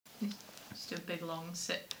Do a big long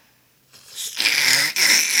sip.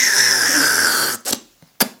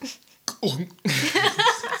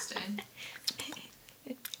 Disgusting.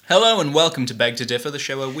 Hello and welcome to Beg to Differ, the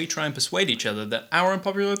show where we try and persuade each other that our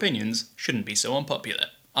unpopular opinions shouldn't be so unpopular.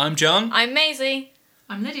 I'm John. I'm Maisie.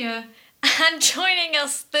 I'm Lydia. And joining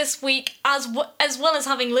us this week, as well as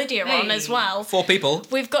having Lydia on as well. 4 people.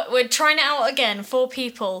 We're trying it out again, 4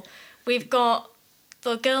 people. We've got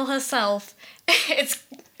the girl herself. It's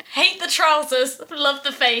hate the trousers, love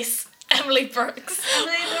the face, Emily Brooks.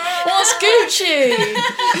 Emily Brooks. What's Gucci?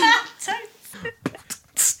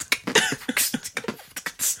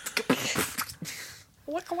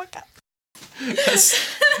 Waka waka.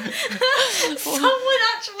 Someone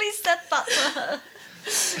actually said that to her.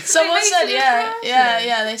 Someone said,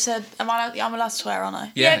 yeah. They said, I'm allowed to swear, aren't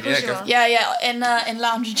I? Yeah, go for it. Yeah. In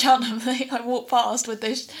Lounge and Cheltenham, I walked past with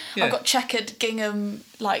those. Yeah. I've got checkered gingham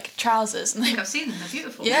trousers, and I think I've seen them. They're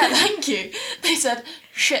beautiful. yeah, thank you. They said,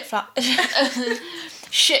 shit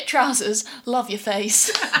trousers, love your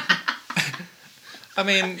face. I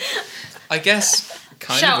mean, I guess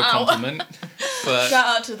kind Shout of a out. compliment, but Shout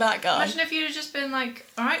out to that guy. Imagine if you'd have just been like,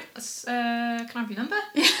 alright, can I have your number?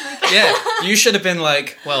 yeah, you should have been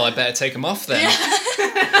like, well, I better take them off then.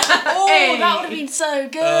 Oh, Hey. that would have been so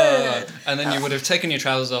good. And then you would have taken your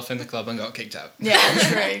trousers off in the club and got kicked out. Yeah,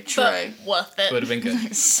 true. But worth it. Would have been good.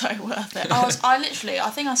 It's so worth it. I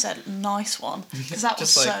think I said nice one because that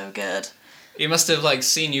was Just like- so good. He must have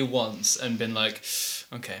seen you once and been like,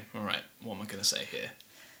 okay, all right, what am I gonna say here?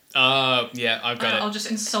 Yeah, I've got I'll it.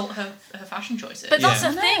 just insult her fashion choices. But that's Yeah.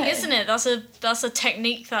 a thing, No. isn't it? That's a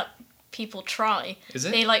technique that people try. Is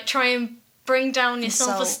it? They try and bring down your Insult.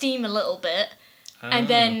 self-esteem a little bit, and Ah.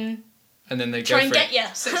 then And then they try go and for get it. you.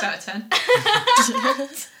 6 out of 10.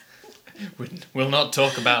 We'll not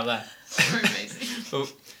talk about that. Very amazing. Well,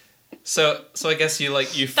 so I guess you That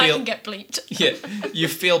feel can get bleeped. yeah, you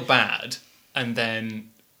feel bad, and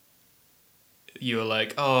then you're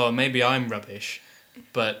like, oh, maybe I'm rubbish,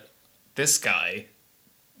 but this guy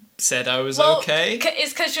said I was okay.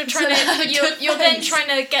 It's because you're trying So to. You're then face.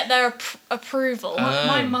 trying to get their approval.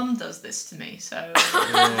 My mum does this to me, so that's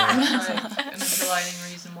like an underlying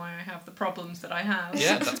reason why I have the problems that I have.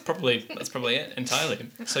 Yeah, that's probably it entirely.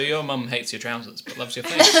 So your mum hates your trousers but loves your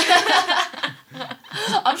face.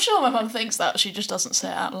 I'm sure my mum thinks that, she just doesn't say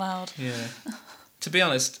it out loud. Yeah. To be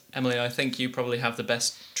honest, Emily, I think you probably have the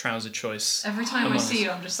best trouser choice. Every time I amongst- see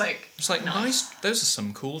you, I'm just like, It's like, nice, those are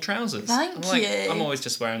some cool trousers. Thank I'm you. I'm always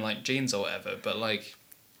just wearing jeans or whatever, but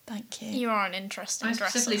Thank you. You are an interesting I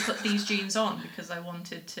dresser. specifically put these jeans on because I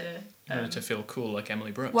wanted to. in order to feel cool like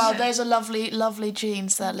Emily Brooks. Well, Yeah. those are lovely, lovely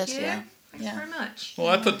jeans there, Thank you. Lydia. Thanks Yeah. very much. Well,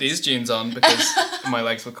 I put these jeans on because my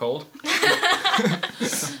legs were cold.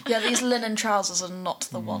 Yeah, these linen trousers are not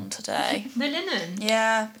the one today. The linen.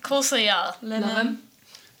 Yeah, Of course they are. linen. Love them.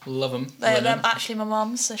 Love them. They're actually my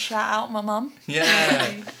mum's, so shout out my mum.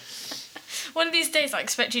 Yeah. One of these days, I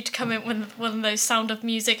expect you to come in with one of those Sound of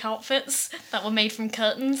Music outfits that were made from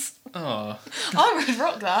curtains. Oh, I would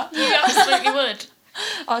rock that. You absolutely would.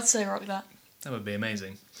 I'd say rock that. that would be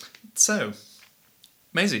amazing. So,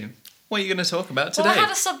 Maisie, what are you going to talk about today? Well, I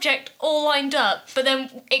had a subject all lined up, but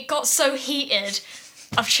then it got so heated,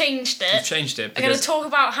 I've changed it. You've changed it I'm going because to talk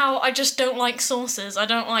about how I just don't like sauces. I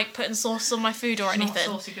don't like putting sauces on my food or Not a anything.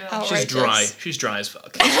 saucy girl. How- she's outrageous. dry. She's dry as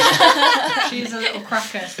fuck. She's a little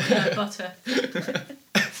cracker with butter.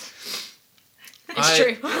 It's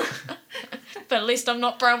true. But at least I'm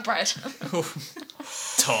not brown bread.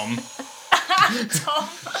 Tom. Tom.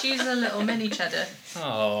 She's a little mini cheddar.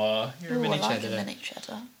 Oh, you're a Ooh, mini I like cheddar. a mini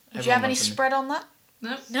cheddar. Would you Everyone have any loves a spread on that?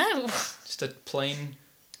 No. No. Just a plain,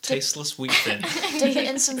 tasteless wheat thin. Dip it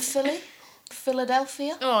in some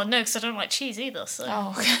Philadelphia? Oh, no, because I don't like cheese either, so...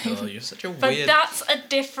 Oh, okay. Oh, you're such a But weird... that's a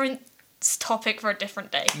different topic for a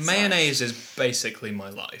different day. so- Mayonnaise is basically my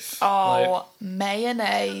life. Oh,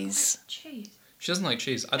 mayonnaise. Cheese. She doesn't like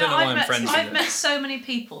cheese. I don't know why I'm friends with I've her. met so many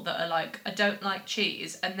people that are like, I don't like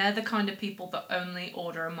cheese, and they're the kind of people that only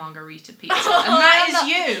order a margarita pizza. And that is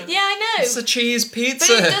you. Yeah, I know. It's a cheese But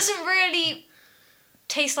pizza. it doesn't really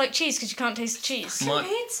taste like cheese because you can't taste the cheese. My-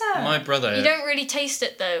 Pizza. My brother... You don't really taste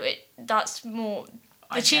it though. That's more...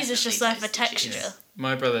 I The cheese is just there for definitely taste the texture. cheese.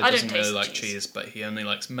 My brother I don't doesn't really taste like cheese. cheese, but he only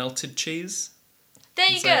likes melted cheese. There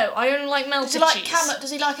you So- go. I only like melted Does he like cheese. Does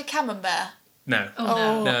he like a camembert? No.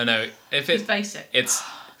 Oh, no. No. If It's it, basic.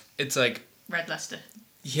 it's like, Red Leicester.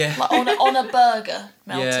 yeah. Like on a burger,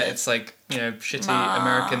 melted. Yeah, it's like, shitty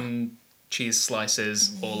American cheese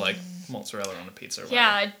slices or like mozzarella on a pizza or whatever. Yeah,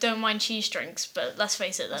 I don't mind cheese drinks, but let's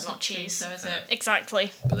face it, they're That's not cheese. though, is it?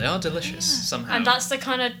 Exactly. But they are delicious somehow. And that's the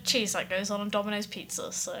kind of cheese that goes on a Domino's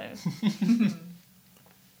pizza, so...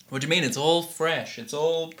 What do you mean? It's all fresh. It's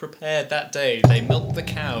all prepared that day. They milk the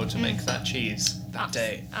cow to make that cheese that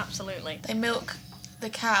day. Absolutely. They milk the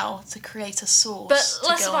cow to create a sauce. But to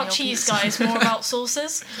less go on about your cheese, pizza. guys, more about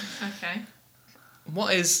sauces. Okay.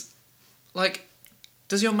 What is, like,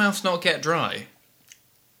 does your mouth not get dry?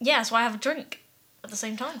 Yeah, so I have a drink at the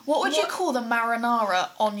same time. What would you call the marinara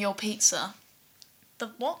on your pizza? The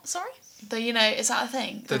what? Sorry? Is that a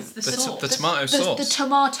thing? The sauce. tomato sauce. The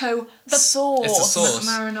tomato sauce. It's a sauce.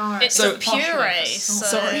 Marinara. It's So- a puree, so...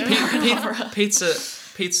 Sorry.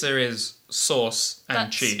 Pizza is sauce and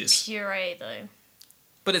That's cheese. puree, though.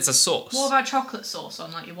 But it's a sauce. What about chocolate sauce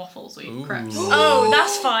on like your waffles or your Ooh. crepes? Oh,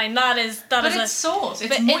 that's fine. That is But a... it's sauce.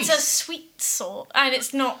 It's but moist. it's a sweet sauce, and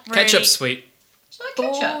it's not really... Ketchup's sweet. Do you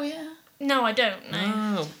like ketchup? Oh, yeah. No, I don't, no.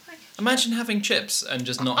 Oh. Imagine having chips and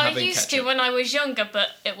just not I having used ketchup. to when I was younger, but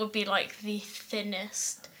it would be like the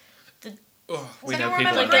thinnest. Oh, we Does know anyone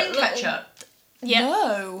people remember like green that. ketchup? Yeah,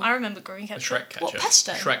 No. I remember green The ketchup. Shrek ketchup. What,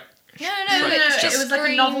 pesto? Shrek. No, No, it's just it was like a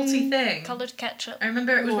green novelty thing. coloured ketchup. I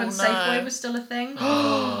remember it was Oh, when no. Safeway was still a thing.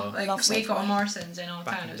 Oh. Like Love we got a Safeway. Morrison's in our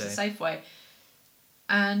Back town. in It the was day. a Safeway,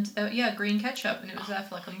 and green ketchup, and it was there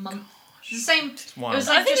for like a month. It's the same. Wild. It was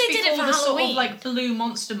I like think just they did it before for the sort of Halloween. like blue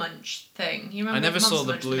Monster Munch thing. You remember? I never saw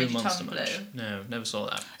the Monster Munch that blue made your Monster tongue Munch. blue? No, never saw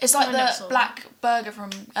that. It's like I never the saw black burger from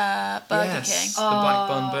Burger Yes, King. the black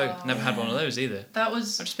bun burger. Never had one of those either. That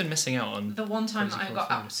was I've just been missing out on. the one time that I Crazy got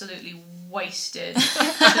cool food. absolutely wasted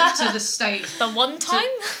to the state, The one time?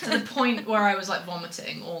 to the point where I was like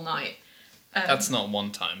vomiting all night. That's not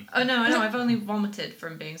one time. Oh no, I know. I've only vomited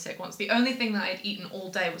from being sick once. The only thing that I'd eaten all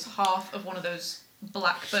day was half of one of those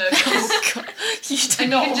black burgers. You do And you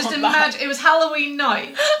not can just want imagine, it was Halloween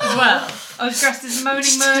night as well. I was dressed as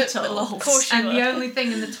Moaning Myrtle. Of course you And the were. only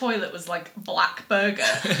thing in the toilet was like black burger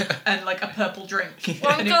and like a purple drink.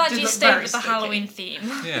 Well, I'm And it glad did you look stayed very with the spooky. Halloween theme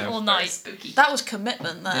Yeah. all Very night. spooky. That was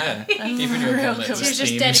commitment there. Yeah, keeping your Real vomit She was was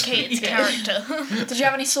just themed. dedicated to Yeah. character. Did you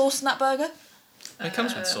have any sauce in that burger? It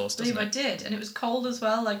comes with sauce, doesn't I it? did, and it was cold as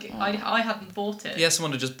well. Like I hadn't bought it. Yeah,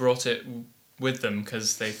 someone had just brought it with them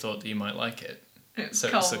because they thought that you might like it. It was So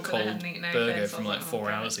cold. it's a and I cold hadn't eaten anything, burger so I from was like oh, 4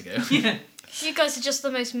 okay. hours ago. Yeah. You guys are just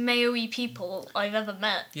the most mayo-y people I've ever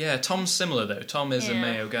met. Yeah, Tom's similar though. Tom is a Yeah.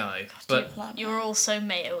 mayo guy, but You're all so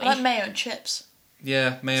mayo-y. I like mayo and chips.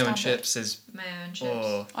 yeah, mayo and Standard. chips is Mayo and chips.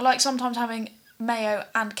 oh I like sometimes having mayo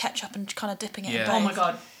and ketchup and kind of dipping it Yeah. in Oh both. my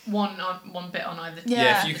god, one bit on either. Yeah.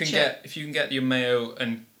 yeah. If the you can chip. get your mayo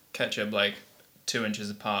and ketchup like 2 inches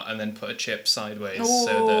apart, and then put a chip sideways, Oh,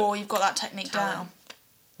 so that you've got that technique down.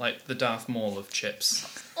 like the Darth Maul of chips.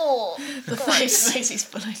 Oh, The face Maisie's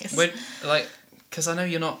pulling is. When like, because I know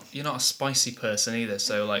you're not a spicy person either,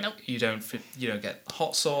 so like Nope. you don't get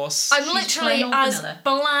hot sauce. I'm She's literally plain old as vanilla.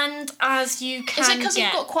 bland as you can Is it because get.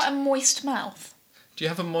 you've got quite a moist mouth? Do you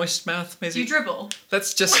have a moist mouth, Do you Maisie? dribble?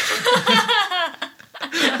 Let's just.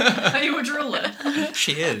 Are you a drooler?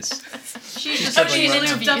 She is. She's just dribbling she's right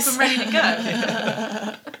lubed now. up and ready to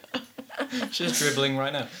go. She's dribbling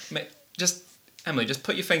right now. Just Emily, just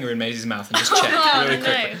put your finger in Maisie's mouth and just check Oh, really no.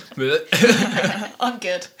 quickly.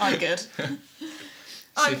 I'm good.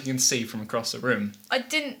 See if you can see from across the room. I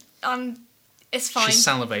didn't. It's fine. She's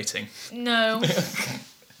salivating. No.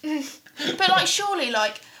 But like, surely,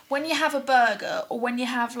 like when you have a burger or when you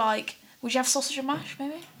have like, would you have sausage and mash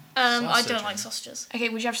maybe? I Sausage. don't like sausages. Okay,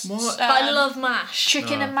 would you have? What? But I love mash.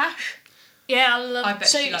 chicken Oh. and mash. Yeah, I love. I bet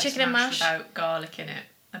So, she likes chicken and mash mash. without garlic in it.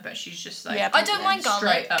 I bet she's just like Yeah, I don't mind garlic.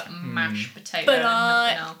 straight up mashed potato But and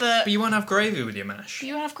nothing else. But you won't have gravy with your mash.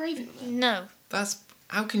 You don't have gravy with it. no. That's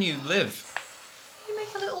how can you live? You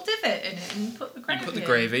make a little divot in it and put the You gravy. put the in.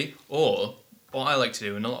 gravy, or what I like to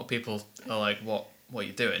do, and a lot of people are like, "What are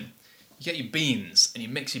you doing?" You get your beans and you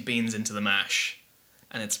mix your beans into the mash,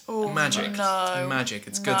 and it's Oh, magic. no. It's magic.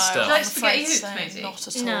 It's No, good Do you stuff. like I'm spaghetti afraid hoops, so, Maisie? Not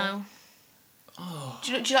at all. No. Oh,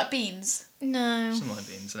 Do you like beans? No. something like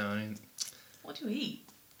beans. No, I mean, What do you eat?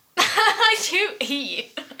 I do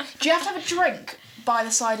eat. Do you have to have a drink by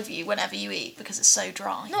the side of you whenever you eat because it's so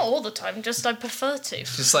dry? Not all the time, just I prefer to.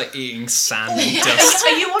 just like eating sand and dust.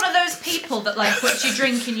 Are you one of those people that like puts your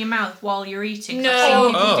drink in your mouth while you're eating? 'Cause No. I've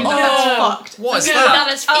seen people do that. That's fucked. What is No, that?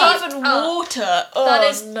 that is Even fucked. water. Oh, That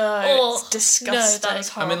is- no. oh, It's disgusting. No, that is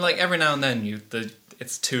I horrible. mean, like every now and then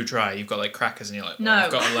it's too dry. You've got like crackers, and you're like, No,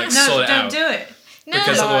 I've got to like no, sort it don't out do it. no.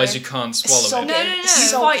 because No. otherwise you can't swallow soggy. it. No, no, no. You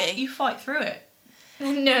Soggy. fight through it.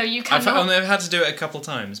 No, you I've cannot. only had to do it a couple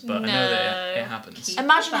times, but I know that it No. happens.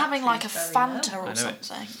 Imagine That having like a tastes very Fanta I or know it.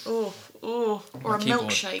 something. Oh, or My a keyboard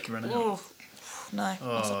milkshake. ran out. Oh, no, not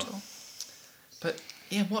Oh. at all. But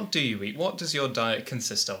yeah, what do you eat? What does your diet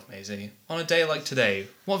consist of, Maisie? On a day like today,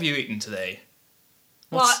 what have you eaten today?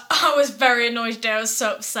 Well, I was very annoyed today. I was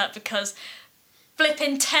so upset because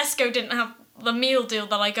flipping Tesco didn't have the meal deal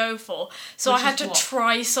that I go for, so Which I had is to what?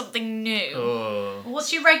 try something new. Oh.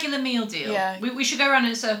 What's your regular meal deal? Yeah. We should go around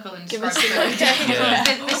in a circle and Give describe us it. the Yeah.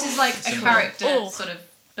 This is like a Similar. character Oh. sort of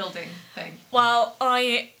building thing. Well,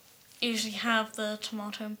 I usually have the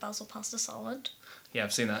tomato and basil pasta salad. Yeah,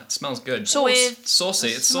 I've seen that. It smells good. Sauce. With Saucy.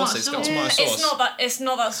 It's Tomato saucy. It's got sauce. tomato sauce. It's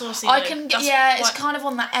not that saucy. I though. can. That's Yeah, it's why- kind of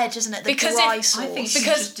on that edge, isn't it? The Because dry if- sauce. I think she's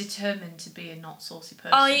Because- just determined to be a not saucy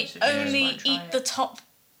person. I so she just only won't try eat it. the top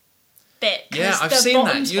bit. 'cause Yeah, I've the seen that.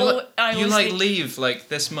 bottom's You all- I you always like think- leave like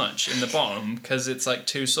this much in the bottom because it's like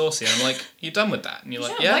too saucy. And I'm like, you're done with that, and you're You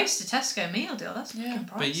like, don't yeah. waste a Tesco meal deal. That's fucking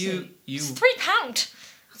pricey. But you £3.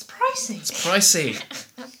 That's pricey. it's pricey.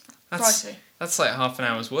 That's Pricey. that's like half an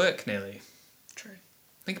hour's work nearly. True.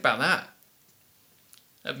 Think about that.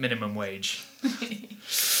 At minimum wage.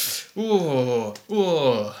 Ooh,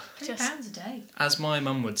 ooh. £2 a day. As my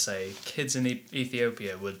mum would say, kids in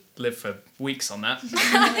Ethiopia would live for weeks on that. Is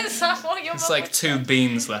that what your It's mum like would 2 say?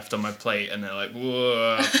 beans left on my plate, and they're like,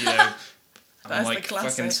 whoa, you know. I'm That's like, the fucking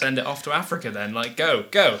classic. send it off to Africa then. Like, go,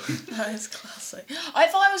 go. That is classic.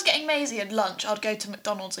 If I was getting Maisie at lunch, I'd go to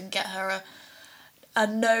McDonald's and get her a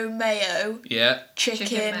no mayo Yeah.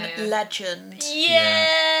 chicken mayo. legend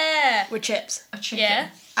Yeah. with chips A chicken. Yeah.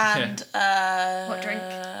 and What drink?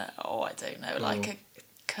 Oh, I don't know, like a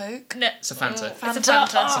Coke. No. It's a Fanta. It's a Fanta. Fanta. It's a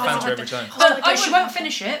Oh, Fanta every time. But I she would- won't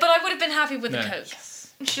finish it. But I would have been happy with No. the Coke.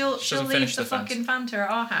 She'll doesn't leave finish the the Fanta. fucking Fanta at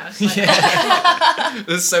our house. Like, Yeah.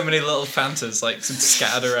 There's so many little Fantas like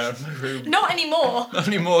scattered around my room. Not anymore. Not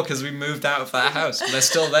anymore because we moved out of that house. But they're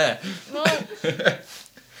still there. Well,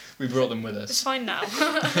 We brought them with it's us. fine now.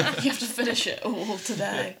 You have to finish it all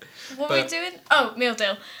today. What were we But- doing? Oh, meal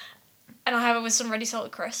deal. And I have it with some ready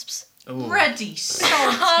salted crisps. Ooh. ready, salted.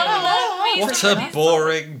 Oh, What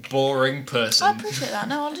a boring person. I appreciate that.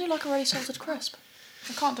 No, I'll do like a ready salted crisp.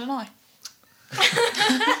 I can't deny.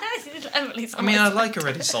 Emily's I mean, I like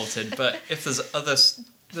already salted, but if there's other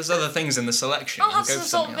things in the selection, I'll I'll have go some for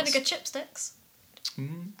salt something and else. vinegar chipsticks.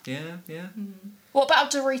 Yeah. What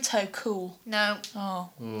about a Dorito? Cool. No. Oh,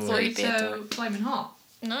 Ooh. thought you'd be a Dorito. Dorito flaming hot.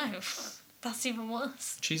 No. That's even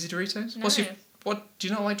worse. Cheesy Doritos? No. What? Do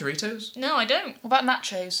you not like Doritos? No, I don't. What about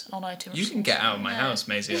nachos? Oh no, too much You can sauce. get out of my No. house,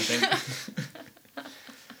 Maisie, I think.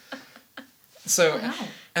 So, Wow.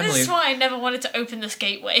 Emily, This is why I never wanted to open this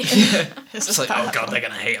gateway. it's like, oh god, they're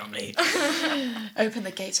gonna hate on me. Open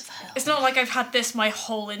the gates of hell. It's not like I've had this my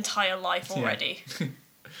whole entire life already.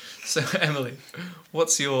 So, Emily,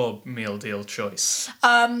 what's your meal deal choice?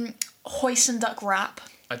 Hoisin and duck wrap.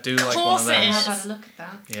 I do like one of course it I've is. those. had a look at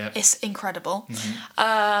that. Yeah. It's incredible.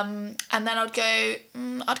 Mm-hmm. And then I'd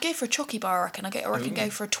go for a chocky bar. I reckon. I reckon go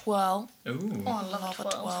for a twirl. Ooh. Oh, I love Love a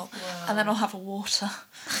twirls. twirl. And then I'll have a water.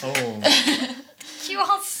 Oh. You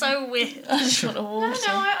are so weird. I just want a No, water.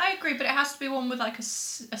 I agree, but it has to be one with like a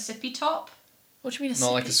sippy top. What do you mean?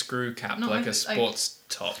 Not like a sippy? screw cap, Not like like a a- sports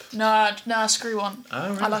top. No, a screw one. Oh,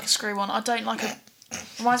 really? I like a screw one. I don't like a.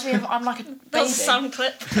 Reminds me of I'm like a baby. That's a sound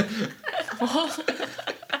clip.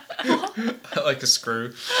 I like a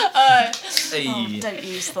screw. Hey. Oh, don't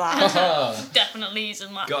use that. Haha. Definitely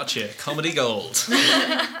using that. Gotcha. Comedy gold.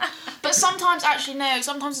 But sometimes, actually, no.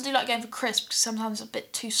 Sometimes I do like going for crisp because sometimes it's a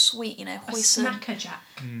bit too sweet, you know. A Hoisin. snacker jack.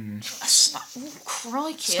 A snack. Ooh,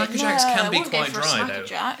 crikey. Snacker no, Jacks can I be wouldn't go quite for a dry, Snacker though.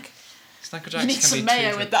 Jack. Snacker You Jacks need can some be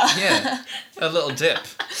mayo too with dry. that. Yeah. A little dip.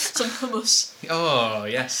 Some hummus. Oh,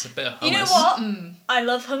 yes. A bit of hummus. You know what? I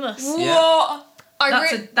love hummus. Yeah. What?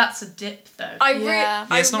 That's a dip though. Yeah.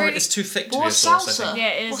 Yeah, it's not. It's too thick to be a What's sauce, I salsa? think. Yeah,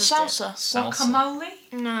 it is What's a dip. salsa? Salsa.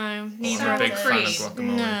 Guacamole. No, Oh, neither I'm a of big those. fan of cream.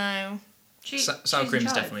 guacamole. No. Sour Cheese cream's and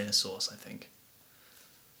chive. definitely in a sauce, I think.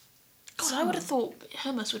 God, I would have thought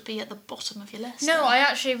hummus would be at the bottom of your list. No, I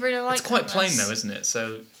actually really like It's quite hummus. plain though, isn't it?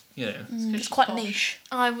 So, you know. It's quite Posh. niche.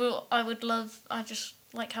 I would love. I just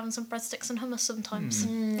like having some breadsticks and hummus sometimes. If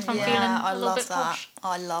I'm yeah, feeling I a little love bit that. posh.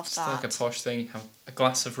 I love It's that. like a posh thing. You have a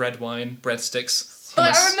glass of red wine, breadsticks, But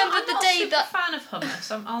I hummus. remember I'm the not day a super that. fan of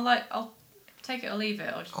hummus. I'll take it or leave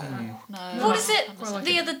it. Or just No. What is it? I like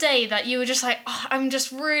The it. other day that you were just like, oh, I'm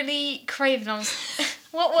just really craving. I was.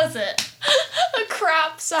 What was it? A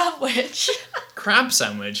crab sandwich. Crab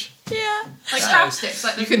sandwich. Yeah. like That crab is- sticks.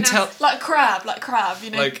 Like You the can tell, Like crab,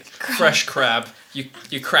 you know. like fresh crab.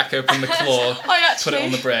 You crack open the claw, put it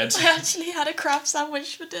on the bread. I actually had a crab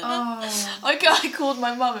sandwich for dinner. Oh. I called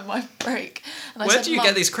my mum in my break. And I Where said, do you "Mum,"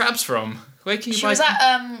 get these crabs from? Where can you She buy? was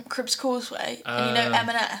at Cribs Causeway, and you know Oh.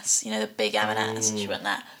 M&S, you know the big M&S, and she Oh. went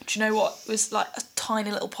there. Do you know what? It was like a tiny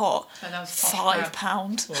little pot. So that was posh crab.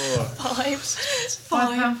 £5. Oh.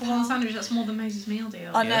 £5 for one sandwich. That's more than Maisie's meal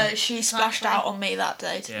deal. I know, Yeah. she splashed out on me that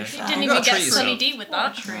day, to Yeah. be She fair. Didn't You've even gotta get treat Sunny yourself. D with What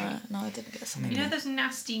a that. treat. No, I didn't get something. You know those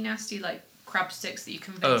nasty like crab sticks that you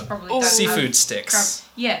convince probably Oh. don't have Seafood crab. sticks.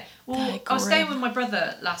 Yeah. Well, They're I was staying grim. with my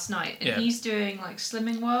brother last night, and Yeah. he's doing like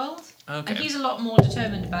Slimming World, Okay. and he's a lot more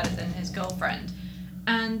determined about it than his girlfriend.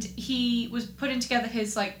 And he was putting together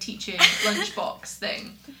his like teaching lunchbox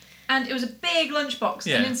thing, and it was a big lunchbox,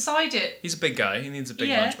 Yeah. and inside it He's a big guy. He needs a big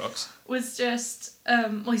Yeah. lunchbox. was just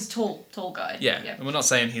well, he's a tall guy. Yeah. And we're not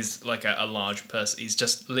saying he's like a large person. He's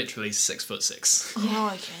just literally 6'6". Oh,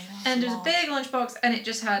 okay. That's And it was a large. big lunchbox, and it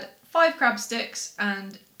just had 5 crab sticks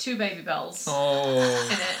and 2 baby bells Oh,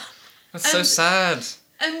 in it. that's so And- sad.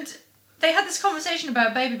 And they had this conversation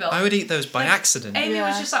about baby bells. I would eat those by Like, accident. Amy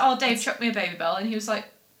was Yeah. just like, "Oh, Dave, chuck me a baby bell," and he was like,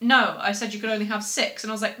 "No, I said you could only have 6."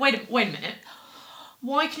 And I was like, "Wait a minute.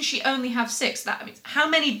 Why can she only have 6? That means how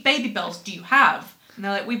many baby bells do you have?" And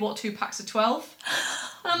they're like, "We bought 2 packs of 12."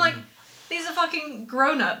 And I'm like, these are fucking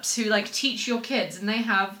grown-ups who like teach your kids, and they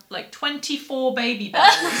have like 24 baby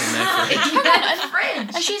bells In their fridge. in their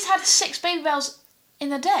fridge. And she's had 6 baby bells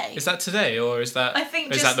in a day. Is that today or is that? I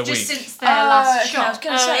think or is just, that the just week? since their last okay, I was shot.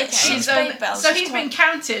 going to say, okay. it's 6 She's, baby bells. so Just he's been like-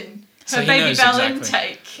 counting So her he baby knows bell exactly.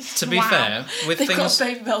 intake. To be Wow. fair, with They've things got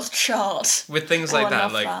baby bells chart. with things Oh, like I that,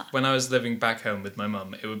 love like that. when I was living back home with my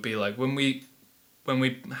mum, it would be like when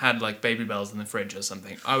we had like baby bells in the fridge or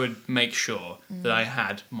something, I would make sure that I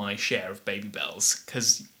had my share of baby bells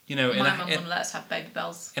because you know My mum wouldn't let us have baby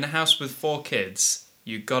bells. in a house with 4 kids,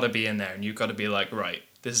 you gotta be in there and you gotta be like, right,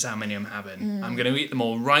 this is how many I'm having. I'm gonna eat them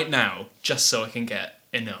all right now just so I can get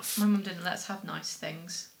enough. My mum didn't let us have nice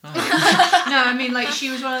things. Oh. No, I mean, like, she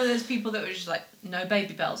was one of those people that was just like, no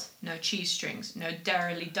baby bells, no cheese strings, no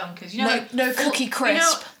Dairy Dunkers. You know, No cookie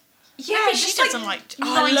crisp. Yeah, Maybe she just doesn't like like-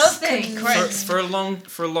 Oh, I nice love Cookie things. Crisp.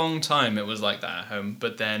 For a long time it was like that at home,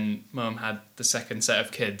 but then Mum had the second set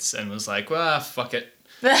of kids and was like, well, fuck it,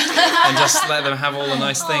 and just let them have all the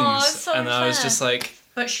nice Aw, things. it's so And I was fair. just like,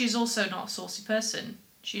 But she's also not a saucy person.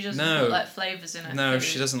 She doesn't No. put like flavours in her no, food.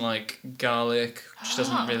 she doesn't like garlic. She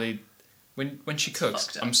doesn't really. When she cooks,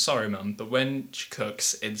 fucked up. I'm sorry, Mum, but when she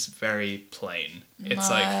cooks, it's very plain. It's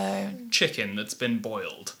No. like chicken that's been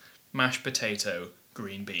boiled, mashed potato,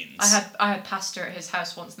 green beans. I had pasta at his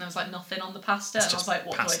house once, and there was like nothing on the pasta, It's and I was just like,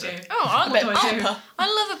 "What pasta. do I do?" Oh, I What do love, I do?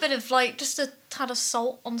 I love a bit of like just a tad of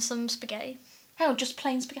salt on some spaghetti. Oh, just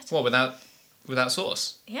plain spaghetti. What without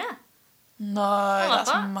sauce? Yeah, No, like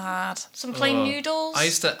that's that. mad. some plain Oh. noodles. I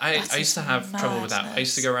used to That's have trouble with that. I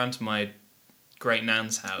used to madness. go around to my great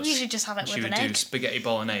nan's house. We usually just have it and she with would an do egg. spaghetti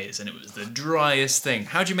bolognese, and it was the driest thing.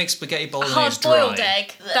 How do you make spaghetti A bolognese hard-boiled dry?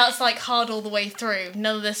 egg. That's like hard all the way through.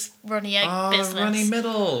 None of this runny egg Oh, business. runny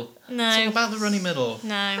middle. No. It's all about the runny middle.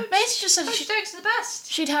 No. Maisie just said Poached eggs are the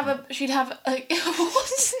best. she'd have a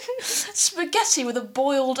spaghetti with a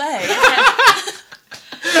boiled egg.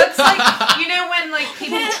 That's like, you know when like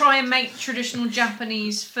people try and make traditional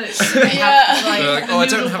Japanese food. They Yeah. have like, They're like, the "Oh, I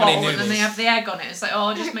don't noodle have any bowl, and then they noodles." have the egg on it. It's like, oh,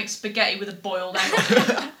 I'll just make spaghetti with a boiled egg on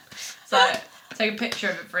it. It's like, take a picture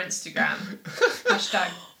of it for Instagram. Hashtag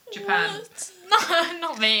Japan. No,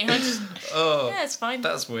 not me. I just, Oh, yeah, it's fine.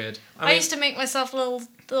 that's weird. I used to make myself little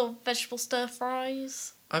vegetable stir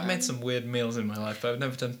fries. I've made some weird meals in my life, but I've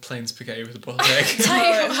never done plain spaghetti with a boiled egg.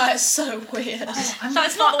 No, that's so weird.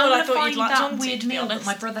 That's not the one I thought you'd latch that onto, weird to be meal that honest.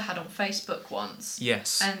 my brother had on Facebook once.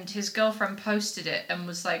 Yes. And his girlfriend posted it and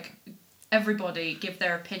was like, everybody give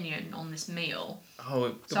their opinion on this meal. Oh,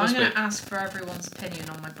 it So was I'm going weird. to ask for everyone's opinion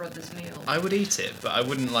on my brother's meal. I would eat it, but I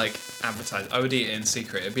wouldn't like advertise. I would eat it in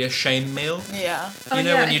secret. It'd be a shame meal. Yeah. You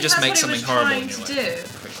know when I you think just that's make what he something was horrible trying and to you're do.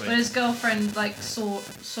 like, quickly. But his girlfriend like saw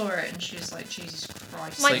it and she was like, Jesus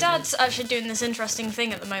Christ. My like- dad's actually doing this interesting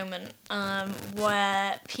thing at the moment,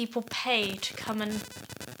 where people pay to come and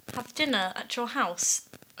have dinner at your house.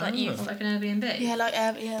 That Oh. you've Like an Airbnb. Yeah, like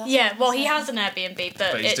yeah. Yeah, well, he has an Airbnb,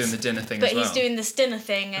 but But he's it's, doing the dinner thing but as well. he's doing this dinner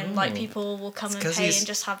thing, and like Oh. people will come It's and 'cause pay he's- and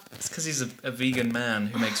just have It's because he's a vegan man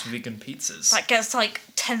who makes vegan pizzas. that gets like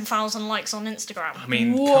 10,000 likes on Instagram. I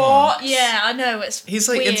mean, come on. What? Yeah, I know it's. He's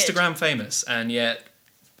like weird. Instagram famous, and yet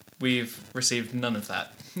we've received none of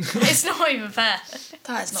that. It's not even fair,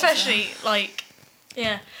 That is not especially like,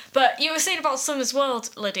 yeah. But you were saying about Summer's World,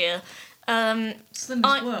 Lydia. Slim's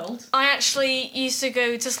World. I actually used to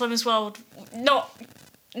go to Slimmer's World, not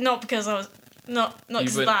because I was not You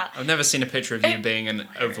because of would- that. I've never seen a picture of you being an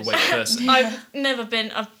overweight person. I've been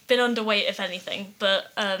underweight if anything,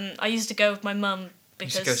 but I used to go with my mum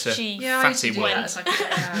used to because go to- she Yeah, I used to Fatty do World. that as like a day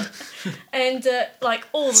out. and like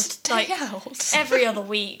all the like Day out. every other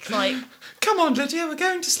week, like Come on, Lydia, we're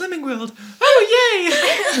going to Slimming World. Oh, yay!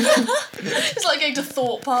 It's like going to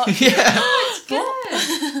Thought Park. yeah.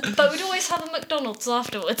 Good. but we'd always have a McDonald's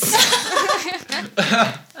afterwards.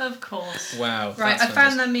 Of course. Wow. Right, that's I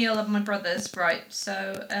found the meal of my brother's. Right,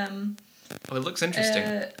 so Oh, it looks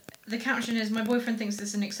interesting. the caption is, my boyfriend thinks this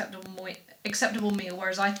is an acceptable meal,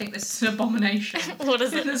 whereas I think this is an abomination. What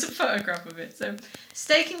is it? There's a photograph of it. So,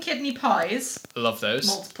 steak and kidney pies, Love those.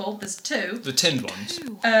 multiple, there's 2. The tinned ones.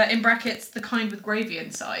 In brackets, the kind with gravy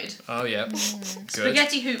inside. Oh, yeah. Good.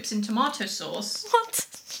 Spaghetti hoops in tomato sauce. What?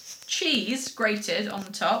 Cheese grated on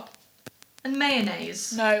the top. And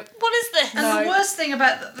mayonnaise. No. What is this? And No. the worst thing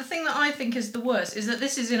about the thing that I think is the worst is that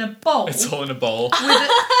this is in a bowl It's all in a bowl.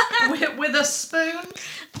 with a spoon.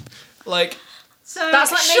 Like, So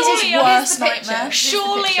That's like Surely Maisie's a- worst here's the picture. nightmare.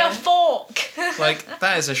 Surely a picture. fork.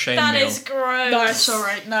 that is a shame That meal. is gross. No,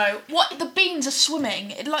 sorry, no. What? The beans are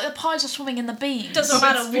swimming. Like the pies are swimming in the beans. Doesn't So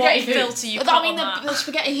matter it's what spaghetti hoops. filter you But put I mean, on the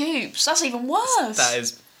spaghetti hoops. That's even worse. That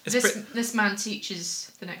is... It's this man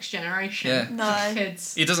teaches the next generation. Yeah. No.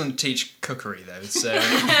 Kids. He doesn't teach cookery, though, so...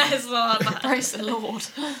 that. It's not that bad. Praise the Lord.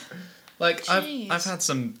 Like, Jeez. I've had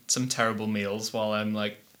some terrible meals while I'm,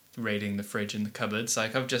 like, raiding the fridge and the cupboards.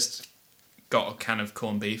 Like, I've just got a can of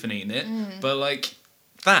corned beef and eaten it. But, like,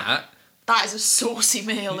 that... That is a saucy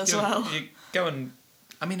meal as well. You go and...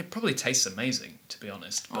 I mean, it probably tastes amazing, to be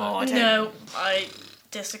honest. But Oh, I don't- No, I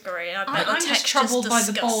disagree. I'm just troubled by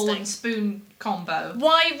the bowl and spoon combo.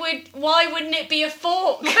 Why wouldn't it be a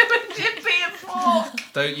fork? Why would it be a fork?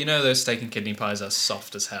 Though, you know those steak and kidney pies are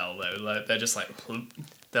soft as hell, though. Like, they're just like...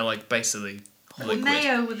 They're, like, basically liquid.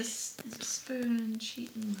 Mayo with a spoon and cheese.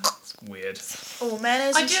 It's weird. Oh,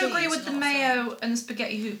 mayonnaise I and do agree cheese, with the not a fan. mayo and the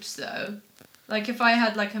spaghetti hoops, though. Like, if I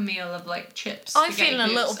had, like, a meal of, like, chips, I'm spaghetti feeling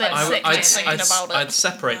a little hoops, bit I'd sick have just mayo. thinking about it. I'd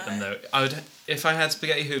separate them, though. If I had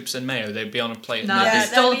spaghetti hoops and mayo, they'd be on a plate. No, and they'd Yeah, this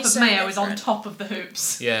be- they'd dollop be of so mayo is on different. top of the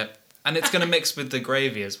hoops. Yeah. And it's going to mix with the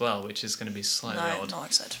gravy as well, which is going to be slightly No, odd. not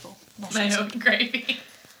acceptable. Not Mayo acceptable. and gravy.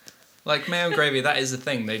 Like, mayo and gravy, that is the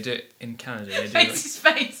thing. They do it in Canada. They do Face his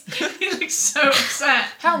face. He looks so upset.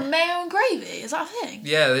 How, mayo and gravy? Is that a thing?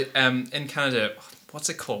 Yeah, in Canada, what's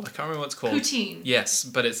it called? I can't remember what it's called. Poutine. Yes,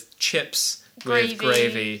 but it's chips Gravy. with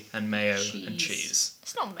gravy and mayo Cheese. and cheese.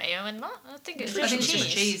 It's not mayo in that. I think it's I think just it's cheese.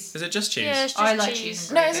 just cheese. Is it just cheese? Yeah, it's just I like cheese. cheese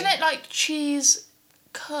and No, gravy. isn't it like cheese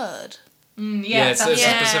curd? Yeah, it's a that's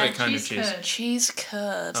it. specific kind of cheese. curd. Cheese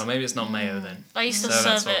curd. Oh, maybe it's not mayo then. I used to So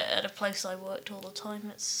that's serve what- it at a place I worked all the time.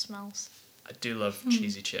 It smells. I do love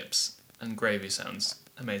cheesy chips, and gravy sounds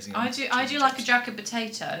amazing. on I do cheesy like a chips. jacket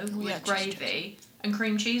potato with yeah, cheese gravy and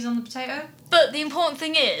cream cheese on the potato. But the important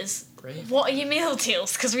thing is, Gravy. what are your meal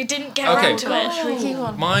deals? Because we didn't get Okay. around to it. Should we keep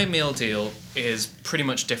on? My meal deal is pretty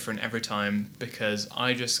much different every time because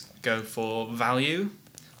I just go for value.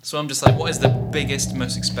 So I'm just like, what is the biggest,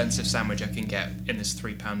 most expensive sandwich I can get in this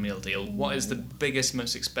 £3 meal deal? What is the biggest,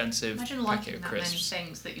 most expensive Imagine packet liking of that many crisps?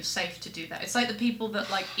 things that you're safe to do that. It's like the people that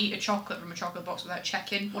like eat a chocolate from a chocolate box without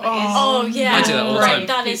checking what Oh, it is. yeah. I do that all the time.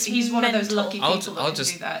 That is He's one of those mental. lucky people I'll that can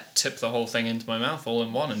just do that. tip the whole thing into my mouth all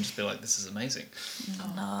in one and just be like, this is amazing.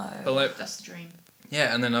 No. But like, That's the dream.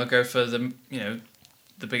 yeah, and then I'll go for the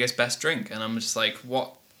the biggest, best drink, and I'm just like,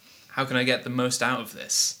 what? How can I get the most out of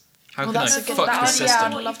this? How Well, can I that's a good- fuck that the would- yeah,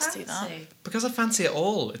 system? I'd love to do that. Fancy. Because I fancy it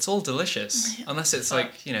all. It's all delicious. Unless it's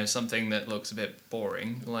like, something that looks a bit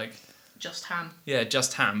boring. Like, Just ham. yeah,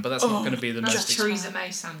 just ham, but that's not going to be the That's most... a Theresa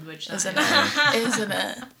May sandwich. That Isn't is. it? Isn't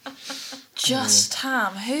it? Just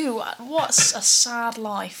ham. Who? What's a sad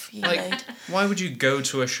life you Like, lead? why would you go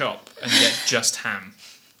to a shop and get just ham?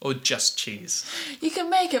 Or just cheese? You can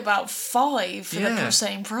make about 5 for Yeah. the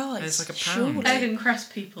same price. And it's like a pound. Surely. Egg and cress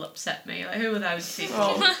people upset me. Like, who are those people?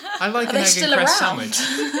 Oh. I like Are an they egg still and cress around?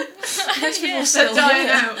 sandwich. Those people are They're still dying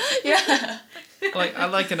here. out. Yeah. Like, I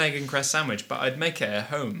like an egg and cress sandwich, but I'd make it at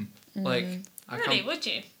home. Like, I Really, can't... would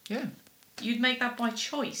you? Yeah. You'd make that by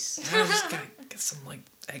choice. I just get some, like,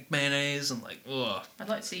 egg mayonnaise and, like, ugh. I'd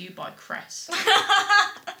like to see you buy cress.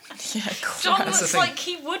 Yeah, John crap. That's the looks thing. like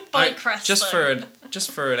he would buy I- cress. just though.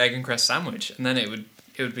 for an egg and cress sandwich, and then it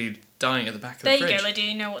would be dying at the back of There the you fridge. go, Lydia.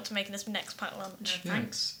 You know what to make in this next packed No, lunch. Yeah.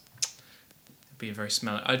 thanks. It'd be very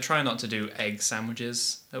smelly. I try not to do egg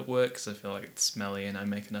sandwiches at work because I feel like it's smelly and I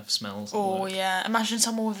make enough smells. At Oh work. yeah. Imagine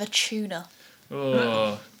someone with a tuna.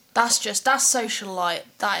 Oh. That's socialite.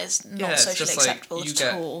 That is not Yeah, it's socially just like acceptable you at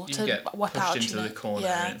get all. you To get whip pushed out into tuna. the corner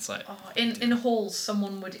Yeah. and it's like Oh, in halls,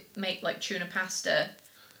 someone would make like tuna pasta,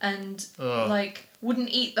 and Ugh. like wouldn't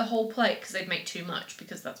eat the whole plate because they'd make too much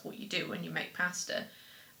because that's what you do when you make pasta,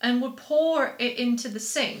 and would pour it into the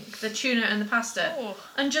sink, the tuna and the pasta, Oh.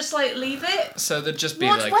 and just like leave it. so there'd just be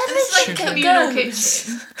What? like Where do It's they like think it communal goes?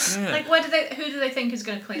 kitchen. yeah. Like, who do they think is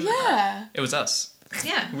going to clean that up? Yeah. It was us.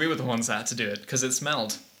 Yeah. We were the ones that had to do it because it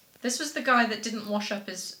smelled. This was the guy that didn't wash up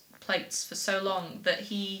his plates for so long that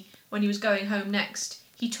when he was going home next,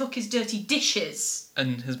 he took his dirty dishes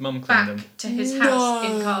And his mum cleaned back them. to his house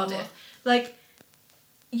in No. Cardiff. Like,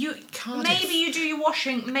 Maybe you do your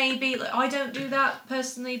washing. Maybe like, I don't do that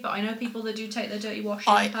personally, but I know people that do take their dirty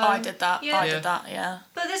washing. I home. did that. Yeah. I did that. Yeah.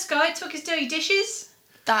 But this guy took his dirty dishes.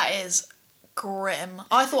 That is grim.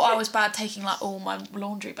 I thought I was bad taking like all my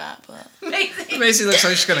laundry back, but Maisie looks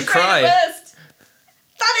like she's gonna cry.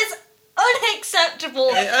 That is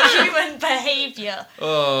unacceptable human behaviour.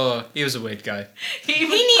 Oh, he was a weird guy. He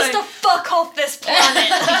needs to fuck off this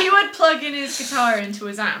planet. He would plug in his guitar into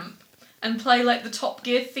his amp and play like the Top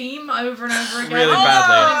Gear theme over and over again. Really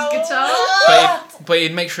badly. On his guitar. But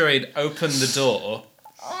he'd make sure he'd open the door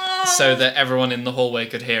so that everyone in the hallway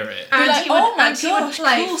could hear it. And like, he would, oh my and he would gosh,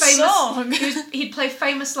 play cool famous. song. He'd play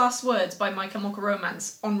famous last words by My Chemical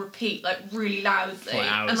Romance on repeat, like really loudly, For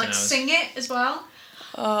hours and like and hours. sing it as well.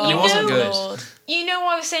 oh, He wasn't good. Lord. You know,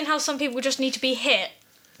 I was saying how some people just need to be hit.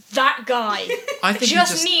 That guy I think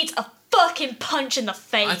just needs a fucking punch in the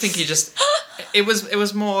face. I think he just. It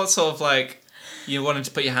was more sort of like you wanted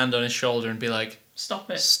to put your hand on his shoulder and be like,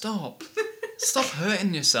 Stop it. stop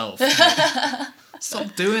hurting yourself.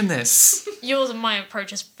 Stop doing this. Yours and my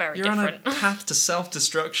approach is very You're different. on a path to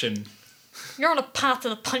self-destruction. You're on a path to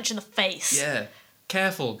the punch in the face. Yeah.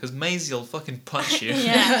 Careful, because Maisie will fucking punch you.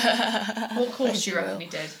 Yeah. What course do you will. reckon he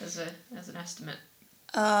did as an estimate?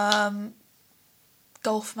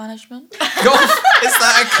 Golf management. Golf? Is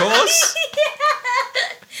that a course?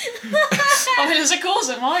 I mean, there's a course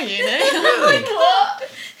at my uni. Really? What?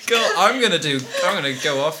 I'm gonna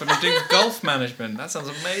go off and do golf management. That sounds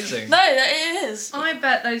amazing. No, it is. I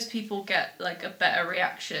bet those people get like a better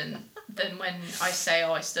reaction than when I say,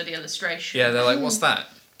 "Oh, I study illustration." Yeah, they're like, what's that?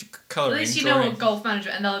 At Colouring, least you drawing. know what golf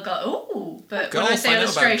management, and they'll go, "Ooh." But when I Golf, say I know about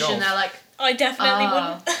illustration, golf. they're like, I definitely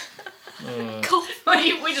Ah. wouldn't. Golf.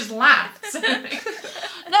 we just laughed.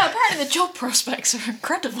 No, apparently the job prospects are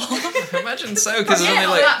incredible. Imagine so, because there's Yeah, only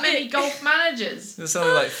not like that many golf managers. there's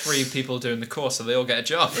only like 3 people doing the course, so they all get a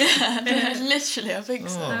job. Literally, I think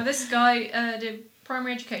so. Oh. Now this guy did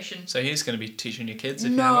primary education. So he's going to be teaching your kids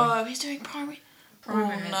if you have them. No, he's doing primary.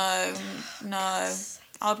 Primary. Oh, no.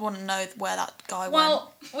 I'd want to know where that guy went.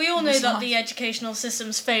 Well, we all know His that life. the educational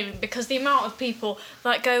system's failing because the amount of people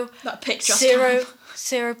that go That pick just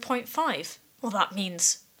 0.5. Well, that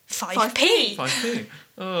means 5p. 5p.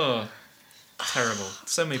 Oh, terrible.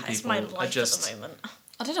 So many That's people my are life just. at the moment.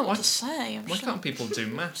 I don't know what Why- to say. I'm Why so, can't people do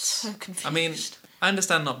maths? so confused. I mean, I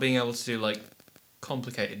understand not being able to do like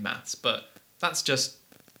complicated maths, but that's just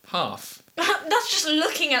half. That's just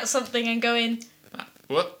looking at something and going,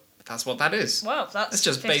 What? That's what that is. wow, that's That's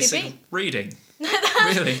just 50p. basic reading.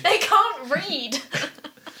 That's- Really? They can't read.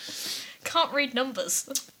 Can't read numbers.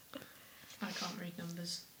 I can't read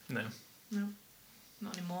numbers. No,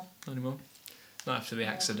 Not anymore. not anymore. Not after the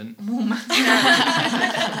accident. More maths.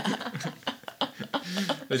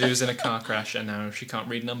 The dude was in a car crash and now she can't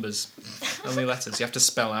read numbers. Only letters. You have to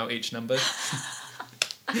spell out each number.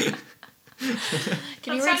 Can you That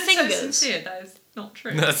read sounds fingers? So sincere. That is not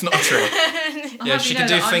true. No, that's not true. I'll Yeah, have she you can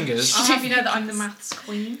know do that fingers. I'll have you know that I'm the maths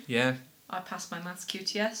queen. Yeah, I passed my maths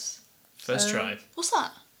QTS. first So- try. What's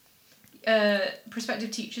that?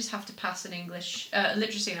 Prospective teachers have to pass an English,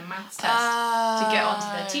 literacy and a maths test to get onto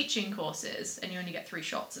their teaching courses, and you only get 3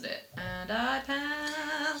 shots at it. And I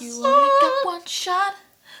passed. You only got one shot,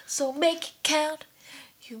 so make it count.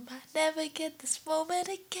 You might never get this moment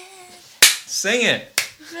again. Sing it!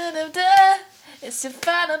 It's your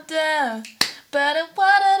final day, but I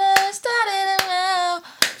wanted to start it now.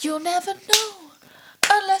 You'll never know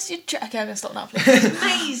unless you try. Okay, I'm gonna stop now, please.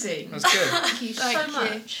 Amazing. That's good. Thank you so Thank you.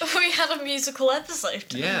 much. We had a musical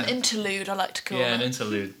episode. Yeah. Interlude, I like to call Yeah, an it.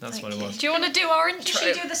 interlude. That's Thank what it you. was. Do you want to do our Should intro?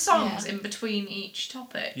 she do the songs Yeah. in between each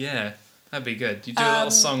topic? Yeah, that'd be good. You do a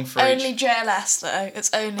little song for Only each. JLS though. It's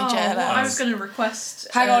only Oh, JLS. well, I was going to request.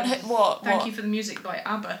 Hang on, what? Thank what? you for the music by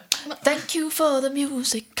ABBA. Thank you for the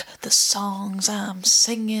music, the songs I'm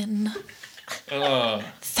singing. Oh,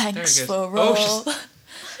 Thanks Very good. for Oh, all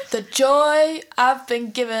the joy I've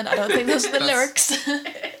been given. I don't think those are the That's- lyrics.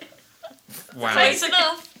 wow. Close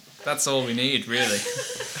enough. That's all we need, really.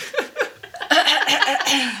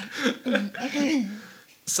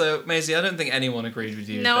 So, Maisie, I don't think anyone agreed with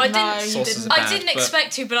you. No, that I didn't. you sauces didn't. are I bad, didn't but-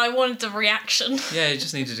 expect to, but I wanted the reaction. Yeah, you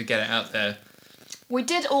just needed to get it out there. We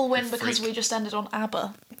did all win You because freak. we just ended on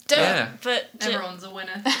ABBA. Don't, Yeah. But Everyone's a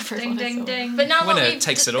winner. Everyone ding, is ding, a ding. but now that Winner we've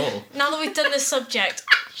takes it all. now that we've done this subject,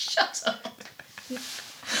 Shut up.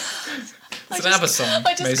 It's an ABBA song,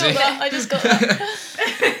 I just Maisie. got that. I just got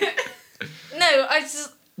that. no, I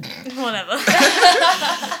just whatever.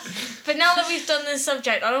 But now that we've done this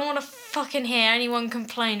subject, I don't want to fucking hear anyone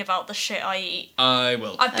complain about the shit I eat. I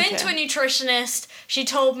will. I've been Okay. to a nutritionist. She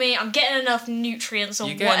told me I'm getting enough nutrients or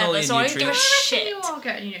You're getting all whatever, your so I don't give a nutrients. shit. You are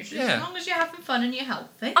getting your nutrients Yeah. as long as you're having fun and you're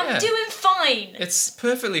healthy. I'm Yeah. doing fine. It's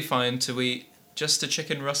perfectly fine to eat just a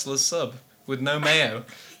chicken rustler's sub with no mayo.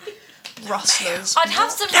 Rustlers. I'd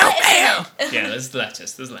have some lettuce in it. Yeah, there's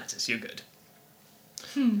lettuce. There's lettuce. You're good.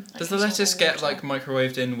 Does the it's all lettuce the get water. like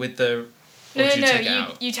microwaved in with the? Or No, do you take it no,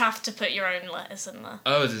 out? you'd have to put your own lettuce in there.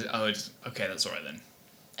 Okay, that's alright then.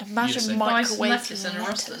 Imagine say. Buy some microwave lettuce and a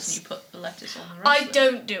rustlers and you put the lettuce on the I rustlers.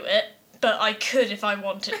 don't do it, but I could if I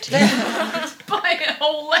wanted to. Buy a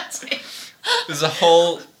whole lettuce. There's a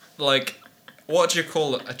whole like, what do you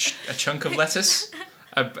call it? A chunk of lettuce,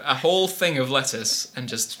 a whole thing of lettuce, and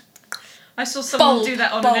just I saw someone Bulb, do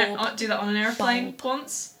that on an airplane bulb.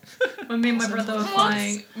 once. When me and my brother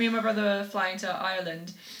were flying to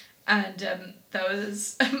Ireland, and there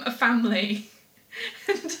was a family,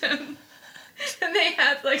 and they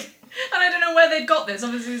had like, and I don't know where they'd got this.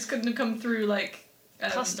 Obviously, this couldn't have come through like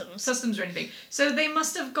customs or anything. So they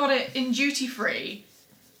must have got it in duty free.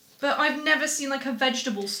 But I've never seen like a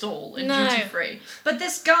vegetable stall in No. duty free. But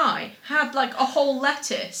this guy had like a whole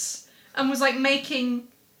lettuce and was like making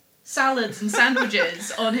salads and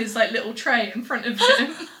sandwiches on his like little tray in front of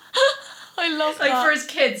him. I love Like that. for his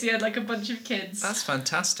kids, he had like a bunch of kids. that's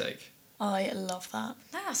fantastic. I love that.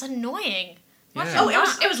 No, that's annoying. Yeah. Oh,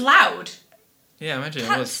 it was loud. Yeah, imagine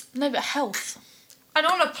it was. No, but health. And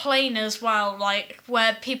on a plane as well, like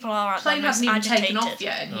where people are at Plane their most hasn't even agitated. taken off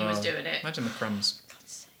yet, and he was Oh, doing it. Imagine the crumbs.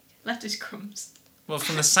 Lettuce crumbs. Well,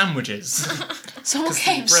 from the sandwiches. Someone 'Cause the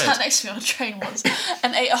came, bread. sat next to me on a train once,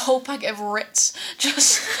 and ate a whole packet of Ritz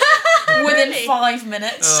just within Really? 5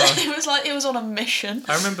 minutes. Oh. It was like it was on a mission.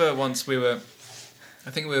 I remember once we were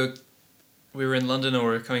in London or we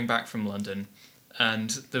were coming back from London, and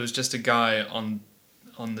there was just a guy on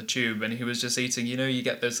the tube, and he was just eating. You know, you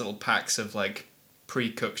get those little packs of like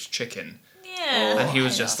pre-cooked chicken, Yeah. and he Oh,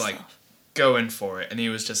 was I just love like stuff. going for it, and he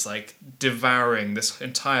was just like devouring this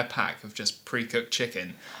entire pack of just pre-cooked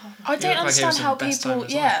chicken. I looked don't like he was understand in how the best time people, of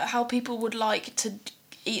his life. how people would like to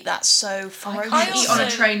eat that so ferocious. I can't eat on a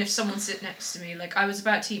also- train if someone sit next to me. Like I was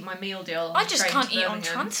about to eat my meal deal on I the just train can't to eat on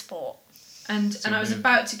Birmingham, transport. and I was move.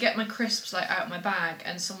 about to get my crisps like out of my bag,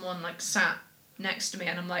 and someone like sat next to me,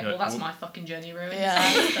 and I'm like, You're well, like, that's "Whoop." my fucking journey ruined. Yeah,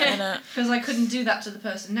 innit? Because I couldn't do that to the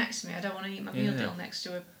person next to me. I don't want to eat my meal Yeah. deal next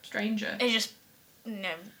to a stranger. It just,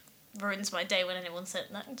 ruins my day when anyone's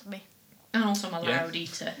sitting next to me. And also I'm a Yeah. loud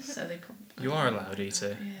eater, so they probably... You are a loud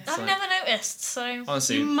eater. Yeah. It's I've like- never noticed, so...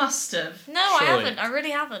 Honestly, You must have. No, I Surely. haven't. I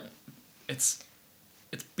really haven't. it's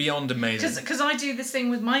beyond amazing. Because I do this thing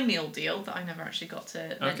with my meal deal that I never actually got to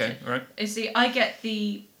mention. Okay, alright. Is I get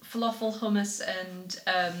the falafel, hummus, and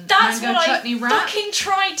That's mango what chutney I wrap. fucking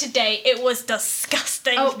tried today. It was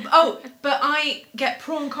disgusting. But I get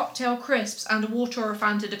prawn cocktail crisps and a water or a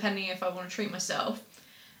Fanta, depending if I want to treat myself.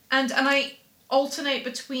 And I alternate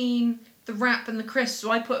between the wrap and the crisp,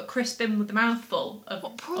 so I put a crisp in with the mouthful of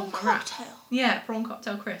Prawn of my wrap. cocktail. Yeah, prawn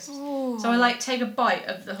cocktail crisps. Ooh. So I like take a bite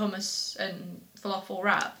of the hummus and falafel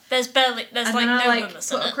wrap, There's and like then no I like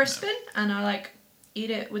hummus in put a it. crisp in, and I like eat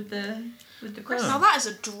it with the crisp. Now that is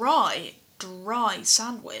a dry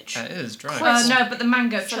sandwich. It is dry. No, but the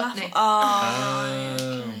mango Falafel. chutney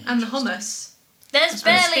Oh. and the hummus. There's And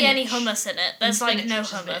barely any spinach. hummus in it. and There's like spinach, no which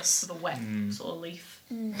is a bit hummus. of a wet Mm. sort of leaf.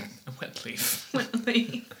 A wet leaf. Wet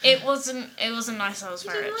leaf. It wasn't nice. I was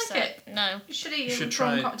You very didn't like upset. No. You should eat You should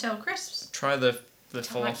prawn try- cocktail crisps. Try the I like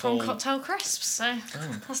prawn falafel. cocktail crisps, so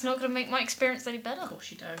Oh. that's not going to make my experience any better. Of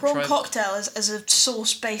course you don't. Prawn Try- cocktail as a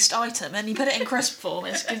sauce-based item, and you put it in crisp form,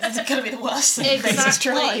 it's going to be the worst thing Exactly. that's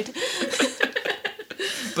tried.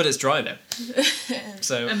 But it's dry though.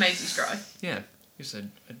 So Amazing's dry. yeah, you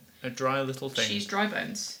said a dry little thing. She's dry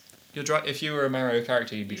bones. You're dry. If you were a Mario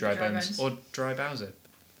character, you'd be You'd dry, be dry bones. bones. Or dry Bowser.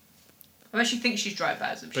 I actually think she's dry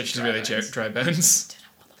bones. But she's really dry bones.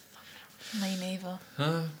 Me neither.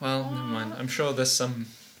 Well, never mind. I'm sure there's some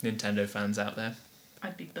Nintendo fans out there.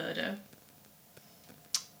 I'd be Birdo.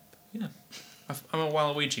 Yeah, I'm a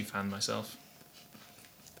Waluigi fan myself.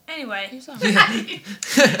 Anyway, Who's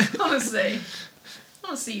that? Honestly. I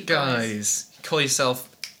want to see you guys. Guys, call yourself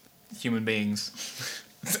human beings.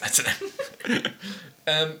 I don't know.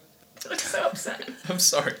 I'm so upset. I'm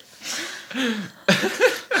sorry.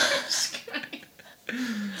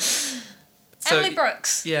 So, Emily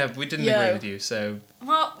Brooks. yeah, we didn't Yo. agree with you, so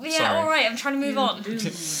Well, yeah, Sorry. all right. I'm trying to move on.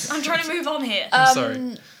 I'm trying to move on here. I'm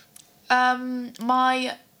sorry.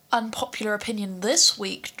 My unpopular opinion this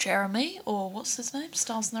week, Jeremy, or what's his name?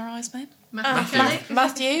 Stars in Their Eyes, mate? Matthew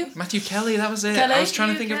Kelly. Matthew. Kelly, that was it. Kelly? I was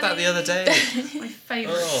trying to think of that the other day. My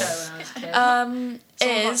favourite Oh. show when I was a kid. It's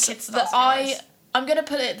all about Is kid that stars, guys. I'm going to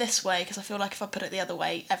put it this way because I feel like if I put it the other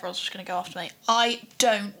way, everyone's just going to go after me. I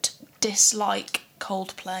don't dislike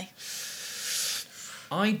Coldplay.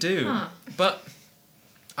 I do, Huh. but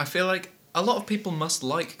I feel like a lot of people must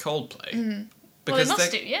like Coldplay Well, they because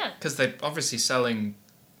must do, yeah. because they're obviously selling.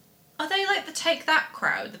 Are they like the Take That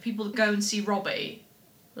crowd? The people that go and see Robbie?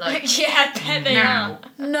 Like, Yeah, I bet they now.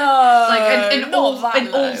 are. No, Like in not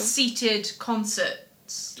that low. all seated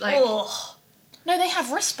concerts. Like, Oh. No, they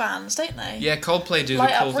have wristbands, don't they? Yeah, Coldplay do Light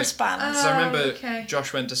the up cool thing. wristbands. Because I remember okay.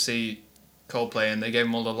 Josh went to see Coldplay and they gave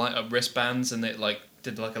him all the light up wristbands and they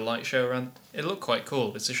did a light show around. It looked quite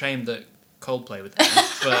cool. It's a shame that Coldplay with them,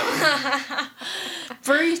 but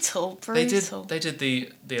Brutal. they did the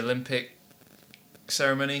Olympic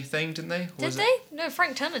ceremony thing, didn't they? Or Did was they? No,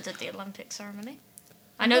 Frank Turner did the Olympic ceremony.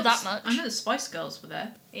 I know that much. I know the Spice Girls were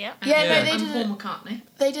there. Yeah. Yeah, Yeah. no, they And did. Paul McCartney.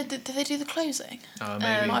 Did they do the closing? Oh, Oh,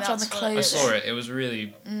 maybe. Might have done the that's what I it is. closing. saw it. It was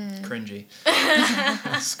really cringy.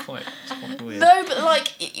 It's quite weird. No, but like,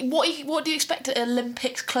 what do you expect at an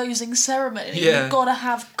Olympics closing ceremony? Yeah. You've got to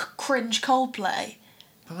have cringe Coldplay.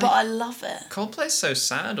 But I love it. Coldplay's so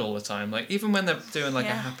sad all the time. Like even when they're doing a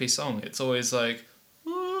Yeah. happy song, it's always like,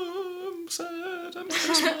 "Oh, I'm sad. I'm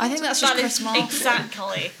sad." I think that's just That Chris is Martin.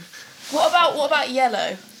 exactly. What about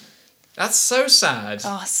Yellow? That's so sad.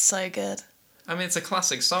 Oh, it's so good. I mean, it's a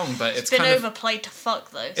classic song, but It's it's been kind of overplayed to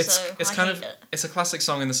fuck though, it's so it's I kind hate of it. it's a classic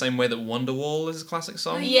song in the same way that Wonderwall is a classic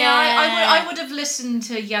song. Yeah. I would have listened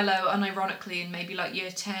to Yellow unironically in maybe like year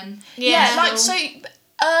 10. Yeah, like so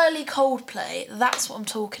early Coldplay. That's what I'm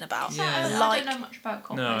talking about. Yeah. I Like don't know much about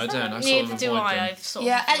Coldplay. No, I don't. I sort Neither of do avoid I. them. I've sort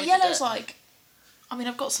yeah, of and avoided Yellow's it. like. I mean,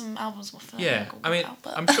 I've got some albums off there. Yeah, I mean,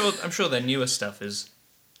 but... I'm sure their newer stuff is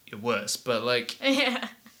worse, but like Yeah.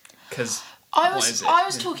 because I what is it?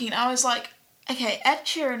 was talking. I was like, okay, Ed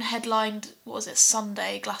Sheeran headlined what was it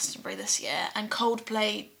Sunday Glastonbury this year, and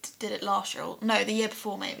Coldplay did it last year. Or, no, the year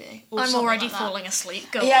before maybe. Or I'm something already like that. falling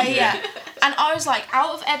asleep. Go Yeah, on. yeah. And I was like,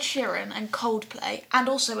 out of Ed Sheeran and Coldplay, and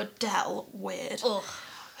also Adele, weird. Ugh.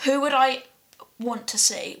 Who would I want to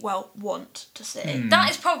see? Well, want to see. That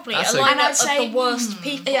is probably That's a a- lineup And I'd of say- the worst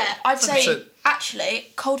people. Yeah, I'd say So- actually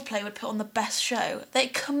Coldplay would put on the best show. They're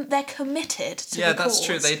committed to yeah, the that's cause.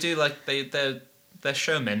 true. They do they're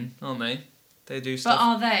showmen, aren't they? They do But stuff.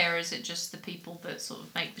 are they, or is it just the people that sort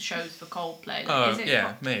of make the shows for Coldplay? Like, Oh is it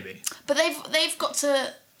yeah, maybe. But they've got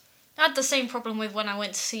to. I had the same problem with when I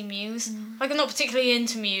went to see Muse. Like, I'm not particularly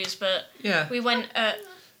into Muse, but Yeah. we went.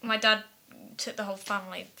 My dad took the whole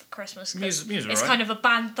family for Christmas. 'cause Muse are it's right. kind of a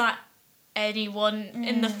band that anyone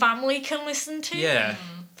in the family can listen to. Yeah.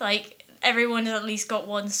 Like, everyone has at least got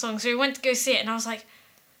one song. So we went to go see it, and I was like,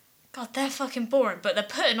 God, they're fucking boring, but they're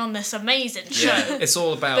putting on this amazing show. Yeah. It's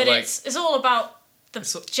all about But like it's all about the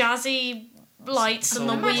It's all- jazzy lights and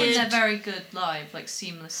all the about- Imagine they're weird very good live, like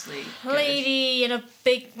seamlessly. good. lady in a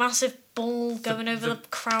big massive ball going over the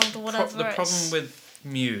crowd or whatever. the It's- problem with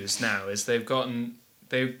Muse now is they've got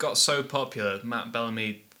so popular. Matt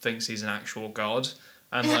Bellamy thinks he's an actual god,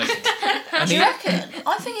 and like, and Do you reckon?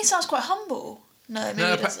 I think he sounds quite humble. No, maybe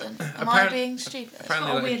No, he doesn't. Am I apparent- being stupid? apparently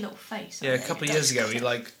Got a like, weird little face. yeah, a hasn't couple of it years does. ago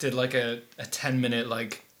he did like a 10-minute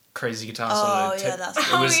like crazy guitar Oh, solo. yeah, that's it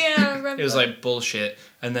Oh was yeah, I remember. it was like bullshit,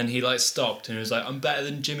 and then he like stopped and he was like, I'm better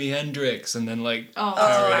than Jimi Hendrix, and then like Oh,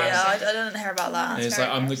 Oh Alright. yeah, I didn't hear about that. and he's very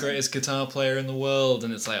like, I'm the embarrassing. greatest guitar player in the world,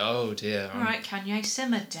 and it's like, oh dear. All right, Kanye,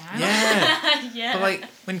 simmer down. Yeah. Yeah. But like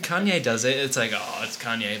when Kanye does it, it's like, oh, it's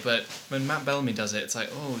Kanye. But when Matt Bellamy does it, it's like,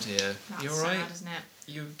 oh dear, That's you alright? sad, isn't it?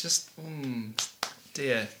 You just,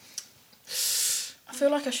 dear. I feel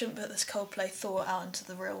like I shouldn't put this Coldplay thought out into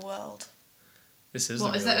the real world. This is.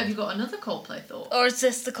 What the is real that? Have you one. got another Coldplay thought? Or is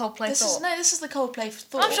this the Coldplay This thought? is the Coldplay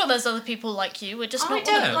thought. I'm sure there's other people like you. We're just I not.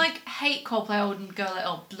 don't Yeah. like hate Coldplay. I wouldn't go like,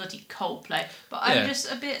 oh bloody Coldplay. But Yeah. I'm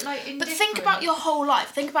just a bit like indifferent. But think about your whole life.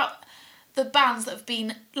 Think about the bands that have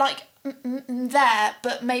been like there,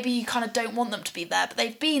 but maybe you kind of don't want them to be there, but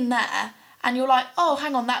they've been there, and you're like, oh,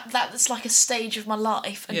 hang on, that's like a stage of my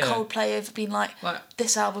life. And Yeah. Coldplay have been like Like,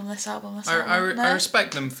 this album, this album, this I album. No?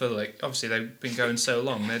 respect them for like, obviously they've been going so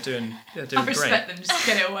long. They're doing I great. respect them. Just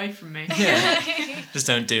get it away from me. Yeah. Just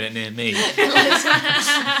don't do it near me.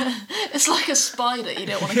 It's like a spider you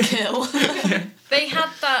don't want to kill. They had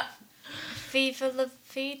that Viva la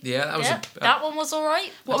Vida. Yeah, that was that one was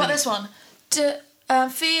alright. What about this one?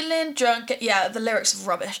 Feeling drunk. Yeah, the lyrics are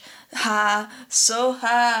rubbish. High, so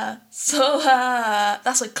high, so high.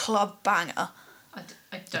 That's a club banger.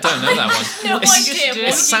 I Don't know that one. No It's- idea. just- What It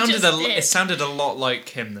you sounded just a did. it sounded a lot like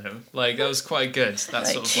him though. Like that was quite good. That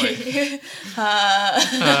sort of like.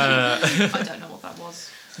 I don't know what that was.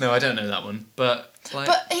 No, I don't know that one, but like.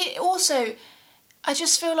 But he also, I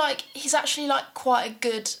just feel like he's actually like quite a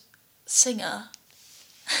good singer.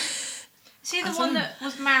 Is he the I one don't- that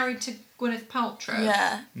was married to Gwyneth Paltrow?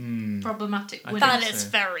 Yeah. Problematic I women. That think is so.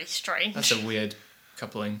 very strange. That's a weird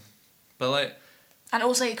coupling, but like. And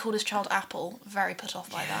also he called his child Apple. Very put off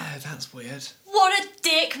by that. Yeah, that's weird. What a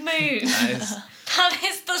dick move. That is, That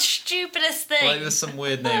is the stupidest thing. like, there's some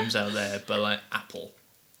weird names out there, but like Apple.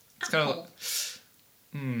 It's kind of like,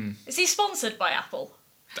 Is he sponsored by Apple?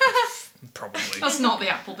 probably. That's not the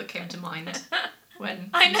apple that came to mind when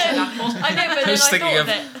I you said know. apple. I know, but then was I thinking thought of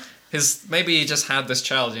of- it. Maybe he just had this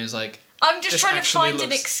child and he was like, I'm just This trying to actually find an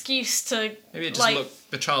looks- excuse to maybe it just like.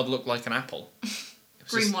 the child looked like an apple. It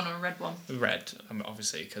was Green just one or a red one. red,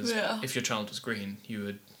 obviously, because Yeah. if your child was green, you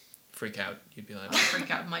would freak out. You'd be like, I'd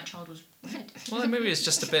freak out if my child was red. well, maybe it's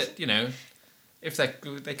just a bit, if they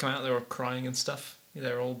come out, they're all crying and stuff.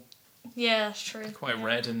 They're all Yeah, that's true. quite Yeah.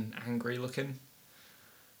 red and angry looking.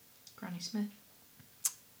 Granny Smith.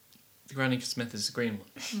 The Granny Smith is the green one.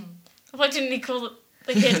 Why didn't he call it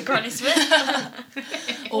the kid Granny Smith?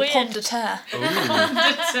 Or Weird. Pomme de terre.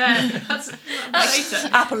 That's later.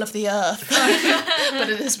 Apple of the earth. But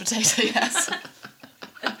it is potato, yes.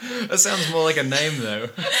 That sounds more like a name though.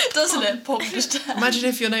 Doesn't it? Pomme de terre. Imagine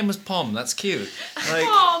if your name was Pom. That's cute. Like,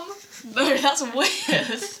 Mom. No, that's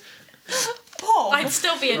weird. Pomme. I'd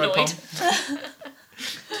still be right, annoyed.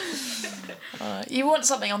 Pom. You want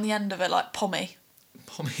something on the end of it like pommy.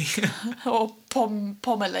 Pommy. Or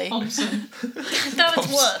pommely. Thompson. That was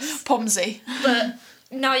worse. Pomsy. But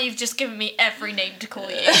now you've just given me every name to call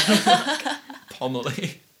you.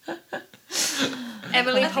 Pomely.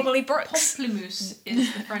 Emily Pomely Brooks. Pamplemousse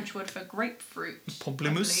is the French word for grapefruit.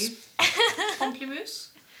 Pamplemousse? I believe. Pamplemousse?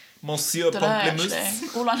 Monsieur Don't know, Pamplemousse.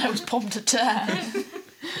 actually. All I know is pomme de terre.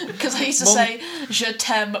 Because I used to Mom- say, je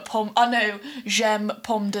t'aime pomme... I know, j'aime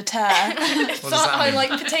pomme de terre. What does So that I mean? like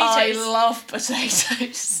potatoes. I love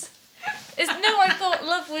potatoes. I thought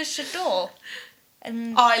love was Shador.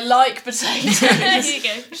 And I like potatoes. there you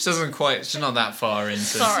go. She's not that far into.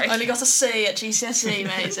 Sorry. Only got a C at GCSE,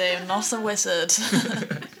 Maisie. I'm not a wizard.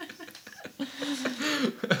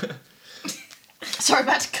 Sorry,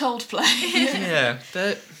 back to Coldplay. Yeah,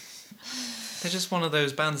 they're just one of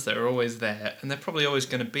those bands that are always there, and they're probably always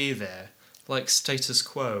going to be there, like Status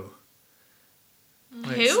Quo.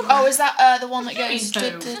 Like, Who? Oh, is that the one that What do you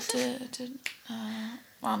goes... mean,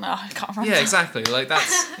 Well, no, I can't remember. Yeah, exactly. Like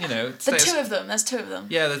that's The Status- two of them. There's two of them.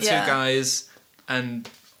 Yeah, the two guys, and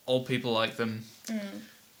old people like them.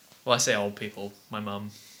 Well, I say old people. My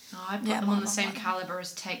mum. Oh, I put Yeah, them on mine the was same like that. caliber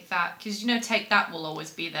as Take That, because Take That will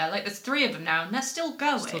always be there. Like there's 3 of them now, and they're still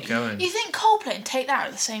going. Still going. You think Coldplay and Take That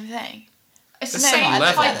are the same thing? It's The the same same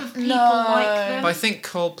level. type of people No. like them. But I think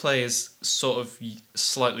Coldplay is sort of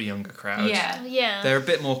slightly younger crowd. Yeah, Yeah. They're a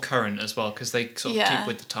bit more current as well because they sort of Yeah. keep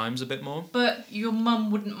with the times a bit more. but your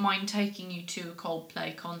mum wouldn't mind taking you to a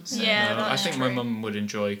Coldplay concert. Yeah. I that's think my true. mum would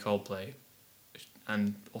enjoy Coldplay,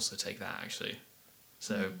 and also Take That actually.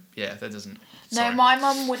 So yeah, that doesn't. No, sorry. my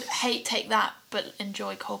mum would hate Take That, but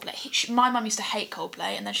enjoy Coldplay. My mum used to hate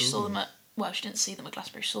Coldplay, and then she saw them at... Well, she didn't see them at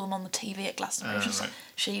Glastonbury. She saw them on the TV at Glastonbury. Right.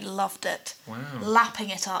 She loved it. Wow. Lapping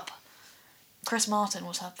it up. Chris Martin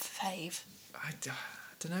was her fave. I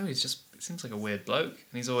don't know. It seems like a weird bloke,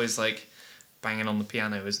 and he's always like banging on the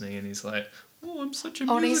piano, isn't he? And he's like, "Oh, I'm such a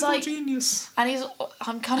Oh, and he's musical like- genius." And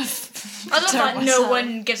I'm kind of... I love that no myself.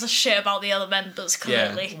 one gives a shit about the other members,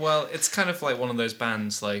 clearly. Yeah. Well, it's kind of like one of those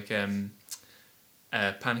bands like Panic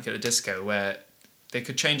at the Disco, where they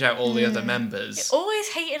could change out all the other members. Always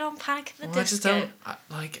hated on Panic at the Well, I just Disco. don't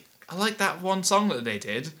I like that one song that they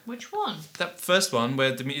did. Which one? That first one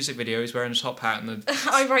where the music video is wearing a top hat and the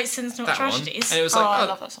I write Sins Not that one, Tragedies. and it was Oh, like, I oh,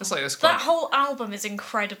 love that song. it's like that's That quite. whole album is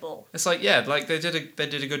incredible. It's like yeah, like they did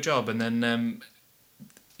a good job, and then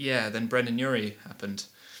then Brendan Urie happened,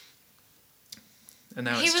 and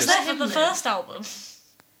now He it's was just there for the first album.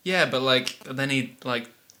 yeah, but like then he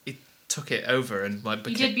took it over and like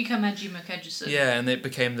He did become Edgy McEdgerson. yeah, and it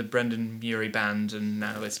became the Brendan Urie band, and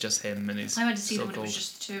now it's just him, and he's I went to see still them, and it was called-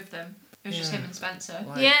 just the 2 of them. It was just Yeah. him and Spencer.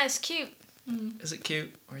 like, Yeah, it's cute. Is it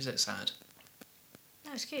cute or is it sad?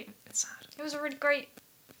 No, it's cute. It's sad. It was a really great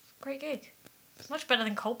gig. It's much better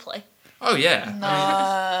than Coldplay. Oh yeah.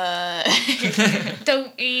 No.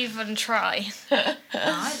 Don't even try. No,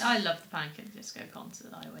 I loved the Panic at the Disco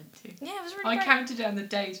concert that I went to. Yeah, it was really I great. counted down the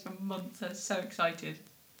days for months. I was so excited.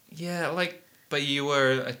 Yeah, like, but you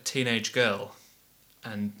were a teenage girl,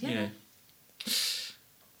 and you Yeah. know,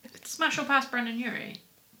 Smash or pass Brendan Urie?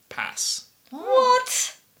 Pass.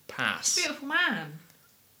 What? Pass. Beautiful man.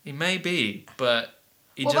 He may be, but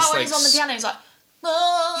he What just about when like he's on the piano? He's like,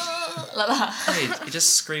 "Ah," like that. he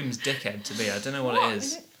just screams dickhead to me. I don't know what it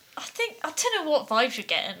is. I don't know what vibes you're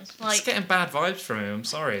getting. Like, Just getting bad vibes from him. I'm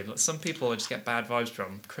sorry. Like, some people I just get bad vibes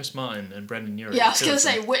from. Chris Martin and Brendan Urie. Yeah, I was two gonna of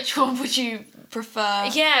them. say, which one would you prefer?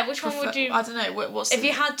 yeah, which one would you? I don't know. What's If the-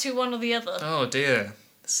 you had to, one or the other. Oh dear,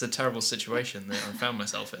 this is a terrible situation that I found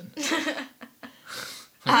myself in.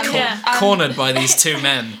 Yeah. Cornered by these two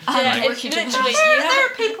men. Yeah, Like, it's literally. There are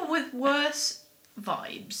people with worse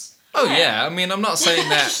vibes. oh yeah, I mean, I'm not saying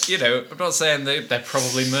that. I'm not saying they're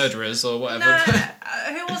probably murderers or whatever. No, but-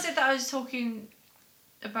 who was it that I was talking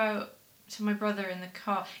about to my brother in the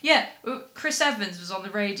car? Yeah, Chris Evans was on the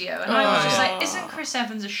radio, and I was just yeah. like, "Isn't Chris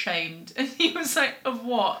Evans ashamed?" And he was like, "Of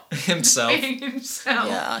what?" Himself. Being himself.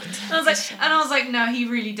 Yeah. And I was like, no, he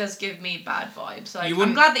really does give me bad vibes. Like, You I'm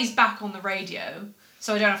wouldn't- glad that he's back on the radio,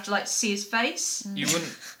 so I don't have to like see his face. You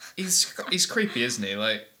wouldn't. He's creepy, isn't he?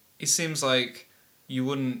 Like, he seems like you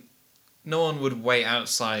wouldn't. No one would wait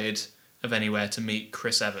outside of anywhere to meet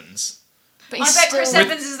Chris Evans. But I he's bet Chris still-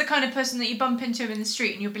 Evans is the kind of person that you bump into him in the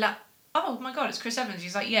street and you'll be like, oh my god, it's Chris Evans.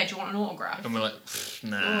 He's like, yeah, do you want an autograph? And we're like,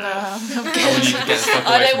 nah. I'm I want good. you to get the fuck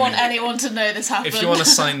I away don't from want me. anyone to know this happened. If you want to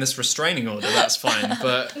sign this restraining order, that's fine.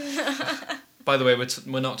 But by the way,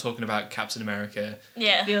 we're not talking about Captain America.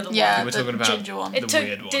 Yeah. The other one. Yeah, We're the talking about ginger one. the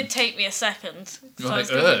weird one. Did take me a second. You're So I like, was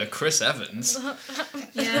thinking, Chris Evans.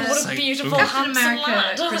 Yeah. what It's a like, beautiful, ooh. Captain handsome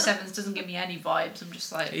America, lad. Chris Evans doesn't give me any vibes. I'm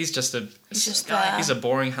just like, He's just a there. he's a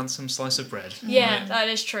boring, handsome slice of bread. Yeah, Right? that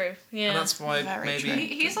is true. Yeah. And that's why Very maybe true.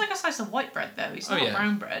 he's like a slice of white bread though. He's Oh, not yeah.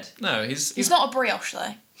 brown bread. no, he's He's not a brioche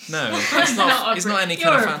though. no, he's not. He's not any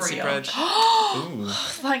kind of You're a fancy brioche. bread. Ooh.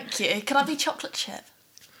 Thank you. Can I be chocolate chip?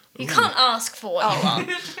 You can't ask for what you want.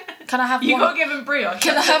 Can I have You one? got to give him brioche.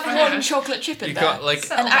 Can I have Brioche. one chocolate chip in You there? got like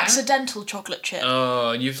So- An accidental chocolate chip.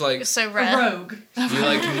 oh, and you've like You're so A rare. rogue. you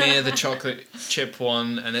like near the chocolate chip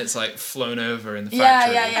one, and it's like flown over in the yeah,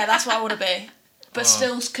 factory. yeah. That's what I want to be. But Oh.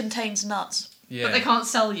 still contains nuts. Yeah. But they can't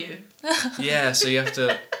sell you. Yeah, so you have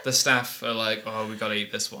to. The staff are like, oh, we gotta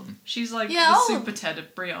eat this one. She's like Yeah, the oh. super Ted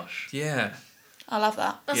of brioche. Yeah, I love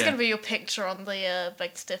that. That's Yeah. going to be your picture on the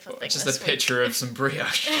Big Stiff, I think. just this a week. picture of some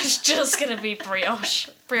brioche. It's just going to be brioche.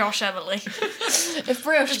 Brioche Emily. If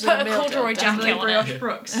brioche Just is put in a a meal corduroy deal, jacket Emily on Brioche it.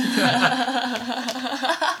 Brooks.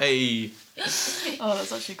 Hey, Oh,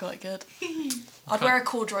 that's actually quite good. I'd wear a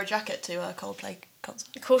corduroy jacket to a Coldplay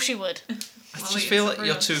concert. Of course you would. I Well, just feel it's like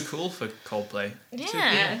you're brioche. too cool for Coldplay. Yeah. Too cool.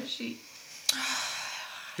 Yeah, she. You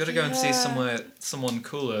gotta go and see Yeah. someone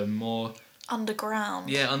cooler, more Underground.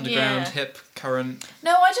 underground, Yeah. hip, current.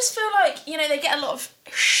 No, I just feel like, they get a lot of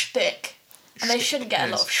shtick. And they shouldn't get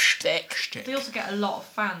a lot Yes. of shtick. They also get a lot of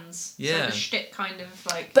fans. Yeah. So the shtick kind of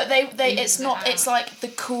like. But they Evens it's it not, out. it's like the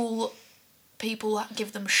cool people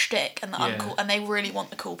give them shtick and the Yeah. uncool, and they really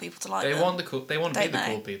want the cool people to like They them. want the cool. They want to be Don't the they?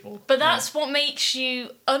 cool people. But that's what makes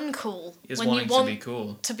you uncool. Is when wanting you want to be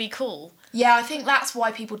cool. to be cool. Yeah, I think that's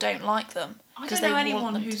why people don't like them. I 'Cause don't know they anyone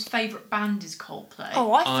want them whose favourite band is Coldplay.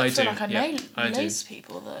 Oh, I I feel do, like I yeah, know I do. loads of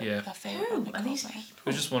people that Yeah. their favourite Who band are these Coldplay. It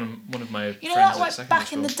was just one of my You know, friends like at secondary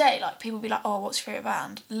back in the school. day, like people would be like, "Oh, what's your favourite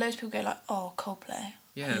band?" Loads of people go like, "Oh, Coldplay."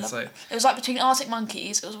 Yeah, I it's love like. it. It was like between Arctic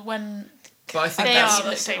Monkeys. It was when But I think They that's. are the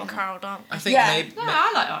looked same at them. crowd, aren't I they? think Yeah. maybe. No,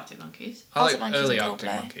 I like Arctic Monkeys. I like Arctic Monkeys early and Arctic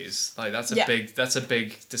Coldplay. Monkeys. Like that's a Yeah. big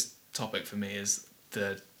topic for me is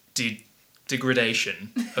the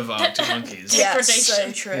degradation of Arctic Monkeys. yeah, Degradation.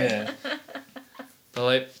 so true. Yeah. But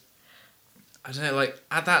like, I don't know. Like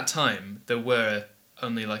at that time, there were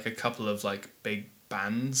only like a couple of like big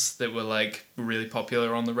bands that were like really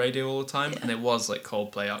popular on the radio all the time, and it was like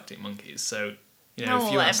Coldplay, Arctic Monkeys. So No,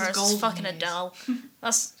 if you whatever. ask, It's Golden fucking years. Adele.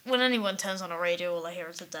 That's when anyone turns on a radio, all I hear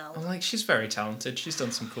is Adele. I'm like, she's very talented. She's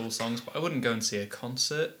done some cool songs, but I wouldn't go and see a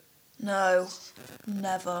concert. No,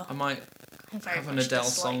 never. I might I very have an much Adele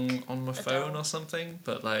dislike song on my phone Adele. or something,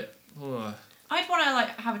 but like, ugh. I'd want to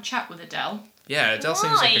like have a chat with Adele. Yeah, Adele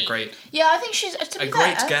seems like a Why? great, Yeah, I think she's to be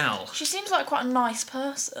great fair, gal. She seems like quite a nice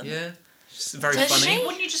person. Yeah, she's very Does funny. she?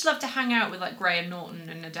 Wouldn't you just love to hang out with like Graham Norton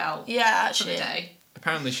and Adele Yeah, for the actually. day?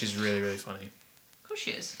 Apparently, she's really, really funny. Of course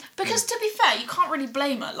she is. Because to be fair, you can't really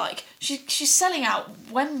blame her. Like she's selling out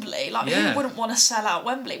Wembley. Like Yeah. who wouldn't want to sell out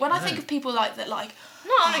Wembley? When I think No. of people like that, like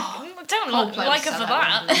No, I don't Coldplay like her would for sell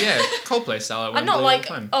out that. Yeah, Coldplay style. I'm not all like, the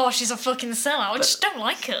time. oh, she's a fucking sellout. I just don't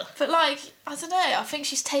like her. but like I don't know. I think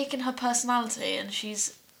she's taken her personality and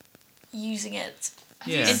she's using it.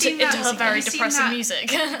 Yeah. Have you seen Into that- her very have you seen depressing that music.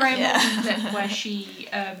 Graham Yeah. Norton clip where she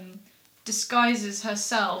disguises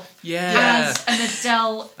herself Yeah. as an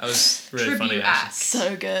Adele That was really tribute funny, act. actually.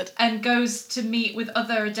 So good. And goes to meet with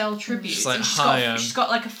other Adele tributes. She's like, and "Hi, she's got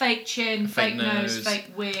like a fake chin, fake fake nose, nose.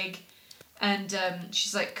 fake wig, and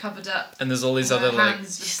she's like covered up. And there's all these her other, like...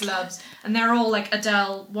 hands with gloves, and they're all like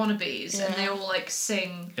Adele wannabes, and Yeah. they all like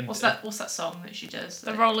sing. In- What's that song that she does?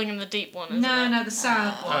 The Like- Rolling in the Deep one, isn't No, it? no, the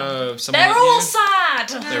sad one. Oh, someone They're like all you? sad!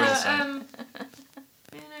 They're all sad.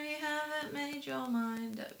 You know you haven't made your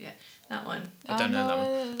mind up. Yeah, that one. I don't know that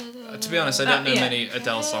one. To be honest, I don't know yeah. many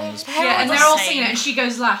Adele songs. They're Yeah, all and the they're all same. singing it, and she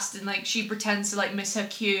goes last, and like she pretends to like miss her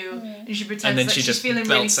cue, and she pretends then that she she's just feeling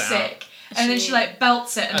really belts it out. sick, and then she like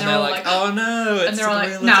belts it, and, And they're all like, like, oh no, it's and they're all the like,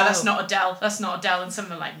 real nah, Adele. that's not Adele, that's not Adele, and some of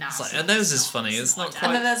them are like, nah. It's like, her nose is funny, it's not And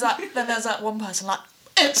quite... then there's that one person like,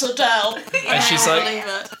 it's Adele. And she's I like, can't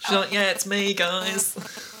believe it. she's like, yeah, it's me, guys.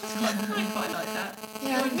 I quite like that.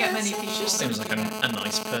 Yeah, I wouldn't get many people. She just seems like a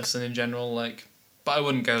nice person in general, like... But I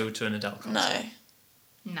wouldn't go to an Adele concert.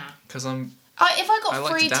 No. Nah. Because I'm... If I got I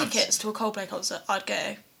like to free dance. tickets to a Coldplay concert, I'd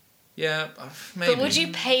go. Yeah, maybe. But would you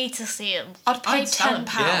pay to see them? I'd pay I'd sell them.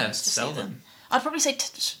 £10 Yeah, to sell see them. them. I'd probably say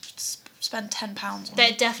spend £10 on They're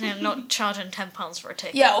them. definitely not charging £10 for a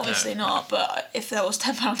ticket. Yeah, obviously not, but if there was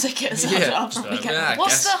 £10 tickets, Yeah, I'd probably so, get yeah. them.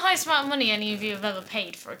 What's guess. the highest amount of money any of you have ever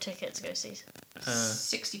paid for a ticket to go see?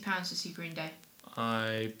 £60 to see Green Day.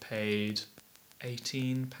 I paid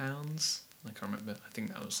 £18. I can't remember. I think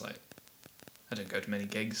that was like... I don't go to many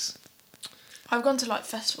gigs. I've gone to like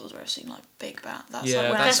festivals where I've seen like big bands. That's Yeah, like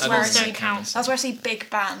where that's... Festivals where I don't see, count. that's where I see big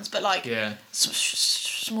bands, but like Yeah.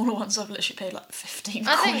 smaller ones I've literally paid like 15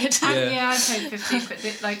 I think- quid. Yeah. I paid 15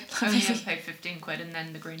 quid. Like, only ever paid 15 quid, and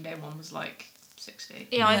then the Green Day one was like 60.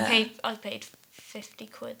 Yeah, Yeah. I paid 50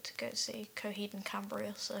 quid to go see Coheed and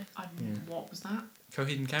Cambria, so... What was that?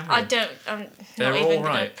 Coheed and Cambria. I'm They're not even all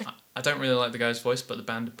right. gonna... I don't really like the guy's voice, but the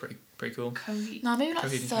band are pretty cool. Coheed. No, maybe like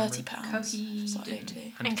Coheed and £30. Coheed. Slightly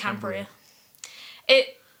too. And Cambria.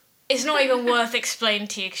 It's not even worth explaining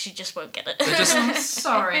to you because you just won't get it. I'm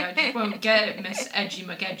sorry, I just won't get it, Miss Edgy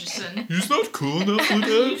McEdgerson. He's not cool enough for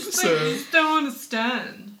You just don't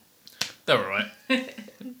understand. They're alright.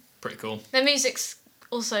 Pretty cool. Their music's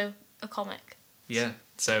also a comic. Yeah.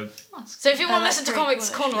 So, So if you want to that's listen to pretty Comics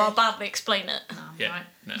cool, Corner, I'll actually. badly explain it. yeah. Right.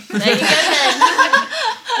 No. There you go then.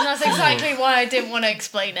 And that's exactly why I didn't want to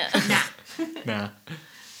explain it. Nah.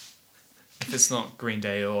 If it's not Green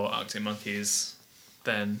Day or Arctic Monkeys,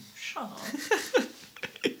 then... Shut up.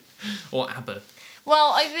 Or ABBA.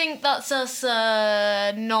 Well, I think that's us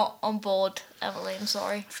not on board, Emily, I'm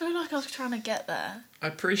sorry. I feel like I was trying to get there. I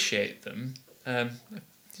appreciate them.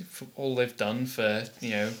 For all they've done for,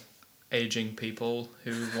 aging people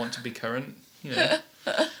who want to be current,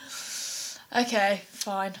 Okay,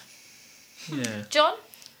 fine. Yeah. John?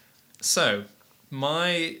 So,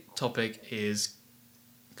 my topic is...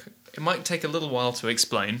 It might take a little while to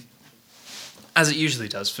explain, as it usually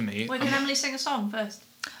does for me. Wait, can Emily sing a song first?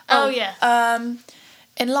 Oh, yeah.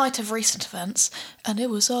 In light of recent events, and it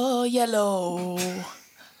was all yellow.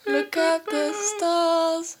 Look at the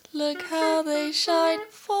stars, look how they shine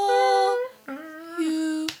for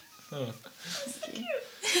you. Oh.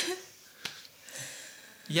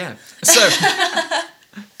 Yeah. So,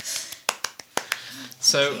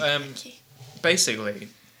 basically,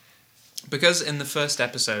 because in the first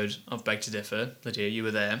episode of Beg to Differ, Lydia, you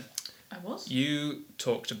were there, I was. you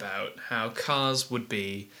talked about how Cars would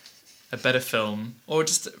be a better film, or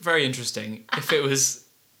just very interesting, if it was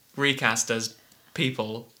recast as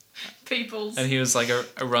people, People's. and he was like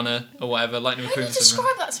a runner or whatever, Lightning When you McQueen.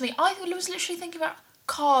 describe that to me, I was literally thinking about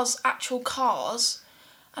cars, actual cars,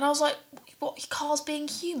 and I was like, what, cars being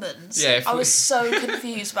humans? Yeah, if I we- was so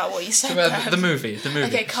confused about what you said About there. the movie.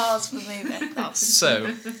 Okay, Cars the movie. That's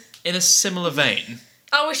So, in a similar vein,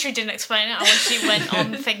 I wish we didn't explain it. I wish you went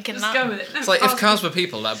on thinking Let's that. go with it. it's like if cars were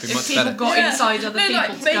people, that'd be If much people better. got inside other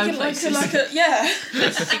people to go making places. yeah.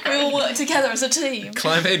 We all work together as a team.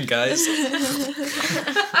 Climb in, guys.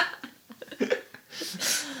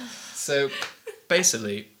 So,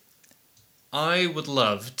 basically, I would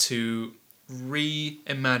love to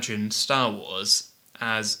reimagine Star Wars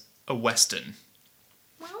as a Western.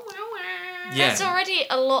 Yeah. There's already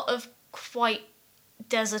a lot of quite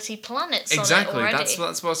deserty planets Exactly. on it already.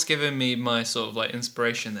 That's what's given me my sort of like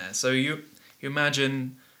inspiration there. So you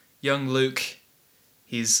imagine young Luke.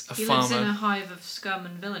 He's a He farmer. lives in a hive of scum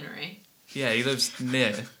and villainy. Yeah, he lives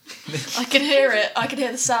near. I can hear it. I can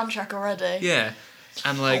hear the soundtrack already. Yeah,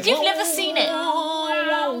 and like You've never seen it.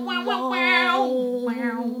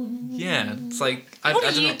 yeah, it's like I What I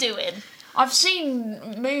are don't you know. doing? I've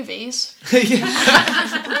seen movies.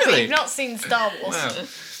 Yeah. Really? You've not seen Star Wars. Wow.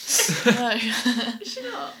 No. Is she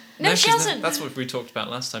not? No, she she's hasn't. That's what we talked about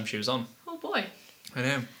last time she was on. Oh boy. I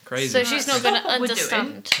know, crazy. So she's not Stop going to what we're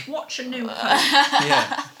understand. doing, watch A New Hope,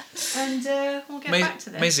 Yeah. and we'll get back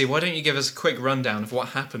to this. Maisie, why don't you give us a quick rundown of what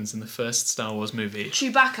happens in the first Star Wars movie?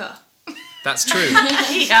 Chewbacca. That's true.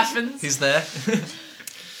 He happens. He's there.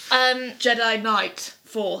 Jedi Knight.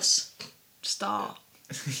 Force. Star.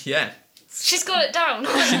 Yeah. She's got it down.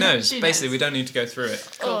 She knows. She Basically, knows. we don't need to go through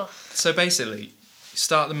it. Oh. So basically, you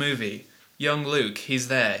start the movie. Young Luke, he's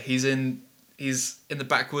there. He's in the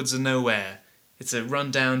backwoods of nowhere. It's a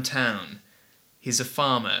rundown town. He's a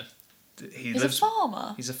farmer. He's a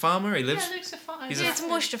farmer. He's a farmer. He lives. Yeah, Luke's a farmer. He's Yeah, it's a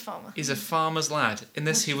moisture farmer. He's a farmer's lad. In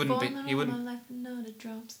this, he wouldn't be. He wouldn't.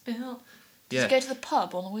 Does Yeah. he go to the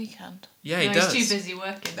pub on the weekend? Yeah, he No, does. he's too busy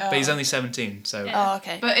working. But he's only 17, so Yeah. Oh,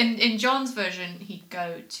 okay. But in John's version, he'd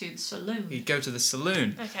go to the saloon. he'd go to the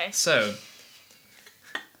saloon. Okay. So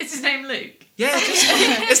Is his name Luke? yeah,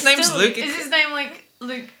 his name's Still- Luke. Is his name like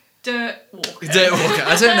Luke Dirt Walker? Dirt Walker.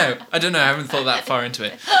 I don't know. I haven't thought that far into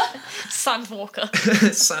it. Sandwalker.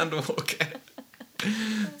 Sandwalker.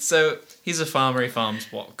 So he's a farmer. He farms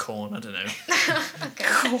corn. I don't know.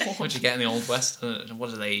 What do you get in the Old West? I don't know.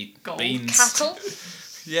 What do they eat? Gold. Beans. Cattle.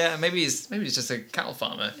 Yeah, maybe he's just a cattle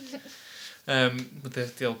farmer.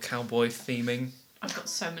 With the old cowboy theming. I've got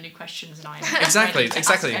so many questions and I'm Exactly, ready to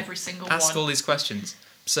exactly. ask every single Ask one. all these questions.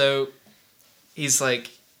 So he's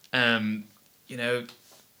like,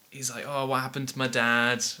 he's like, oh, what happened to my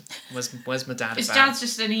dad? Where's my dad? His about? dad's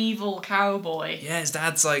just an evil cowboy. Yeah, his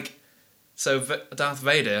dad's like. So Darth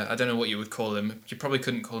Vader, I don't know what you would call him. You probably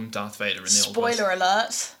couldn't call him Darth Vader in the Old West. Spoiler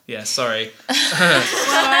alert. Yeah, sorry.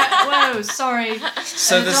 Whoa, sorry.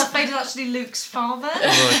 So there's Darth Vader's actually Luke's father.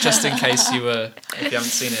 well, just in case if you haven't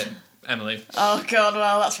seen it, Emily. Oh god,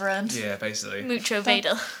 well that's ruined. Yeah, basically. Mucho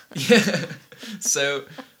Vader. Yeah. So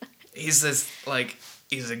he's this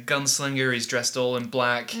he's a gunslinger. He's dressed all in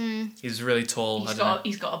black. He's really tall.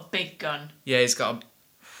 He's got a big gun. Yeah, he's got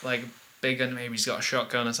a big gun. Maybe he's got a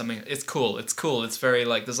shotgun or something. It's cool. It's very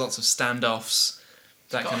there's lots of standoffs,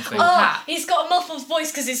 that kind of thing. cool Oh, hat. he's got a muffled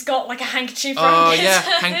voice because he's got like a handkerchief around Oh his,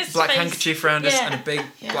 yeah, his black face. handkerchief around us Yeah. and a big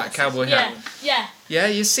Yeah, black cowboy hat. Yeah. Yeah,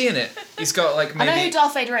 you're seeing it. He's got I know maybe who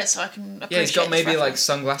Darth Vader is, so I can appreciate yeah, he's got this maybe reference.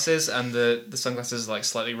 sunglasses, and the sunglasses are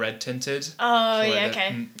slightly red tinted. Oh, So, yeah, like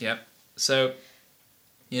okay. Yep. So,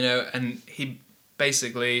 and he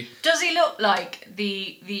basically Does he look like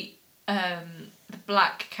the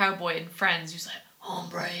black cowboy in Friends who's like,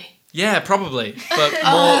 hombre? yeah, probably, but more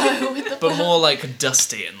Oh, with the but more like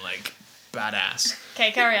dusty and like badass.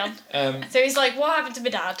 Okay, carry on. So he's like, what happened to my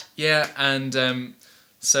dad? Yeah, and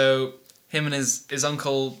so him and his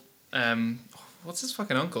uncle, what's his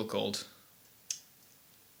fucking uncle called?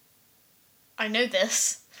 I know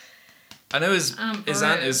this. I know his Baru.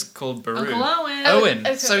 aunt is called Baru. Uncle Owen. Owen.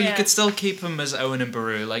 Okay, So you yeah. could still keep them as Owen and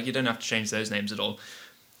Baru. You don't have to change those names at all.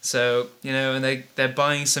 So and they're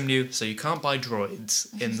buying some new. So you can't buy droids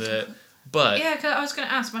in the. But Yeah, 'cause I was going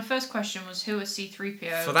to ask. My first question was who is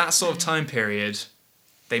C-3PO? for that sort of time period,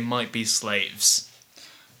 they might be slaves.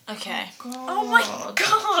 Okay. Oh my god,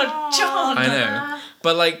 John! I know,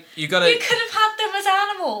 but you gotta. You could have had them as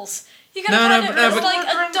animals. You could No, have no, had no, it as but- like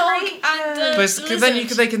a dog and a But then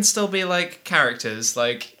lizard. they can still be characters, No,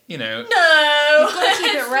 You've gotta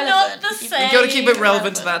keep it it's relevant. not the You've same. You got to keep it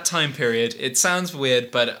relevant to that time period. It sounds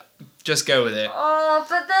weird, but just go with it. Oh,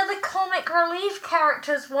 but they're the comic relief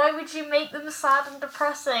characters. Why would you make them sad and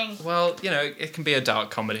depressing? Well, it can be a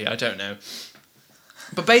dark comedy. I don't know.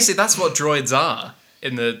 But basically, that's what droids are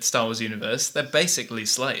in the Star Wars universe. They're basically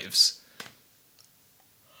slaves.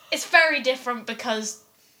 It's very different because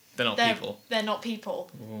They're not people. They're not people.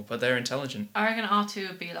 Oh, but they're intelligent. I reckon R2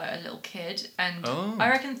 would be like a little kid, and Oh. I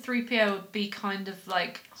reckon 3PO would be kind of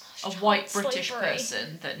like a white Slavery. British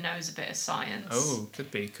person that knows a bit of science. Oh,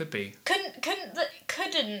 could be. Couldn't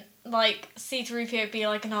C-3PO be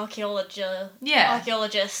like an archaeologist? Yeah.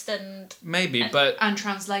 Archaeologist and Maybe, but And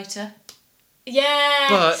translator.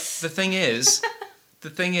 yes. the thing is,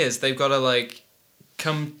 they've got to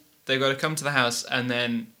come. They've got to come to the house, and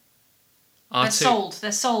then R2.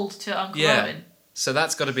 They're sold to Uncle Yeah. Owen. So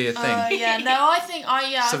that's got to be a thing. Yeah, no, I think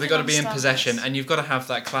So they've got to be in understand possession, this. and you've got to have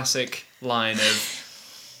that classic line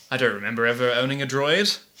of, "I don't remember ever owning a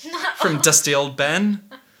droid," from Dusty Old Ben.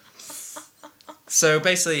 So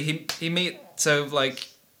basically, the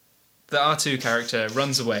R2 character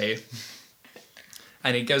runs away,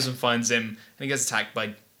 and he goes and finds him, and he gets attacked by,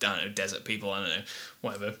 I don't know, desert people, I don't know,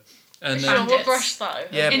 whatever. And Sure, then, we'll brush that over.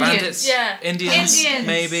 yeah, Indians. bandits, Yeah. Indians, Indians.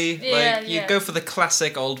 maybe. Yeah, You yeah. go for the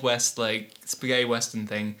classic Old West, spaghetti western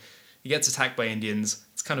thing. He gets attacked by Indians.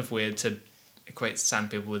 It's kind of weird to equate sand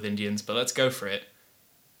people with Indians, but let's go for it.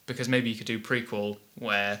 because maybe you could do prequel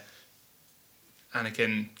where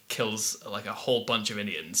Anakin kills like a whole bunch of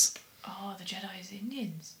Indians. Oh, the Jedi's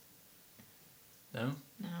Indians. No?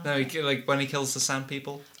 No. No, like when he kills the Sand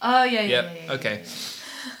People? Oh, yeah. Okay.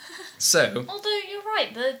 So, Although you're right,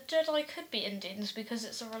 the Jedi could be Indians because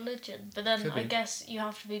it's a religion, but then Could I be. guess you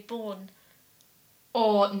have to be born.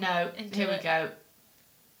 Or, no, Into here we it. go.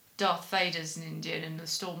 Darth Vader's an Indian and the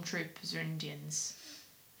Stormtroopers are Indians.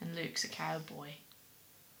 And Luke's a cowboy.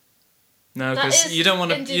 no, That because is you don't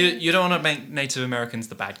want to Indian. you don't want to make Native Americans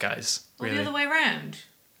the bad guys, Or really. the other way around.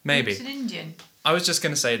 Maybe. Luke's an Indian. I was just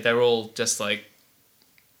going to say they're all just like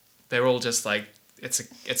it's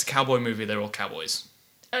a cowboy movie, they're all cowboys.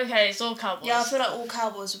 Okay, it's all cowboys. Yeah, I feel like all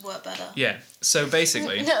cowboys would work better. Yeah. So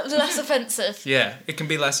basically, Less offensive. yeah, it can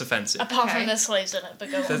be less offensive. Apart Okay. from there's slaves in it, but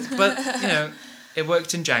go on. But, you know, it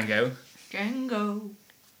worked in Django. Django.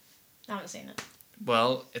 I haven't seen it.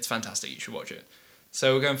 Well, it's fantastic. You should watch it.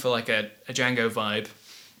 So we're going for like a Django vibe.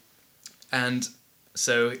 And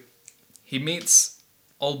so he meets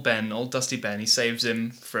old Dusty Ben. He saves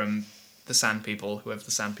him from the Sand People, whoever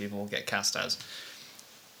the Sand People get cast as.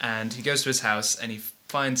 And he goes to his house and he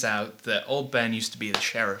finds out that old Ben used to be the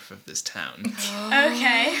sheriff of this town.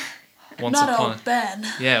 Okay. Not old Ben.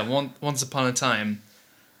 Yeah, once upon a time.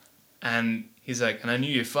 And he's like, and I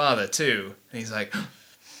knew your father too. And he's like,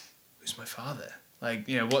 who's my father? Like,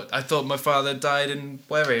 you know, what? I thought my father died in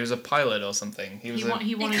wherever. He was a pilot or something. He was He wanted can't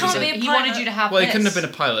you be to, a he pilot. wanted you to have well, he this. couldn't have been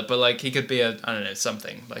a pilot, but like he could be a, I don't know,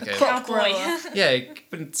 something like a crop Cowboy. grower. yeah, it could have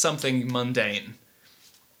been something mundane.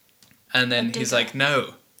 And then A he's digger. like,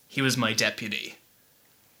 no, he was my deputy.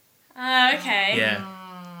 Okay. Yeah,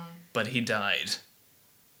 but he died.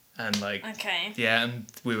 And like, Okay. yeah, and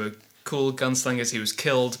we were cool gunslingers. He was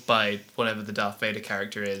killed by whatever the Darth Vader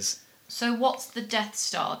character is. So what's the Death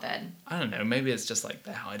Star then? I don't know. Maybe it's just like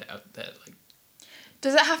their hideout. Their like.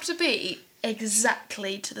 Does it have to be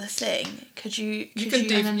exactly to the thing? Could you? You Could can,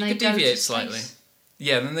 you? and then you they can go to deviate space? slightly.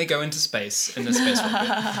 Yeah, then they go into space in a space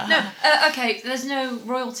rocket. No, okay, there's no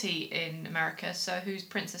royalty in America, so who's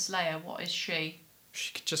Princess Leia? What is she?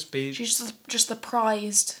 She could just be. She's just the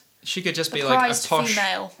prized, She could just the be like a prized posh.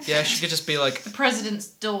 female. Yeah, she could just be like. The president's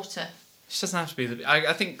daughter. She doesn't have to be the.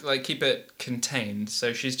 I think like keep it contained.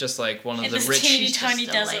 So she's just like one of In the this rich. teeny She's tiny just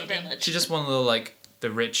a desert lady. village. She's just one of the like the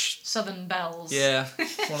rich. Southern Bells. Yeah, one of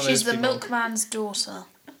She's those the people. milkman's daughter.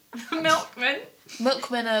 Milkman.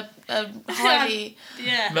 Milkmen are highly.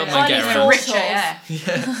 Yeah. Milkman Highly get thought around. Richer, of. yeah.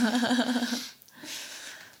 Yeah.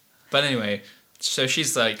 But anyway, so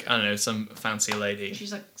she's like I don't know some fancy lady.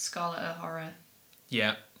 She's like Scarlet O'Hara.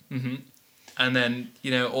 Yeah. And then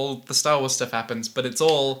you know all the Star Wars stuff happens, but it's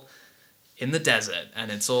all in the desert,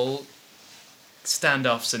 and it's all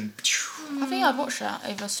standoffs and. I think I'd watch that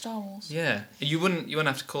over Star Wars. Yeah, you wouldn't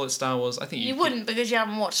have to call it Star Wars. I think You wouldn't because you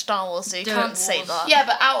haven't watched Star Wars, so you Dirt can't say Wars. that. Yeah,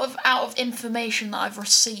 but out of information that I've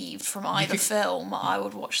received from either could- film, I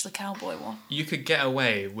would watch the cowboy one. You could get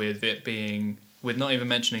away with it being with not even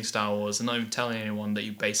mentioning Star Wars and not even telling anyone that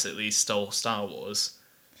you basically stole Star Wars.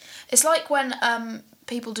 It's like when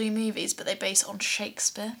people do movies, but they base it on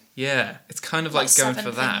Shakespeare. Yeah, it's kind of like going Seven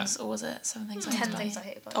for that. Things, or was it 7 Things? I Hate 10 About things You? I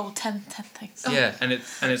hate about you. Oh, 10 things. Yeah, and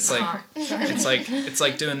it's like it's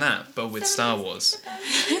like doing that but with Star Wars.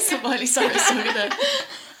 It's a Miley Cyrus song, isn't it?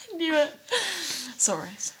 I knew it. Sorry.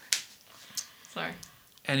 Sorry.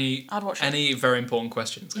 I'd watch it. Any very important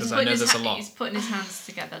questions because He's I putting know his there's a lot He's putting his hands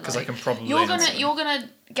together. because I Like, can probably You're answer them. gonna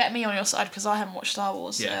get me on your side because I haven't watched Star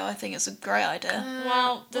Wars, so Yeah. I think it's a great idea.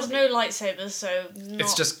 Well, there's no lightsabers, so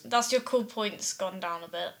It's just- that's your cool points gone down a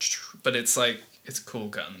bit. But it's like it's cool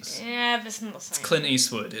guns. Yeah, but it's not the same. It's Clint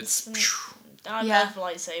Eastwood. It's I Yeah. love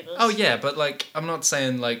lightsabers. oh yeah, but like I'm not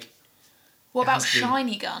saying like What It about has to be-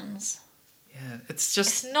 shiny guns? yeah. It's It's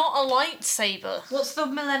just not a lightsaber. what's the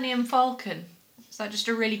Millennium Falcon? Is that just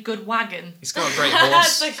a really good wagon? he's got a great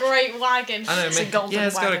That's horse. a great wagon. I don't know. It's a Maybe, golden yeah,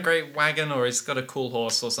 it's got a wagon. great wagon or it's got a cool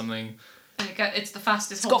horse or something. It's the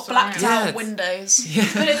fastest It's horse got blacked around. Yeah, out windows.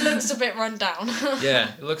 But it looks a bit run down.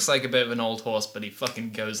 Yeah, it looks like a bit of an old horse, but he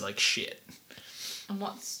fucking goes like shit. And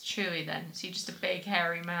what's Chewie then? Is he just a big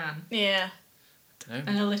hairy man? Yeah. Don't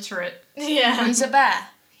An know. illiterate? Yeah. He's a bear.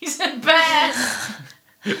 He's a bear!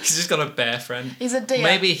 He's just got a bear friend. He's a deer.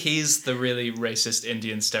 Maybe he's the really racist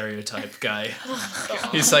Indian stereotype guy.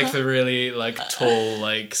 He's like the really like tall,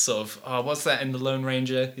 like sort of what's that in the Lone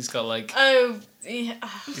Ranger? He's got like Oh, yeah.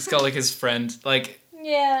 he's got like his friend. Like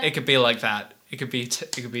Yeah. it could be like that. It could be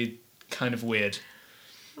kind of weird.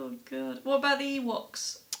 Oh god. What about the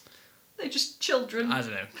Ewoks? They're just children. I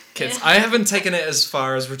don't know, kids. I haven't taken it as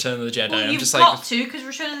far as Return of the Jedi. Well, I'm you've just got like, to, because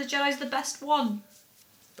Return of the Jedi's the best one.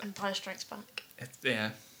 Empire Strikes Back.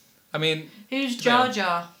 yeah. I mean, Who's Jar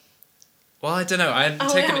Jar? Well, I don't know. I hadn't Oh,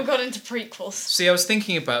 we taken haven't it. got into prequels. See, I was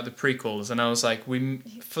thinking about the prequels, and I was like,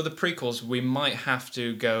 for the prequels, we might have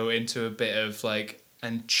to go into a bit of like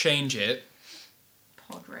and change it.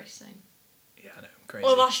 Pod racing. Yeah, I know, crazy.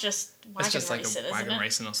 Well, that's just wagon it's just like racing, a wagon isn't it?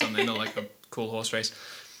 racing or something, or like a cool horse race.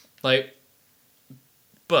 Like,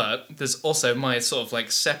 but there's also my sort of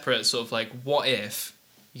like separate sort of like what if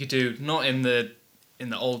you could do not in the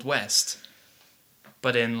Old West,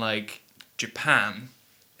 but in like Japan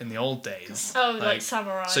in the old days. Oh, like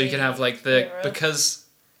samurai. So you could have like the era. because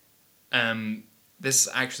this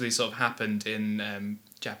actually sort of happened in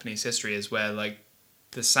Japanese history is where like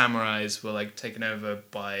the samurais were like taken over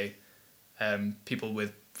by people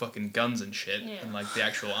with fucking guns and shit and like the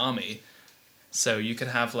actual army. So you could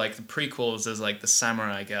have like the prequels as like the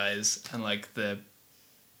samurai guys and like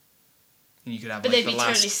you could have But like they'd the be last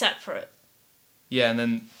totally separate. yeah, and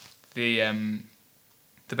then the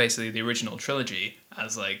basically the original trilogy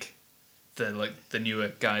as like the newer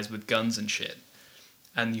guys with guns and shit,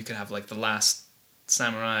 and you could have like the last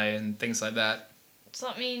samurai and things like that. Does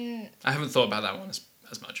that mean I haven't thought about that one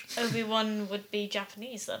as much. Obi-Wan would be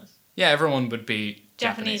Japanese then? Yeah, everyone would be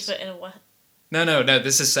Japanese. But in a way. No.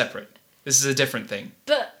 This is separate. This is a different thing.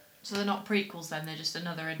 But So they're not prequels then, they're just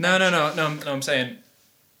another adventure. No. I'm saying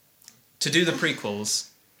to do the prequels,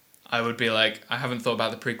 I would be like, I haven't thought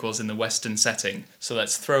about the prequels in the Western setting, so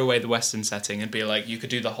let's throw away the Western setting and be like, you could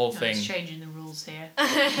do the whole No, thing. he's changing the rules here.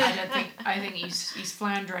 I think he's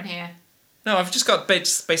floundering here. No, I've just got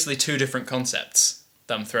basically two different concepts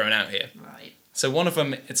that I'm throwing out here. Right. So one of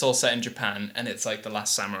them, it's all set in Japan, and it's like the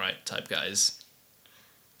last samurai type guys.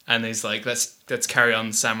 And he's like, let's carry on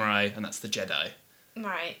the samurai, and that's the Jedi.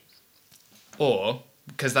 right. Or,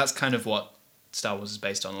 because that's kind of what Star Wars is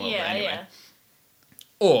based on a little bit anyway. Yeah.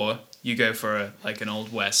 Or you go for an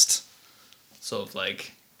Old West sort of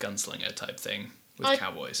like gunslinger type thing with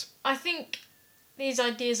cowboys. I think these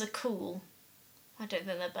ideas are cool. I don't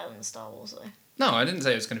think they're better than Star Wars though. No, I didn't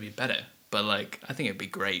say it was going to be better, but like I think it'd be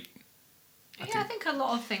great. I think a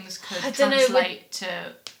lot of things could I don't know, translate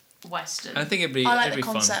to Western. I think it'd be I like it'd the be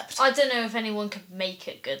concept. I don't know if anyone could make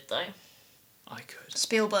it good though. fun. I could.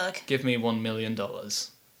 Spielberg. Give me $1 million. 1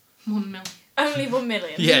 million. Only 1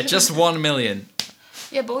 million. Yeah, just 1 million.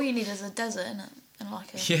 Yeah, but all you need is a desert, innit? And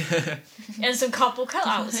like a... Yeah. And some cardboard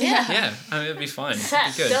cutouts. Yeah. Yeah, I mean, it'd be fine.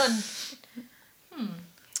 Set, It'd be good. done.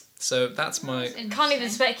 So that's my. Can't even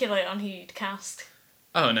speculate on who you'd cast.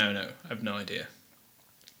 Oh no, I have no idea.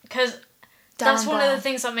 Because that's one of Brown. the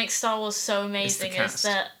things that makes Star Wars so amazing is cast.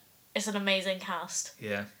 that it's an amazing cast.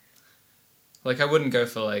 Yeah. Like I wouldn't go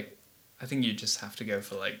for like. I think you just have to go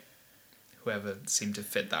for like. Whoever seemed to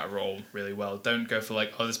fit that role really well. Don't go for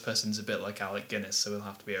like, oh, this person's a bit like Alec Guinness, so he'll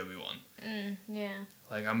have to be Obi-Wan. Yeah.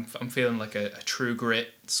 Like I'm feeling like a True Grit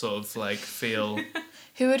sort of like feel.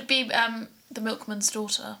 Who would be the milkman's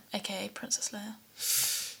daughter, aka Princess Leia?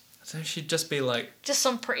 So she'd just be like, Just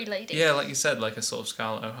some pretty lady. yeah, like you said, like a sort of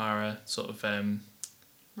Scarlett O'Hara sort of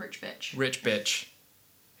Rich bitch. rich bitch,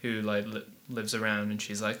 who like lives around and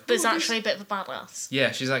she's like, But it's "Ooh, this-" actually a bit of a badass.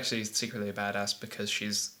 yeah, she's actually secretly a badass because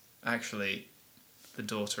she's actually the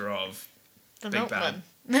daughter of The Big milkman.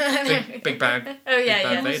 Big Bad. Oh yeah,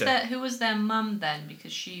 Big Bad yeah. Vader. Who was their mum then?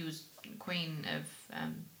 Because she was queen of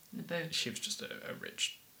Naboo. She was just a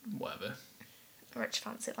rich, whatever, Rich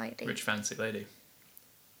fancy lady. rich fancy lady.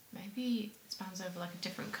 Maybe it spans over like a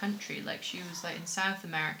different country. Like she was like in South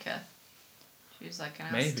America. She was like an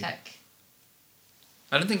Maybe. Aztec.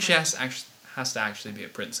 I don't think she has to actually be a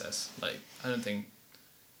princess. Like I don't think.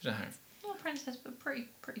 You don't have. Not a princess, but pretty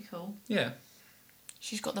cool. Yeah.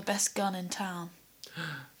 She's got the best gun in town.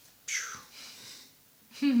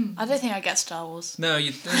 I don't think I get Star Wars. No,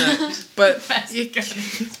 you no, but Best you, gun.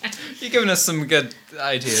 you're giving us some good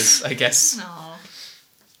ideas, I guess. Aw.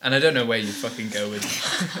 And I don't know where you fucking go with.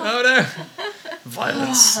 Oh no,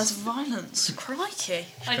 violence. That's violence. Crikey.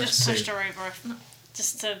 I just Pursue. pushed her over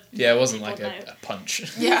just to. Yeah, it wasn't people like know. a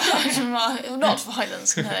punch. Yeah, not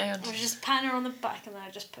violence, no. I was just patting her on the back and then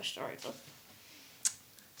I just pushed her over.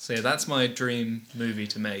 So yeah, that's my dream movie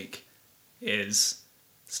to make, is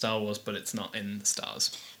Star Wars, but it's not in the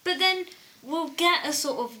stars. But then we'll get a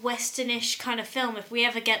sort of westernish kind of film if we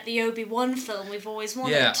ever get the Obi-Wan film we've always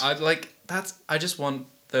wanted. Yeah, I just want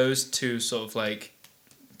those two sort of like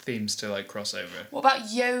themes to like cross over. What about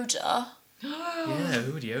Yoda Yeah,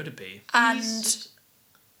 who would Yoda be? and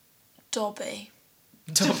Dobby?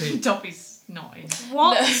 Dobby. Dobby's not in.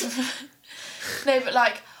 What? No, but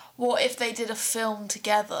like, what if they did a film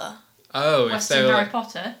together? Oh, if they Western were Harry like,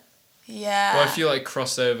 Potter. Yeah. well, if you like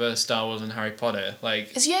cross over Star Wars and Harry Potter,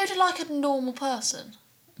 like Is Yoda like a normal person?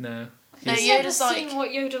 no, I No, I've never Yoda's like... seen what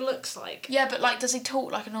Yoda looks like. Yeah, but like, does he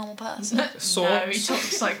talk like a normal person? No, Sorts. he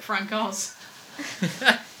talks like Frank Oz.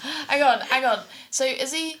 hang on. So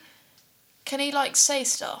is he... Can he like say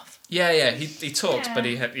stuff? Yeah. He talks, Yeah. but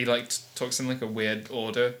he like talks in like a weird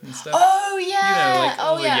order and stuff. Oh yeah. You know, like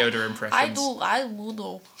all the yeah. Yoda impressions. I will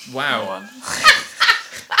do. Wow,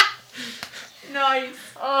 Nice.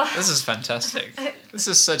 Oh, this is fantastic. This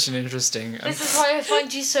is such an interesting. this is why I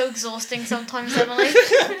find you so exhausting sometimes, Emily.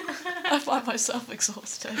 I find myself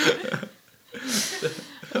exhausted.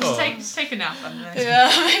 Oh. Just take a nap on this. Yeah,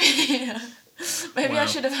 maybe. Yeah. Maybe I Wow.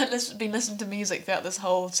 should have been listening to music throughout this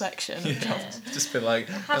whole section. Just be like,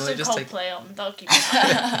 Have Emily, some just take. Coldplay on, that'll keep you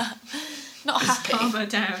happy. Not happy. Calm her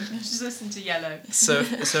down. Just listen to Yellow. So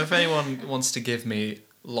if anyone wants to give me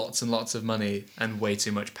lots and lots of money and way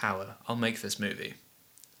too much power, I'll make this movie,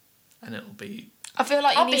 and it'll be. I feel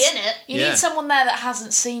like I'll be in it. You Yeah. need someone there that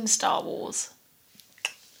hasn't seen Star Wars.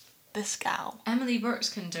 This gal. Emily Brooks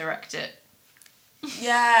can direct it.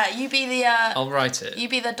 Yeah, you be the I'll write it. you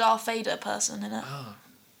be the Darth Vader person in it. Oh,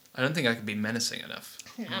 I don't think I could be menacing enough.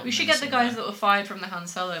 No. We should get the guys that were fired from the Han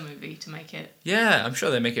Solo movie to make it. Yeah, I'm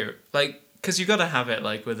sure they make it like because you got to have it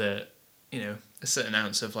like with a certain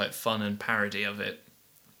ounce of like fun and parody of it.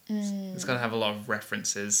 It's got to have a lot of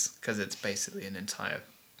references because it's basically an entire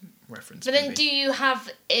reference. But then movie. do you have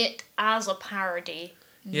it as a parody?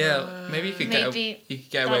 Yeah, maybe you could Maybe you could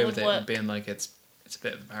get that away would with it work. being like it's a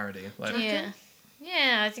bit of a parody. Like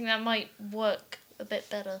Yeah, I think that might work a bit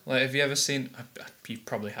better. like have you ever seen? You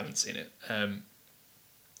probably haven't seen it.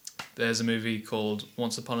 There's a movie called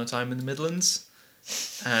Once Upon a Time in the Midlands,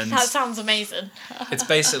 and That sounds amazing. it's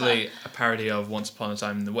basically a parody of Once Upon a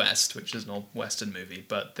Time in the West, which is an old Western movie,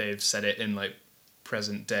 but they've set it in like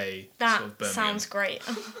present day That sort of Birmingham. sounds great.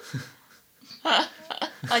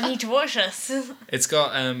 I need to watch this. It's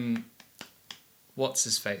got what's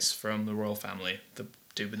his face from the royal family, the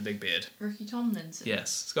dude with the big beard. Ricky Tomlinson.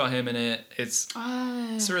 Yes, it's got him in it. It's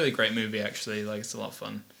a really great movie actually. Like it's a lot of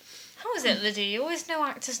fun. How is it, Lydia? You always know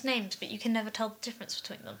actors' names, but you can never tell the difference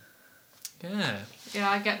between them. Yeah, Yeah,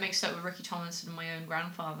 I get mixed up with Ricky Tomlinson and my own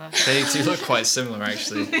grandfather. they do look quite similar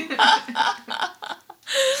actually.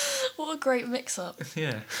 What a great mix-up.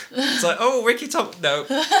 Yeah, it's like Ricky Tom. No,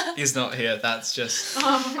 he's not here. That's just.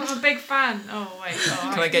 Oh, I'm a big fan. Oh, wait. Oh,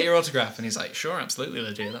 Can I get your autograph? And he's like, sure, absolutely,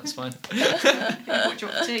 Lydia. That's fine. What you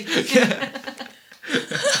want to tea?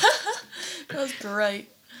 That's great.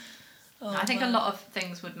 Oh, I think man. a lot of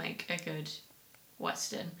things would make a good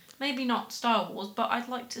Western. Maybe not Star Wars, but I'd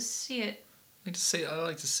like to see it. I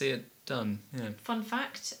like to see it done. Yeah. Fun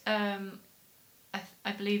fact,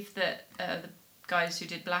 I believe that the guys who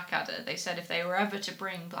did Blackadder, they said if they were ever to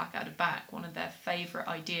bring Blackadder back, one of their favourite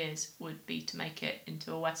ideas would be to make it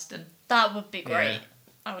into a Western. That would be great. Yeah.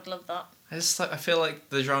 I would love that. I feel like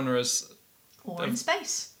the genre is. Or in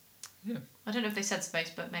space. Yeah. I don't know if they said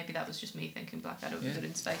space, but maybe that was just me thinking Blackadder would be good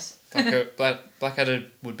in space. Blackadder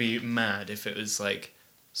would be mad if it was like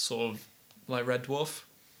sort of like Red Dwarf.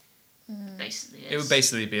 Basically, It would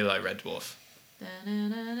basically be like Red Dwarf.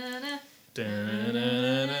 Da-na-na-na-na.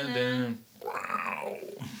 Dun-dun-dun-dun-dun. Wow.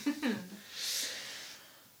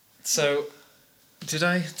 So, did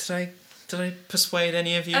I persuade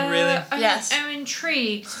any of you really? Yes. I'm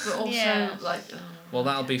intrigued, but also Yeah. like. Well,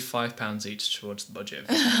 that'll be £5 each towards the budget.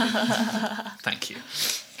 Thank you.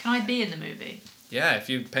 Can I be in the movie? Yeah, if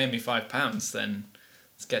you pay me £5, then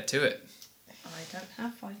let's get to it. I don't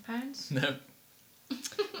have £5. No.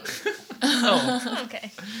 Oh.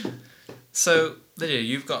 Okay. So, Lydia,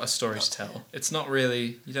 you've got a story to tell. It's not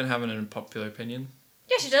really. You don't have an unpopular opinion.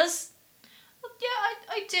 Yeah, she does. Well, yeah,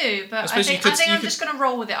 I do, but I suppose think, you I think could- I'm just going to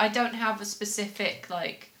roll with it. I don't have a specific,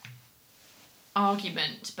 like,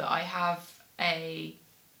 argument, but I have a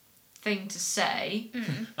thing to say,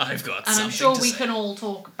 I've got and something I'm sure to we say. can all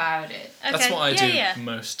talk about it. Okay. That's what I yeah, do Yeah.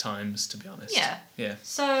 most times, to be honest. Yeah. Yeah.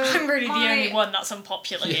 So I'm really the my- only one that's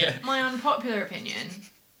unpopular here. My unpopular opinion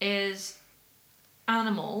is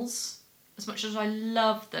animals, as much as I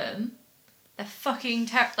love them, they're fucking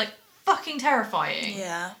terrifying.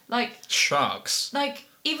 Yeah. Like Sharks.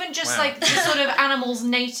 even just Wow. like the sort of animals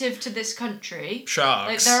native to this country. Like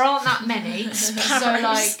Sharks. there aren't that many.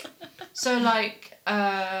 so like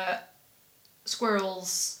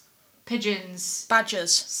squirrels, pigeons,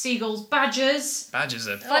 Badgers. seagulls, badgers, Badgers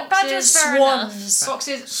are. Like badgers, fair enough. Swans.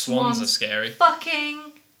 foxes, Swans are scary.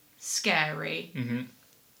 fucking scary. Mm-hmm.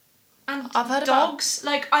 And I've heard dogs.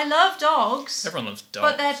 Like I love dogs. Everyone loves But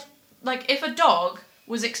dogs. they're like, if a dog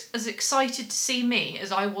was as excited to see me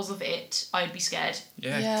as I was of it, I'd be scared.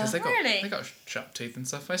 Yeah, Yeah. because Really? they got sharp teeth and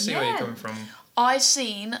stuff. I see where you're Yeah. coming from. I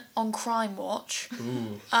seen on Crime Watch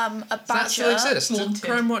Ooh. a Does that badger. still exist? Does Wanted.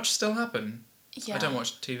 Crime Watch still happen? Yeah. I don't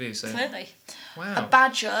watch TV, so... Clearly. Wow. A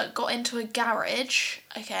badger got into a garage.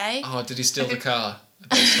 Okay. Oh, did he steal the car? I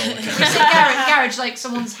bet he stole the car. It's a garage, like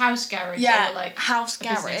someone's house garage. Yeah, Or like house a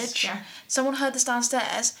business garage. garage. Someone heard this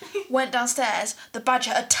downstairs, went downstairs, the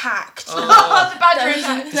badger attacked. Oh, the badger There was-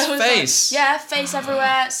 attack. there was His face. Yeah, face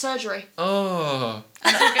everywhere, surgery. Oh.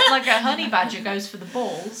 Like a honey badger goes for the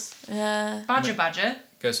balls. Yeah. Badger.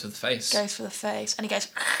 Goes for the face. Goes for the face. And he goes,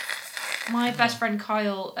 My best friend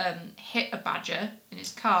Kyle hit a badger in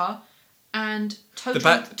his car and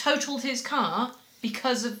ba- totaled his car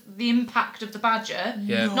because of the impact of the badger.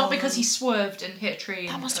 Yeah. Not because he swerved and hit a tree.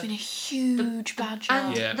 that and must have been a huge badger.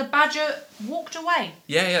 And Yeah. the badger walked away.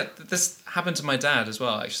 Yeah. This happened to my dad as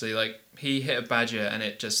well, actually. Like, he hit a badger and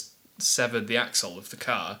it just severed the axle of the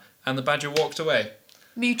car, and the badger walked away.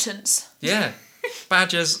 Mutants. Yeah.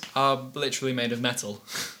 Badgers are literally made of metal.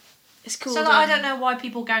 It's cool. So I don't know why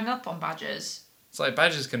people gang up on badgers. It's like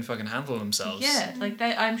badgers can fucking handle themselves. Yeah, like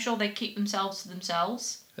I'm sure they keep themselves to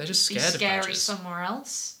themselves. They're just Be scared of scary badgers. somewhere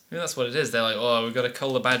else. Maybe that's what it is. They're like, oh, we've got to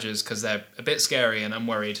cull the badgers because they're a bit scary and I'm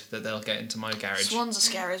worried that they'll get into my garage. Swans are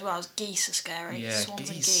scary as well as geese are scary. Yeah, Swans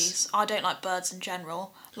and geese. geese. I don't like birds in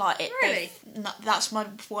general. Like it. Really? That's my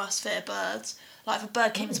worst fear. Birds. Like if a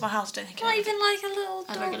bird came into my house, I don't think. Not I'd- even like a little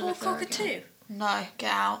I'm not dog gonna or live there cockatoo. No,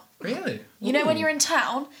 get out. Really? You know when Ooh. you're in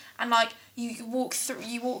town and like you walk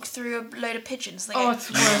through a load of pigeons. They Oh, go, it's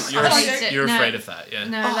the worst. You're, I hate it. you're No. afraid of that, yeah.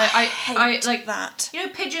 No, oh, like, I I hate like that. you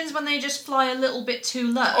know pigeons when they just fly a little bit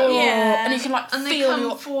too low. Oh, Yeah. and you can like And they feel come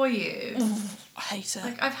your. for you. I hate it.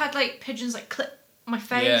 Like I've had like pigeons like clip my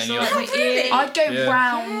face Yeah, and or you're- like my Really? ear. I'd go Yeah.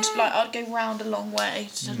 round, like I'd go round a long way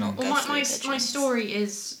to not go Well, through my pigeons. story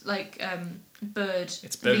is like bird.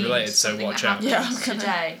 It's bird themed, related, so something watch that out. Yeah, happened I'm gonna-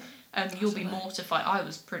 today. You'll be mortified. I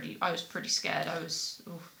was pretty scared.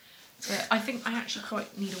 But I think I actually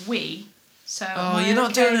quite need a wee. So. Oh, am I you're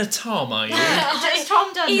not okay? doing a Tom, are you? Has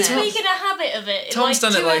Tom done He's this? making a habit of it in Tom's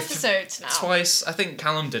like done it two like episodes now. Twice. I think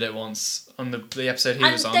Callum did it once on the episode he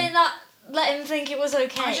And was on. they not let him think it was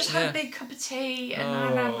okay. I just had Yeah. a big cup of tea and I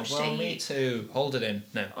haven't had Oh, much well, to me eat. too. Hold it in.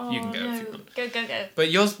 No, you can Oh, go if you no. want. Go. But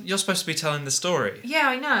you're supposed to be telling the story. Yeah,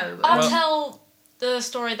 I know. I'll Well- tell the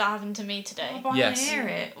story that happened to me today. I want Yes. to hear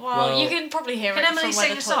it. Well, you can probably hear Can it Emily from where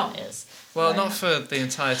sing the a song? toilet is. Well, not for the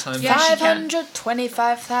entire time. Yeah, she can.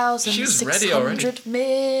 525,600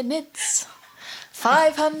 minutes.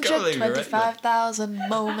 Can't believe you're right, 525,000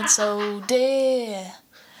 moments, oh dear.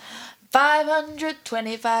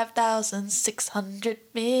 525,600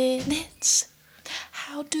 minutes.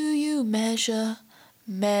 How do you measure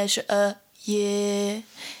a year?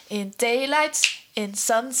 In daylights, in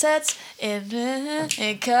sunsets, in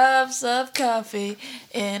cups of coffee,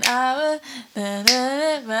 in hours.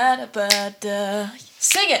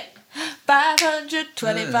 Sing it!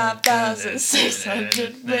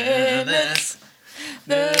 525,600 minutes.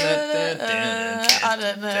 I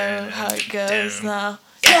don't know how it goes now.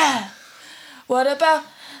 Yeah! What about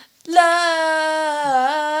love?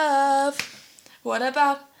 What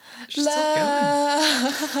about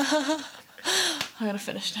love? I'm gonna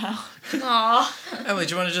finish now. Aww. Emily,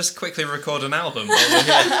 do you want to just quickly record an album? While we're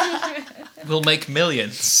here? We'll make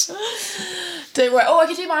millions. Don't worry. Oh, I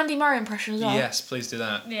could do my Andy Murray impression as well. Yes, please do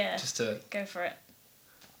that. Yeah. Just to. Go for it.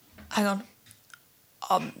 Hang on.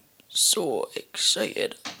 I'm so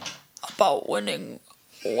excited about winning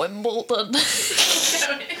Wimbledon.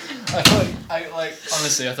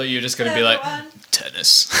 Honestly, I thought you were just going to be like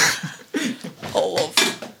tennis. I love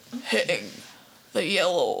hitting the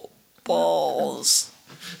yellow balls.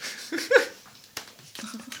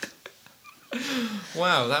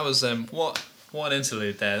 Wow, that was what an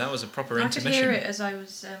interlude there. That was a proper I could intermission. hear it as I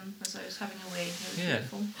was having a wee. It was Yeah.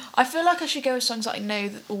 beautiful. I feel like I should go with songs that I know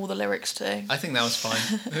all the lyrics to. I think that was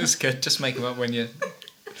fine. It was good. Just make them up when you.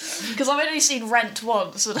 Because I've only seen Rent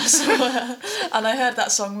once, and I heard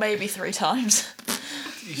that song maybe 3 times.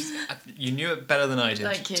 You knew it better than I did.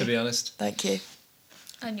 Thank you. To be honest. Thank you.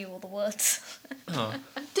 I knew all the words. Oh.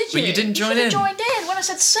 Did you? But you didn't join should have in. joined in when I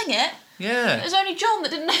said sing it. It Yeah. was only John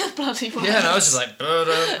that didn't know the bloody words. Yeah, and I was just like. I don't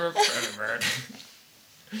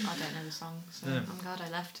know the song, so Yeah. I'm glad I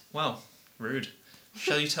left. Well, rude.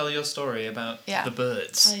 Shall you tell your story about Yeah. the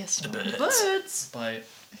birds? Tell your The story. birds. Birds. By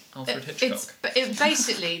Alfred Hitchcock. It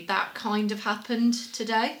basically that kind of happened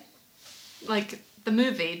today. Like the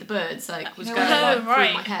movie, The Birds, like was No going way. like, Oh, right.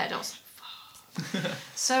 through my head. I was like, fuck.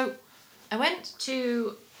 So I went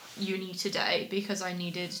to uni today because I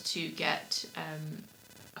needed to get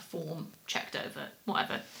a form checked over,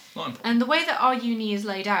 whatever. Not important. And the way that our uni is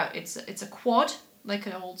laid out, it's a quad, like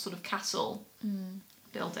an old sort of castle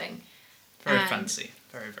building. Very and- fancy.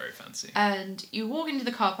 Very, very fancy. And you walk into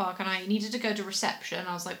the car park, and I needed to go to reception.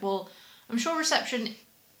 I was like, well, I'm sure reception,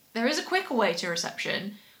 there is a quicker way to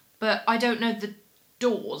reception, but I don't know the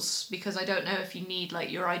doors, because I don't know if you need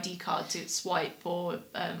like your ID card to swipe, or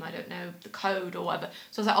I don't know the code or whatever.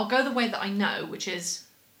 So I was like, I'll go the way that I know, which is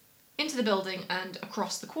into the building and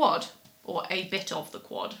across the quad, or a bit of the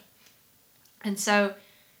quad. And so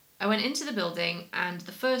I went into the building, and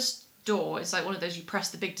the first door is like one of those, you press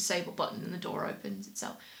the big disable button and the door opens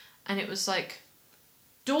itself. And it was like,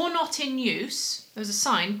 door not in use. There was a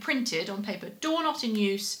sign printed on paper, door not in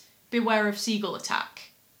use, beware of seagull attack.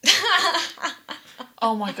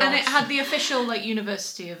 Oh my god. And it had the official like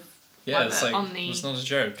University of Yeah, it's like, on the it's not a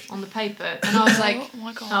joke. on the paper. And I was like, Oh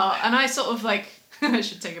my god. oh, and I sort of like, I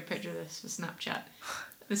should take a picture of this for Snapchat.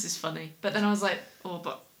 This is funny. But then I was like, oh,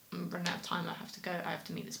 but I'm running out of time. I have to go. I have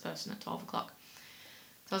to meet this person at 12 o'clock.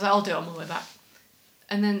 So I was like, I'll do it on my way back.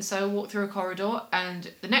 And then so I walked through a corridor,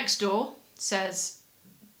 and the next door says,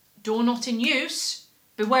 door not in use,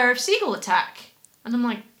 beware of seagull attack. And I'm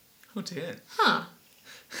like, Oh dear. huh.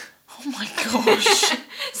 Oh my gosh.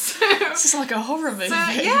 So, This is like a horror movie. so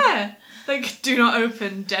yeah. Like, do not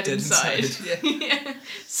open, dead Dead inside. inside, Yeah.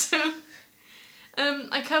 So,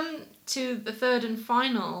 I come to the third and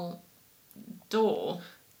final door.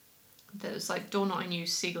 That was like, door not in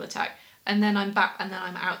use, seagull attack. And then I'm back, and then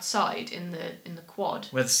I'm outside in the quad.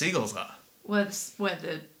 Where the seagulls are. Where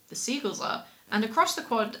the seagulls are. And across the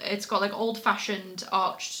quad, it's got like old-fashioned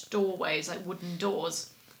arched doorways, like wooden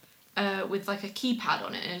doors, with like a keypad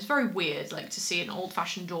on it. And it's very weird, like, to see an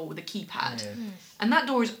old-fashioned door with a keypad. Yeah. And that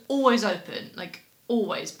door is always open, like,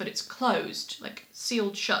 always, but it's closed, like,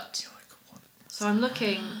 sealed shut. You're like, what? So I'm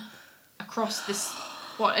looking across this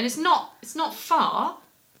quad, and it's not far.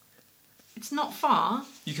 It's not far.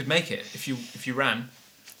 You could make it if you ran.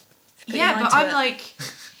 Put your Yeah, mind but to I'm it. like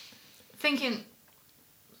thinking,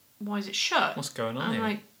 why is it shut? What's going on I'm here?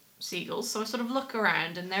 like, seagulls. So I sort of look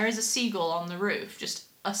around, and there is a seagull on the roof, just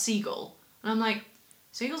a seagull. And I'm like,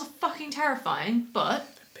 seagulls are fucking terrifying, but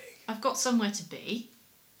Big. I've got somewhere to be,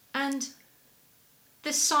 and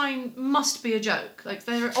this sign must be a joke. Like,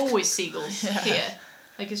 there are always seagulls Yeah. here.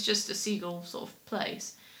 Like, it's just a seagull sort of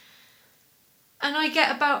place. And I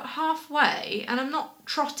get about halfway, and I'm not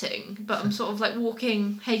trotting, but I'm sort of like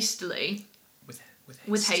walking hastily.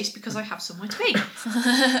 With haste, because I have somewhere to be.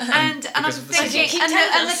 and I'm Because of the thinking, seagull.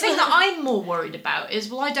 and the thing that I'm more worried about is,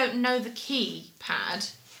 well, I don't know the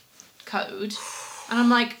keypad code, and I'm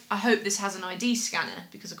like, I hope this has an ID scanner,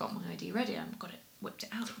 because I've got my ID ready, I've got it, whipped it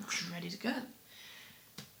out, I'm ready to go.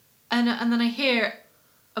 And then I hear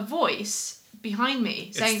a voice behind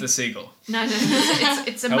me saying, It's the seagull. no,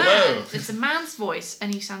 it's a Hello. man. It's a man's voice,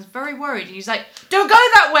 and he sounds very worried, and he's like, don't go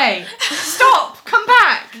that way! Stop! Come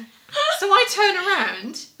back! So I turn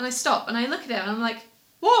around, and I stop, and I look at him, and I'm like,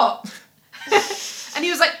 what? And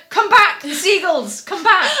he was like, come back, the seagulls! Come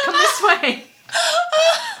back, come this way!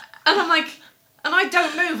 And I'm like, and I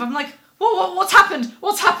don't move, I'm like, what's happened?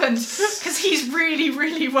 What's happened? Because he's really,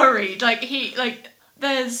 really worried. Like,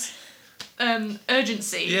 there's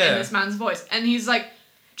urgency in Yeah. this man's voice, and he's like,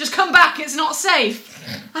 just come back, it's not safe.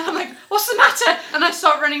 And I'm like, what's the matter? And I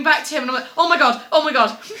start running back to him, and I'm like, oh my god.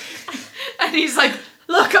 And he's like,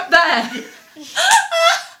 look up there.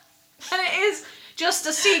 And it is just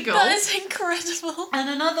a seagull. That is incredible. And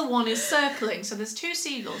another one is circling. So there's two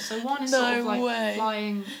seagulls. So one is sort of No like way.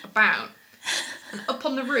 flying about. And up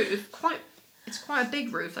on the roof, it's quite a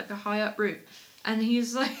big roof, like a high up roof. And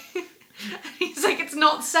he's like, it's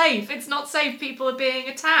not safe. It's not safe. People are being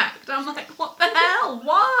attacked. I'm like, what the hell?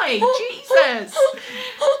 Why? Jesus.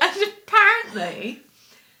 And apparently,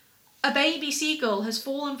 a baby seagull has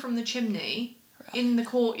fallen from the chimney in the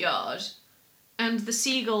courtyard, and the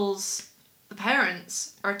seagulls, the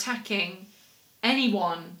parents, are attacking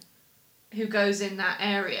anyone who goes in that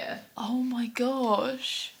area. Oh my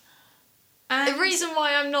gosh. And The reason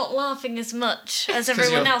why I'm not laughing as much as 'Cause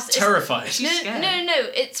everyone you're else is terrified. She's no, scared. no,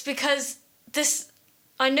 it's because this.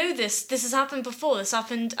 I know this. This has happened before. This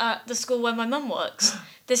happened at the school where my mum works.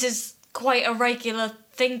 This is quite a regular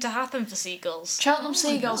thing to happen for seagulls. Cheltenham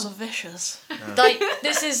seagulls are vicious. Like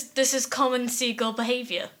this is common seagull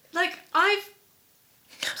behaviour. Like, I've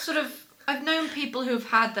known people who have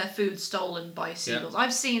had their food stolen by seagulls.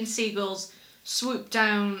 I've seen seagulls swoop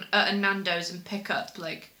down at a Nando's and pick up,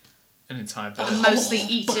 like, An entire a bird. mostly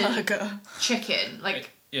eaten Burger. chicken,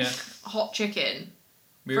 like, Yeah. hot chicken,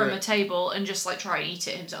 We from were- a table and just, like, try and eat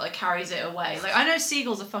it himself, like, carries it away. Like, I know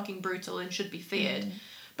seagulls are fucking brutal and should be feared,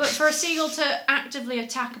 But for a seagull to actively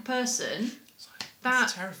attack a person, that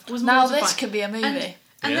terrifying. was Now mortifying. this could be a movie.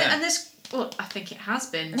 And this, well, I think it has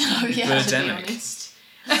been. Oh, yeah. To be Birdemic. honest.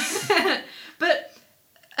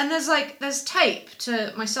 And there's tape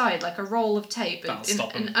to my side, like a roll of tape. That'll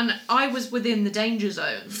stop 'em. And I was within the danger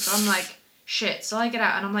zone. So I'm like, shit. So I get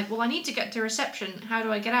out and I'm like, well, I need to get to reception. How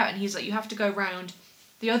do I get out? And he's like, you have to go round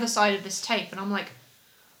the other side of this tape. And I'm like,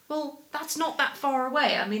 well, that's not that far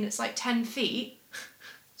away. I mean, it's like 10 feet.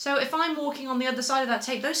 So if I'm walking on the other side of that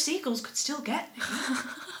tape, those seagulls could still get me.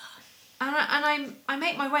 And I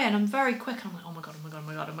make my way and I'm very quick. And I'm like, oh my god, oh my god, oh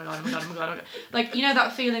my god, oh my god, oh my god, oh my god, oh my god. Like, you know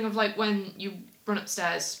that feeling of like when you run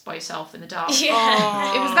upstairs by yourself in the dark? Yeah.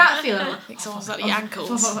 Oh. It was that feeling. I'm like, It's almost like the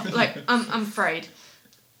ankles. like, I'm afraid.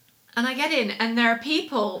 And I get in and there are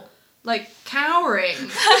people like cowering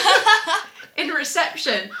in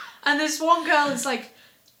reception. And this one girl is like,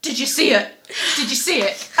 did you see it? Did you see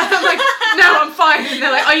it? And I'm like, no, I'm fine. And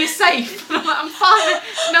they're like, are you safe? And I'm like, I'm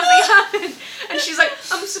fine. Nothing happened. And she's like,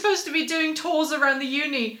 I'm supposed to be doing tours around the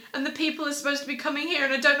uni and the people are supposed to be coming here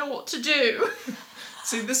and I don't know what to do.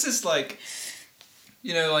 See, this is like,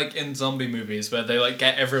 you know, like in zombie movies where they like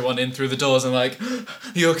get everyone in through the doors and like,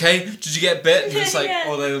 you okay? Did you get bit? And it's like, Yeah.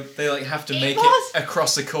 or they like have to make was. it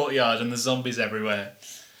across the courtyard and there's zombies everywhere.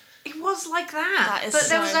 It was like that. That is but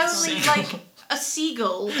there so was only bizarre. like a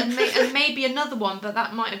seagull and maybe another one, but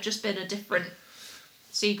that might have just been a different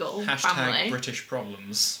seagull Hashtag family. British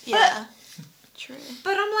problems. Yeah. True.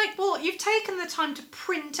 But I'm like, well, you've taken the time to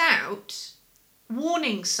print out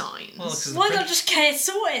warning signs. Well, 'cause Why the not just get it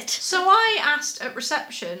sorted? So I asked at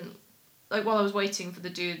reception, like while I was waiting for the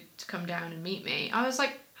dude to come down and meet me, I was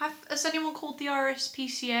like, has anyone called the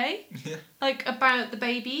RSPCA? Yeah. Like about the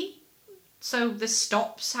baby? So this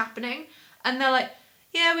stops happening? And they're like,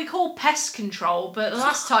 yeah, we call pest control, but the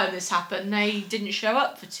last time this happened, they didn't show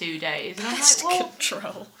up for 2 days. And I'm like, well,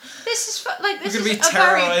 Control. this is this We're is gonna be a very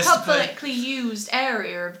terrorised by- publicly used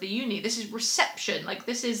area of the uni. This is reception. Like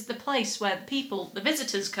this is the place where the people, the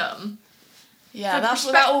visitors come. Yeah,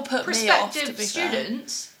 for that all put me off, to prospective be fair.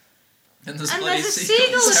 students. And there's And bloody there's a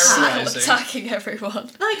seagulls seagull terrorising. Attacking everyone.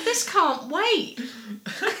 Like this can't wait.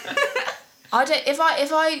 I don't. If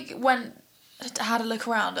I went had a look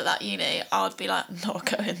around at that uni, I'd be like, not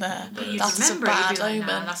going there. But you'd That's a remember bad it, you'd be like, omen.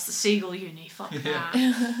 nah, that's the seagull uni. Fuck Yeah.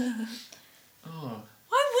 that. Oh.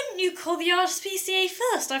 Why wouldn't you call the RSPCA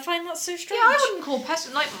first? I find that so Yeah, strange. I wouldn't call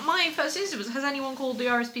pest. Like my first instinct was, has anyone called the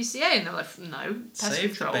RSPCA? And they're like, no, pest Save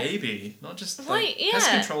control. the baby, not just like, Right, pest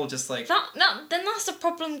yeah. control. Just like Then that's the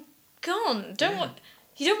problem gone. Yeah.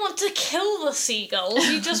 You don't want to kill the seagulls.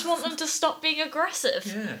 You just want them to stop being aggressive.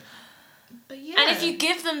 yeah, But yeah. And if you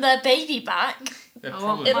give them their baby back, they're I want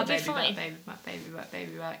probably my It'll be baby fine. back,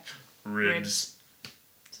 baby back. ribs.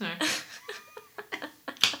 So.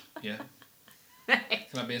 Yeah, can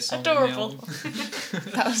that be a song? Adorable. On the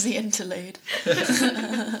album? That was the interlude.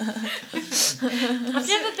 I've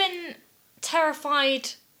never been terrified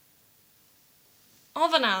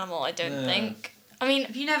of an animal. I don't No. think. I mean,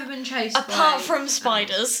 Have you never been chased apart by from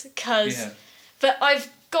spiders, because. Yeah. But I've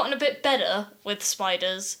gotten a bit better with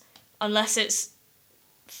spiders, unless it's,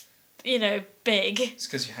 big. It's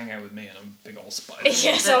because you hang out with me and I'm a big old spider.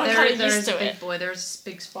 Yeah, so I'm kind of there used is a to big it. boy. There is this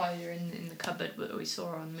big spider in the cupboard that we saw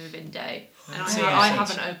on move-in day, and Oh, I yeah.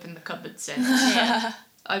 haven't opened the cupboard since. Yeah.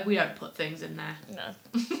 We don't put things in there.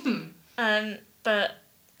 No. But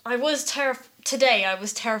I was today I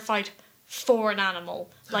was terrified for an animal.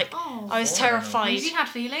 Like, Oh, I was for an animal. terrified. Have you had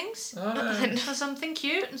feelings Oh, for something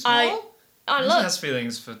cute and small? I Who love has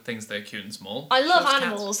feelings for things that are cute and small. I love Loves cats.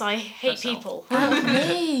 animals. I hate Herself. people.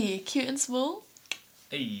 Me, cute and small.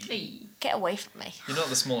 Hey. Hey. Get away from me. You're not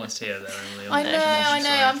the smallest here, though, Emily. on I the know, international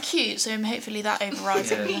side. I'm cute, so hopefully that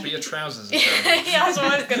overrides Yeah, me. but your trousers are Yeah, terrible. that's what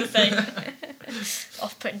I was gonna say.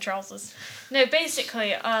 Off-putting trousers. No,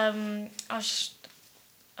 basically, I was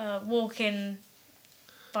walking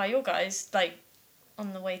by your guys, like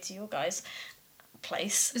on the way to your guys'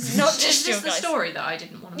 place. Is Not this, just is your this the guys. story that I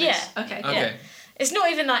didn't want to Yeah. miss? Okay. Okay. It's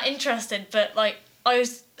not even that interesting, but like I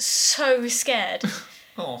was so scared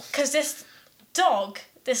Oh. because this dog,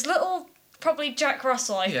 this little, probably Jack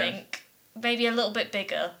Russell, I Yeah. think, maybe a little bit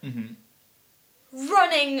bigger, Mm-hmm.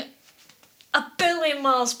 running 1,000,000,000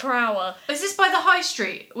 miles per hour. Is this by the high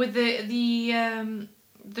street with the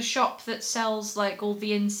shop that sells like all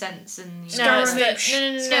the incense and the No, it's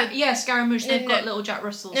Scaramouche? no. Yeah, Scaramouche. They've No, got no. little Jack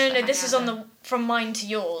Russells. No, that this hang is out on there. from mine to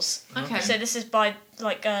yours. Okay. So this is by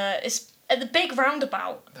like it's at the big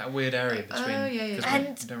roundabout. That weird area between. Oh, yeah, yeah. 'cause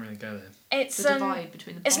And- we don't really go there. It's The divide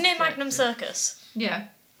between the. it's near posh Magnum bit. Circus, Yeah.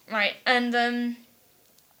 right? And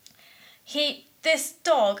this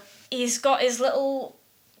dog, he's got his little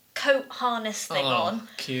coat harness thing on,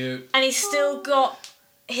 cute. and he's still got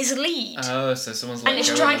his lead. Oh, so someone's And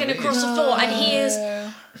it's dragging across the floor, and he is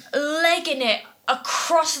legging it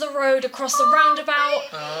across the road, across the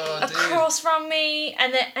roundabout, across from me,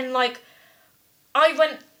 and like,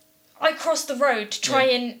 I crossed the road to try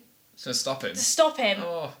and So stop him.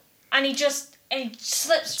 Oh. And he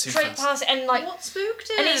slips straight past it, and like, what spooked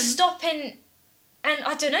him? and he's stopping, and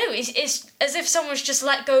I don't know, it's as if someone's just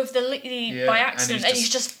let go of the lead by accident, and he's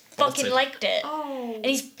just fucking legged it. Oh. And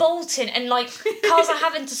he's bolting, and like, cars are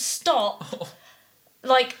having to stop.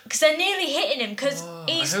 Like, because they're nearly hitting him, because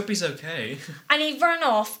I hope he's okay. and he ran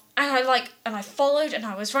off, and I followed, and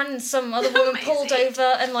I was running, some other woman pulled over,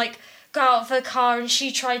 and like, got out of her car, and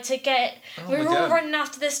she tried to get it. We were all running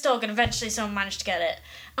after this dog, and eventually someone managed to get it.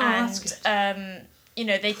 That's And, you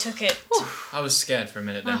know, they took it. I was scared for a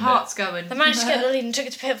minute then. My heart's going. They managed to get the lead and took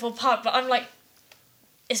it to Pitfall Park, but I'm like,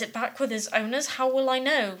 is it back with his owners? How will I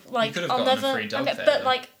know? Like, You could have I'll gotten never. a free dog there, but though.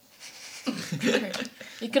 like,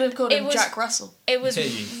 You could have called It him was- Jack Russell. it was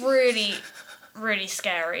Hey. really, really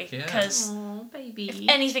scary, Yeah. because Oh, baby. if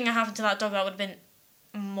anything had happened to that dog, that would have been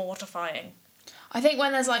mortifying. I think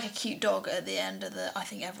when there's like a cute dog at the end of I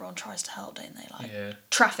think everyone tries to help, don't they? Like, Yeah.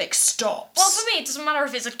 traffic stops. Well, for me, it doesn't matter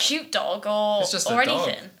if it's a cute dog or It's just a or dog.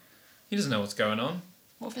 anything. He doesn't know what's going on.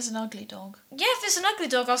 What if it's an ugly dog? Yeah, if it's an ugly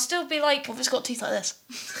dog, I'll still be like, What if it's got teeth like this?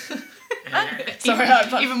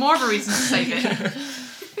 Even more of a reason to save it.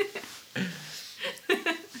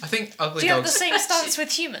 I think ugly do you have the dogs. same stance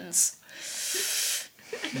with humans?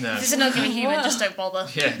 No. If it's an ugly human, just don't bother.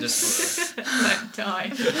 Yeah, just. Let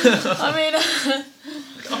die. I mean,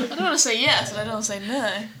 I don't want to say yes and I don't want to say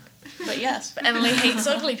no, but yes. But Emily hates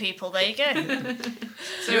ugly people, there you go.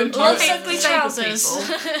 So You- Loves hate ugly disabled trousers.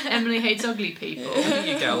 people. Emily hates ugly people. I think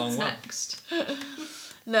you get along What's well. next?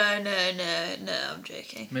 No, I'm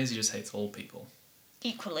joking. Maisie just hates old people.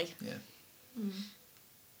 Equally. Yeah.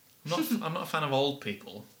 I'm not a fan of old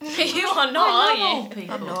people. You are not, I love are you? old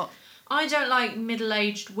people. I'm not. I don't like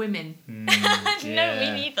middle-aged women. No,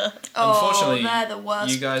 me neither. Unfortunately, they're the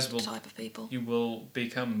worst you guys will type of people. you will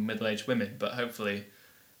become middle-aged women, but hopefully,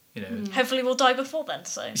 you know, Hopefully we'll die before then,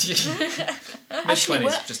 so. mid-20s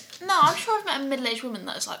we're- just No, I'm sure I've met a middle-aged woman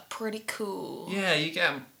that's like pretty cool. yeah, you get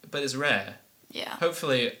 'em, but it's rare. Yeah.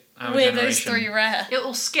 Hopefully, our We're generation. those three rare. It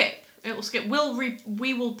will skip.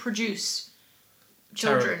 We will produce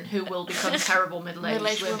children who will become terrible middle-aged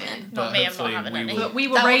Middle-aged women. women. But Not me, I'm not hopefully having we any. will- But we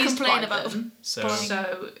were That will raised complain by about them, So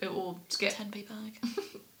so it will skip. 10p bag.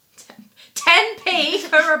 10p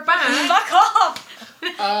for a bag. Fuck off!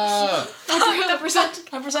 I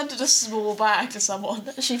presented a small bag to someone.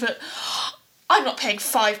 She put, I'm not paying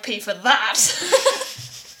 5p for that.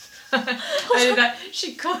 I did that.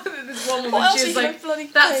 She called it this one woman. What else She are was you like, gonna bloody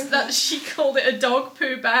 "That's pay that." for? She called it a dog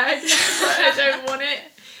poo bag. But I don't want it.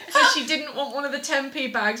 And she didn't want one of the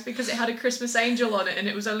 10p bags because it had a Christmas angel on it, and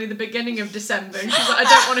it was only the beginning of December. And she's like, "I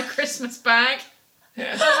don't want a Christmas bag."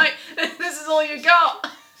 Yeah. I'm like, "This is all you got."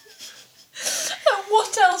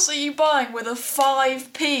 What else are you buying with a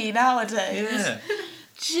 5p nowadays? Yeah.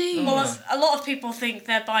 Jeez. Well, a lot of people think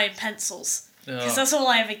they're buying pencils. Because Oh. that's all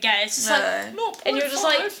I ever get. It's just like, No. and you're just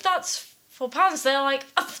like, that's £4. They're like,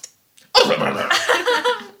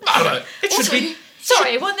 It should be.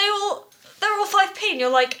 sorry, when they're all 5p, and you're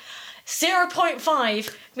like,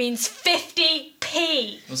 0.5 means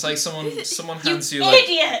 50p. It's like someone You hands you like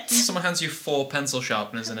idiot! someone hands you 4 pencil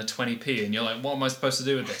sharpeners and a 20p, and you're like, what am I supposed to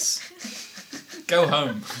do with this? Go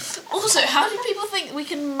home. Also, how do people think we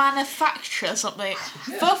can manufacture something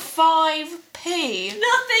for 5p?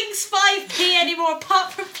 Nothing's 5p anymore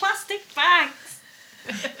apart from plastic bags.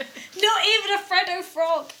 Not even a Freddo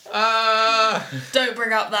frog. Don't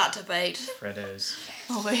bring up that debate. Freddos.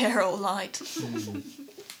 I'll be here all night.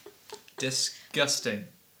 Disgusting.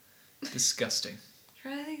 Disgusing.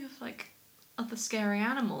 Trying to think of like other scary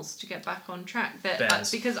animals to get back on track. That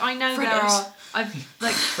Bears. because I know there Fritters. are. I've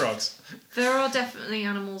like Frogs. there are definitely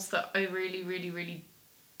animals that I really, really, really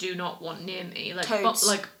do not want near me. Like Toads.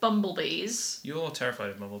 like bumblebees. You're terrified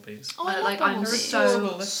of bumblebees. Oh, I love like I'm bumblebees.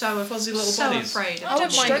 so Fuzzy little so bodies. afraid. I Of would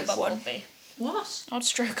Don't mind stroke a one. bumblebee. What? I'd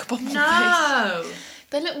stroke a bumblebee. No,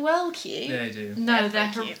 They look well cute. Yeah, you do. no,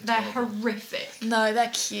 They're they're cute. they're horrific. No, they're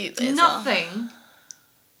cute. They are. Nothing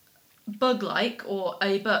bug-like or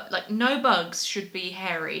a bug like no bugs should be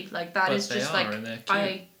hairy. Like that But is they just are, like and they're cute.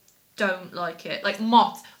 I don't like it. Like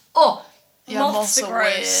moths. Oh, Yeah, Moths moths are are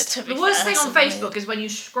gross, weird. to be the worst fair. thing on That's Facebook weird. is when you're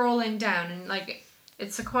scrolling down and like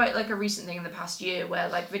it's a quite like a recent thing in the past year where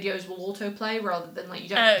like videos will autoplay rather than like you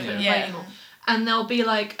don't Oh, click yeah. play anymore. and there'll be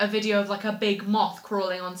like a video of like a big moth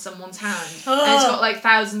crawling on someone's hand, and it's got like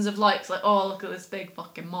thousands of likes. Like, oh, look at this big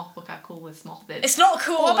fucking moth! Look how cool this moth is. It's not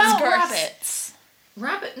cool. What about it's gross. rabbits?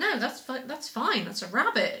 Rabbit? No, that's fine. That's a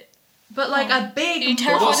rabbit. But like a big. Are you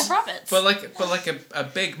terrified moth. of rabbits? But like a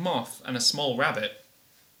big moth and a small rabbit.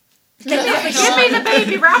 Give me the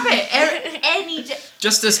baby rabbit. Any.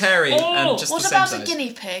 Just as hairy and just What the same about size. a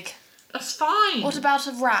guinea pig? That's fine. What about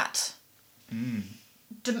a rat?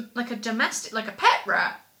 Like a domestic, like a pet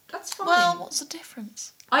rat? That's fine. Well, what's the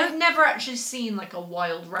difference? I've never actually seen like a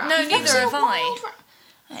wild rat. No, You've never neither seen have a I. wild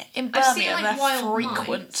rat? In I've seen, Birmingham, like, they're wild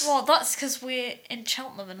frequent. mice. Well, that's because we're in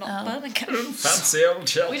Cheltenham and not Oh. Birmingham. Fancy old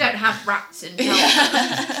Cheltenham. We don't have rats in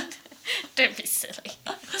Cheltenham. Don't be silly.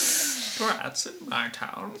 Rats in my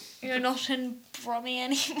town. You're not in Bromley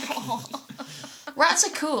anymore. Rats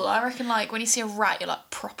are cool. I reckon, like, when you see a rat, you're like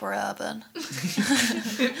proper urban.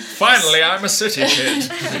 Finally, I'm a city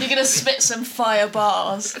kid. You're gonna spit some fire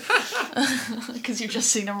bars because you've just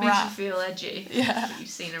seen a Makes you rat. feel edgy. Yeah. You've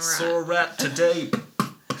seen a rat. Saw a rat today.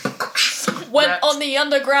 Went Rat. on the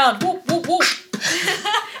underground. Whoop whoop whoop.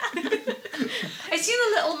 I've seen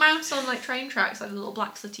a little mouse on like train tracks, like the little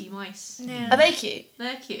black sooty mice. Yeah. Are they cute?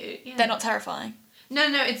 They're cute. Yeah. They're not terrifying. No,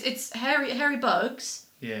 it's hairy bugs.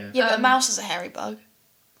 Yeah. Yeah, but a Um, mouse is a hairy bug.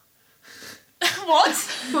 What?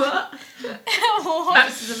 What? What?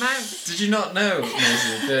 Mouse is a mouse. Did you not know,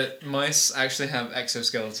 Maisie, that mice actually have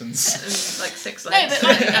exoskeletons? And like 6 No, legs. but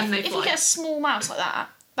like, and they if you fly. get a small mouse like that,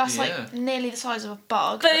 that's Yeah. like nearly the size of a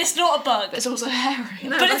bug. But it's not a bug. but it's also hairy.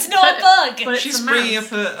 No, But it's not a bug. But it's She's a bringing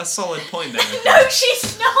mouse. up a solid point there. No,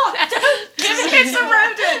 she's not. Don't give it. It's a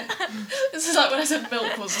rodent. This is like when I said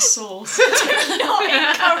milk was a sauce. Do not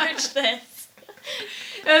encourage this.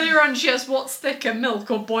 Earlier on, she asked what's thicker, milk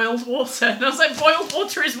or boiled water, and I was like, boiled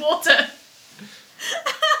water is water.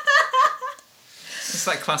 It's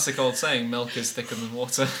that classic old saying, milk is thicker than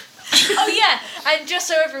water. Oh yeah, and just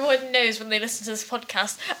so everyone knows when they listen to this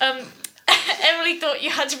podcast, Emily thought you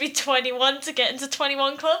had to be 21 to get into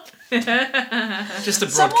 21 Club. Just to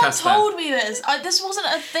Someone broadcast that. told me this. This wasn't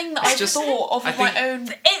a thing that I just- thought of I my think-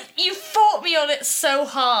 own. You fought me on it so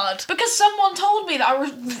hard. Because someone told me that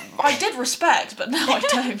I did respect, but now I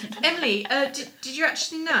don't. Emily, did you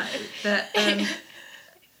actually know that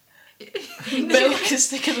Milk is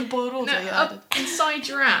thicker than boiled water. no, Yeah, I did. up inside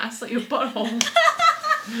your ass, like your butthole,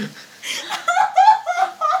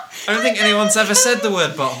 I don't think anyone's ever said the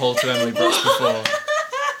word butthole to Emily Brooks before.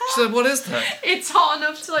 She said, what is that? it's hot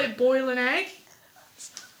enough to like boil an egg?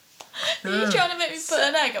 Are you trying to make me put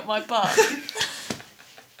an egg up my butt?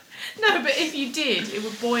 No, but if you did, it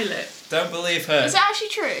would boil it. Don't believe her. Is it actually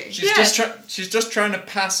true? She's Yeah. she's just trying to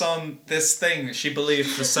pass on this thing that she believed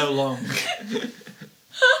for so long.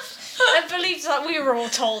 I believed that we were all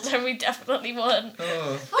told, and we definitely weren't.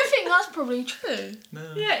 Oh, I think that's probably true.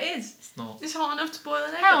 no. Yeah, it is. It's not. It's hot enough to boil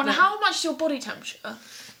an egg. Hang up on, there. how much is your body temperature?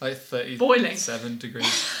 Like 37 Boiling.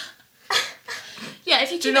 degrees. Yeah,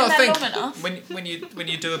 if you Do you keep it not there think long enough, when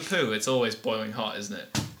you do a poo, it's always boiling hot, isn't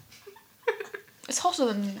it? it's hotter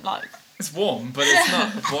than like. It's warm, but it's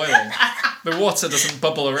not boiling. The water doesn't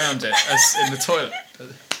bubble around it as in the toilet.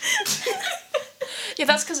 Yeah,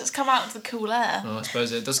 that's because it's come out of the cool air. Oh, I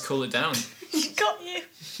suppose it does cool it down. Got you.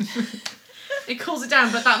 It cools it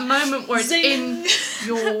down, but that moment where it's in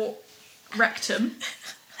your rectum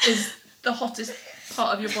is the hottest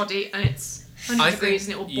part of your body, and it's 100 I degrees,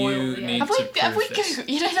 and think it will boil you the need egg. Have we to prove this.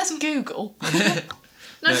 Google? You know that's Google.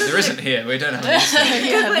 No, there isn't here. We don't have any.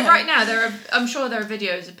 Google it right now. I'm sure there are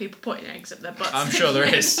videos of people putting eggs up their butts. I'm sure there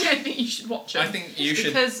is. I think you should watch them. I think you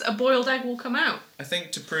should. Because a boiled egg will come out. I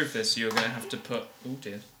think to prove this, you're going to have to put. Oh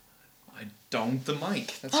dear, I donged the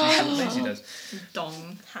mic. That's usually what Maisie does.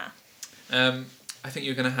 Dong. Ha. I think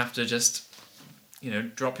you're going to have to just,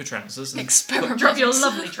 drop your trousers. And Experiment. Drop your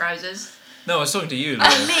lovely trousers. No, I was talking to you.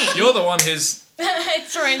 Oh, Lydia. me? You're the one who's.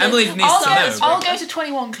 It's raining. Emily needs I'll to go, know. I'll but- go to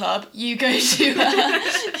 21 Club. You go to.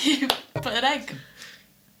 You put an egg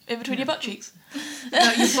in between your butt cheeks.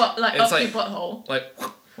 No, your butt, like It's up like- your butthole. Like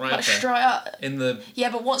right Like up there. straight up. In the. Yeah,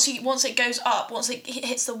 but once it goes up, once it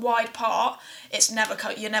hits the wide part, it's never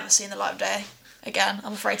you're never seeing the light of day again.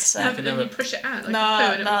 I'm afraid to say. No, but then never- you push it out like a poo No,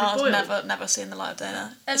 and it will be boiled. never seen the light of day. No.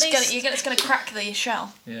 At It's least- gonna, it's gonna crack the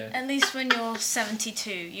shell. Yeah. At least when you're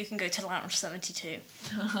 72, you can go to Lounge 72.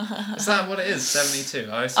 Is that what it is? 72.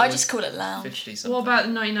 I just call it lounge. 50 something. What about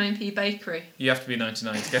the 99p bakery? You have to be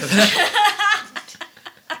 99 to go there.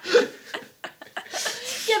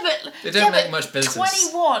 Yeah, but They don't make much business.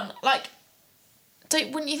 21, like,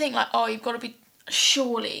 wouldn't you think like, oh, you've got to be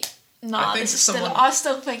surely? Nah, I think this is someone- still. I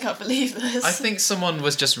still think I believe this. I think someone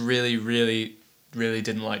was just really, really really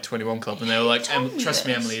didn't like 21 Club, and they were like, told me trust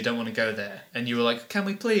me, this. Emily, you don't want to go there. And you were like, can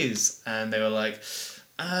we please? And they were like,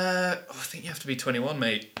 I think you have to be 21,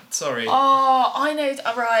 mate. Sorry. Oh, I know.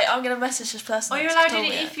 Right, I'm going to message this person. Are you that's allowed told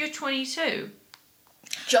in me it if you're 22?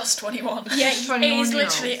 Just 21. Yeah, it is 21-year-olds.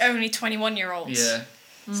 literally only 21-year-olds. Yeah.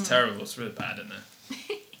 It's terrible. It's really bad, isn't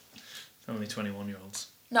it? Only 21-year-olds.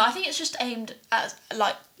 No, I think it's just aimed at,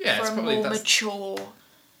 like, Yeah, for it's a probably- more that's- mature...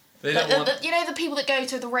 They Like, don't want... you know the people that go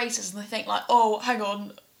to the races and they think, like, oh, hang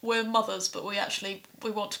on, we're mothers, but we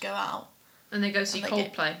want to go out. And they go see And they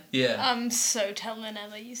get- Coldplay. Yeah. I'm so telling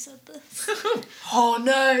Emma you said this. Oh,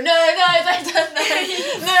 no, they don't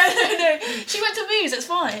know. No. She went to movies, it's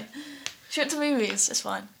fine. She went to movies, it's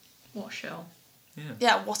fine. What a shell.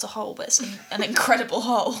 Yeah, what a hole, but it's an incredible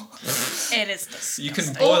hole. It is disgusting. You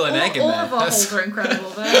can boil an egg in all there. of our holes are incredible,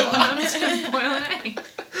 though. I'm just going to boil an egg.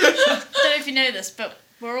 I don't know if you know this, but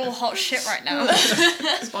we're all hot shit right now.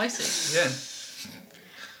 Spicy. Yeah.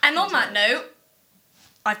 And on that note,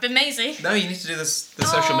 I've been Maisie. No, you need to do the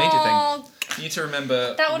social media Oh, thing. You need to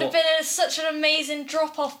remember... that would have what- been such an amazing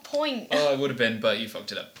drop-off point. Oh, it would have been, but you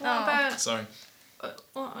fucked it up. What Oh. about... Sorry.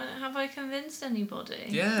 What, have I convinced anybody?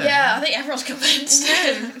 Yeah. Yeah, I think everyone's convinced.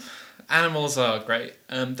 Animals are great.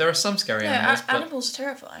 There are some scary No, animals, but animals are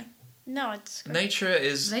terrifying. No, I disagree. nature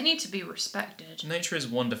is They need to be respected.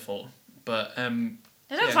 wonderful, but I don't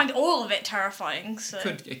yeah. find all of it terrifying, so...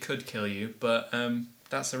 it could kill you, but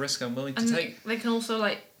that's a risk I'm willing to And take. they can also,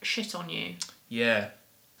 like, shit on you. Yeah,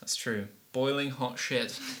 that's true. Boiling hot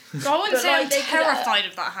shit. I wouldn't But, say like, I'm they could, terrified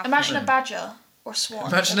of that happening. Imagine a badger or a swan.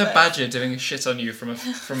 Imagine or a both. badger doing a shit on you from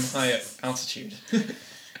high altitude.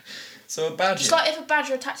 So a badger. Just like if a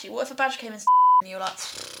badger attacked you. What if a badger came and and you were like...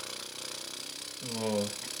 Oh,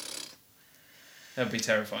 that'd be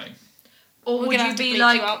terrifying. Or We're would gonna you have to be bleep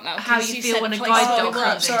like you out now, how 'cause you you feel said when a place- guide Oh, dog right,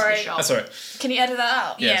 comes into the sorry. shop? That's alright. Can you edit that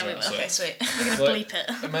out? Yeah, Yeah, we will. sorry. Okay, sweet. We're going to Like-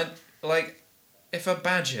 bleep it. Like, if a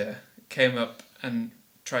badger came up and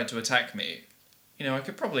tried to attack me, I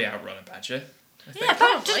could probably outrun a badger. I think. Yeah, Does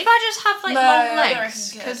probably. badgers have like No, long I don't legs? reckon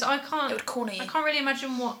you Because could. I It can't. would corner you. I can't really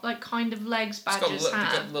imagine what like kind of legs badgers They've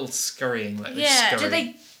have. got little scurrying, like they Yeah. scurry. Do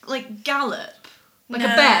they like gallop like a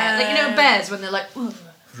No. bear? Like bears when they're like, "Ugh."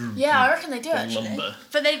 Yeah, I reckon they do actually. lumber?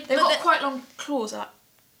 But They've got quite long claws. Like,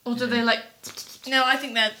 or do they like? No, I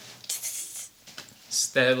think they're...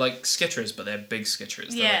 They're like skitterers, but they're big skitterers.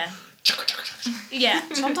 They're Yeah. Like, Yeah.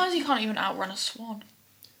 sometimes you can't even outrun a swan.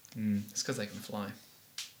 it's because they can fly.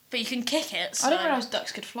 But you can kick it, so... I didn't realise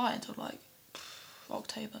ducks could fly until like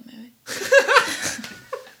October maybe.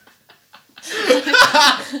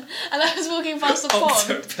 And I was walking past a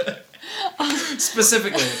pond. October.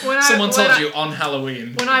 Specifically, When I- someone when told I- you on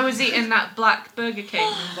Halloween. When I was eating that black Burger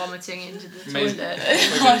King and vomiting into the Amazing. toilet,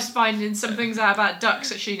 I was finding some things out about ducks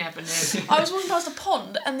that she never knew. I was walking past a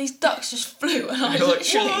pond and these ducks just flew and I You're like,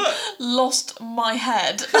 literally "What?" lost my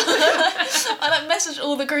head. And I messaged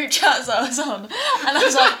all the group chats I was on and I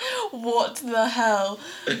was like, what the hell?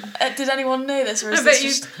 Did anyone know this or is I this bet you,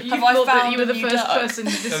 just, you have I thought that found you were a the new first duck? person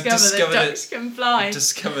to discover discovered that it. ducks can fly.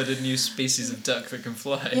 Discovered a new species of duck that can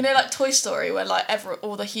fly. You know, like Toy Story, where like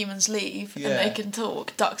all the humans leave Yeah. and they can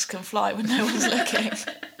talk. Ducks can fly when no one's looking. You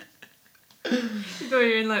thought you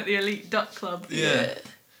were in like the elite duck club. Yeah.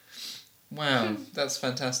 Wow, that's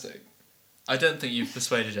fantastic. I don't think you've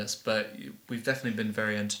persuaded us, but we've definitely been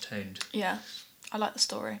very entertained. Yeah, I like the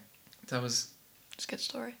story. That was It's a good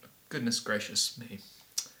story. goodness gracious me.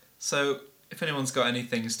 So, if anyone's got any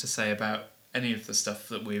things to say about any of the stuff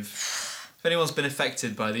that if anyone's been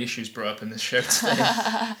affected by the issues brought up in this show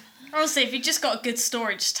today, Honestly, if you just got a good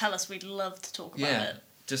story, just tell us. We'd love to talk about yeah, it.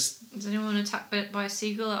 just Was anyone attacked by a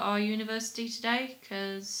seagull at our university today?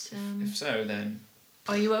 Because if so, then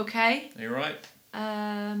are you okay? are you right?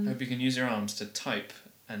 Hope you can use your arms to type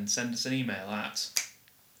and send us an email at.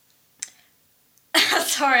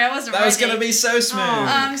 Sorry, I wasn't That ready. was going to be so smooth.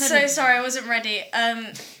 I'm so sorry, I wasn't ready.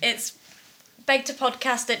 It's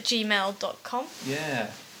begtopodcast@gmail.com. Yeah.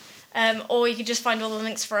 Or you can just find all the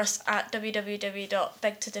links for us at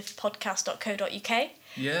www.begtodifferpodcast.co.uk.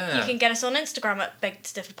 Yeah. You can get us on Instagram at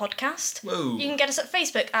begtodifferpodcast. Whoa. You can get us at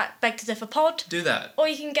Facebook at begtodifferpod. Do that. Or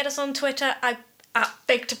you can get us on Twitter at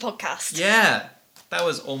begtopodcast. Yeah. That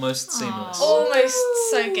was almost seamless. Almost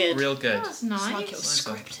so good. Real good. That was nice. It's like it was Nice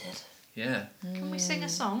one. scripted. Yeah. Can we sing a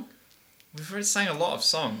song? We've already sang a lot of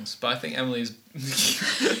songs, but I think Emily's going to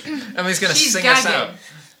She's sing us out.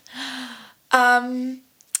 gagging.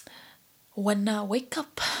 When I wake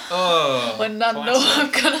up, Oh. when I know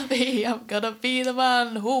classic. I'm gonna be the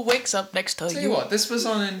man who wakes up next to Tell you what, this was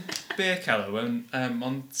on in Beer Keller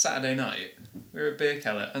on Saturday night. We were at Beer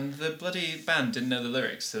Keller, and the bloody band didn't know the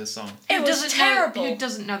lyrics to the song. It Who was doesn't terrible. Who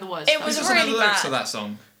doesn't know the words? It though? was Who doesn't know really the lyrics bad. to that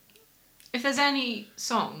song? If there's any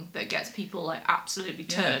song that gets people like absolutely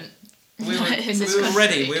turned, We were, in this we were country,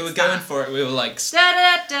 ready. We were it's going that. for it. We were like, Da,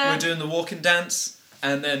 da, we da. were doing the walking dance,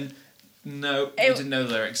 and then no, we It- didn't know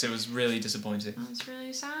the lyrics. It was really disappointing. That's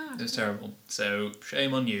really sad. It was terrible. So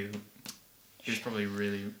shame on you. He was probably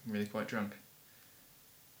really, really quite drunk.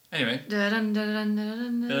 Anyway,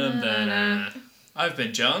 I've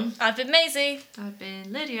been John. I've been Maisie. I've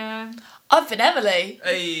been Lydia. I've been Emily.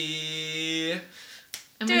 Hey,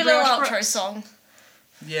 And Do we a little brushed outro Brooks. song.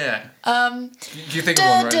 yeah. Um. You think of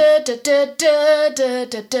one, right?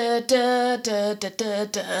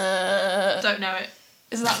 Don't know it.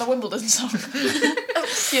 Isn't that the Wimbledon song?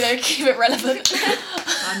 You know, keep it relevant.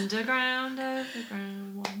 Underground,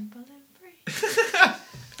 overground, Wimbledon free.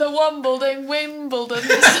 The Wimbledon.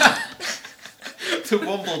 The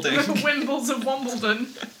Wombleding. The Wimbles of Wimbledon.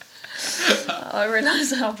 I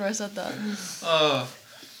realised after I said that. Oh.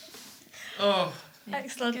 Oh.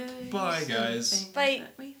 Excellent. Bye, guys. Things Bye.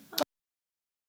 that we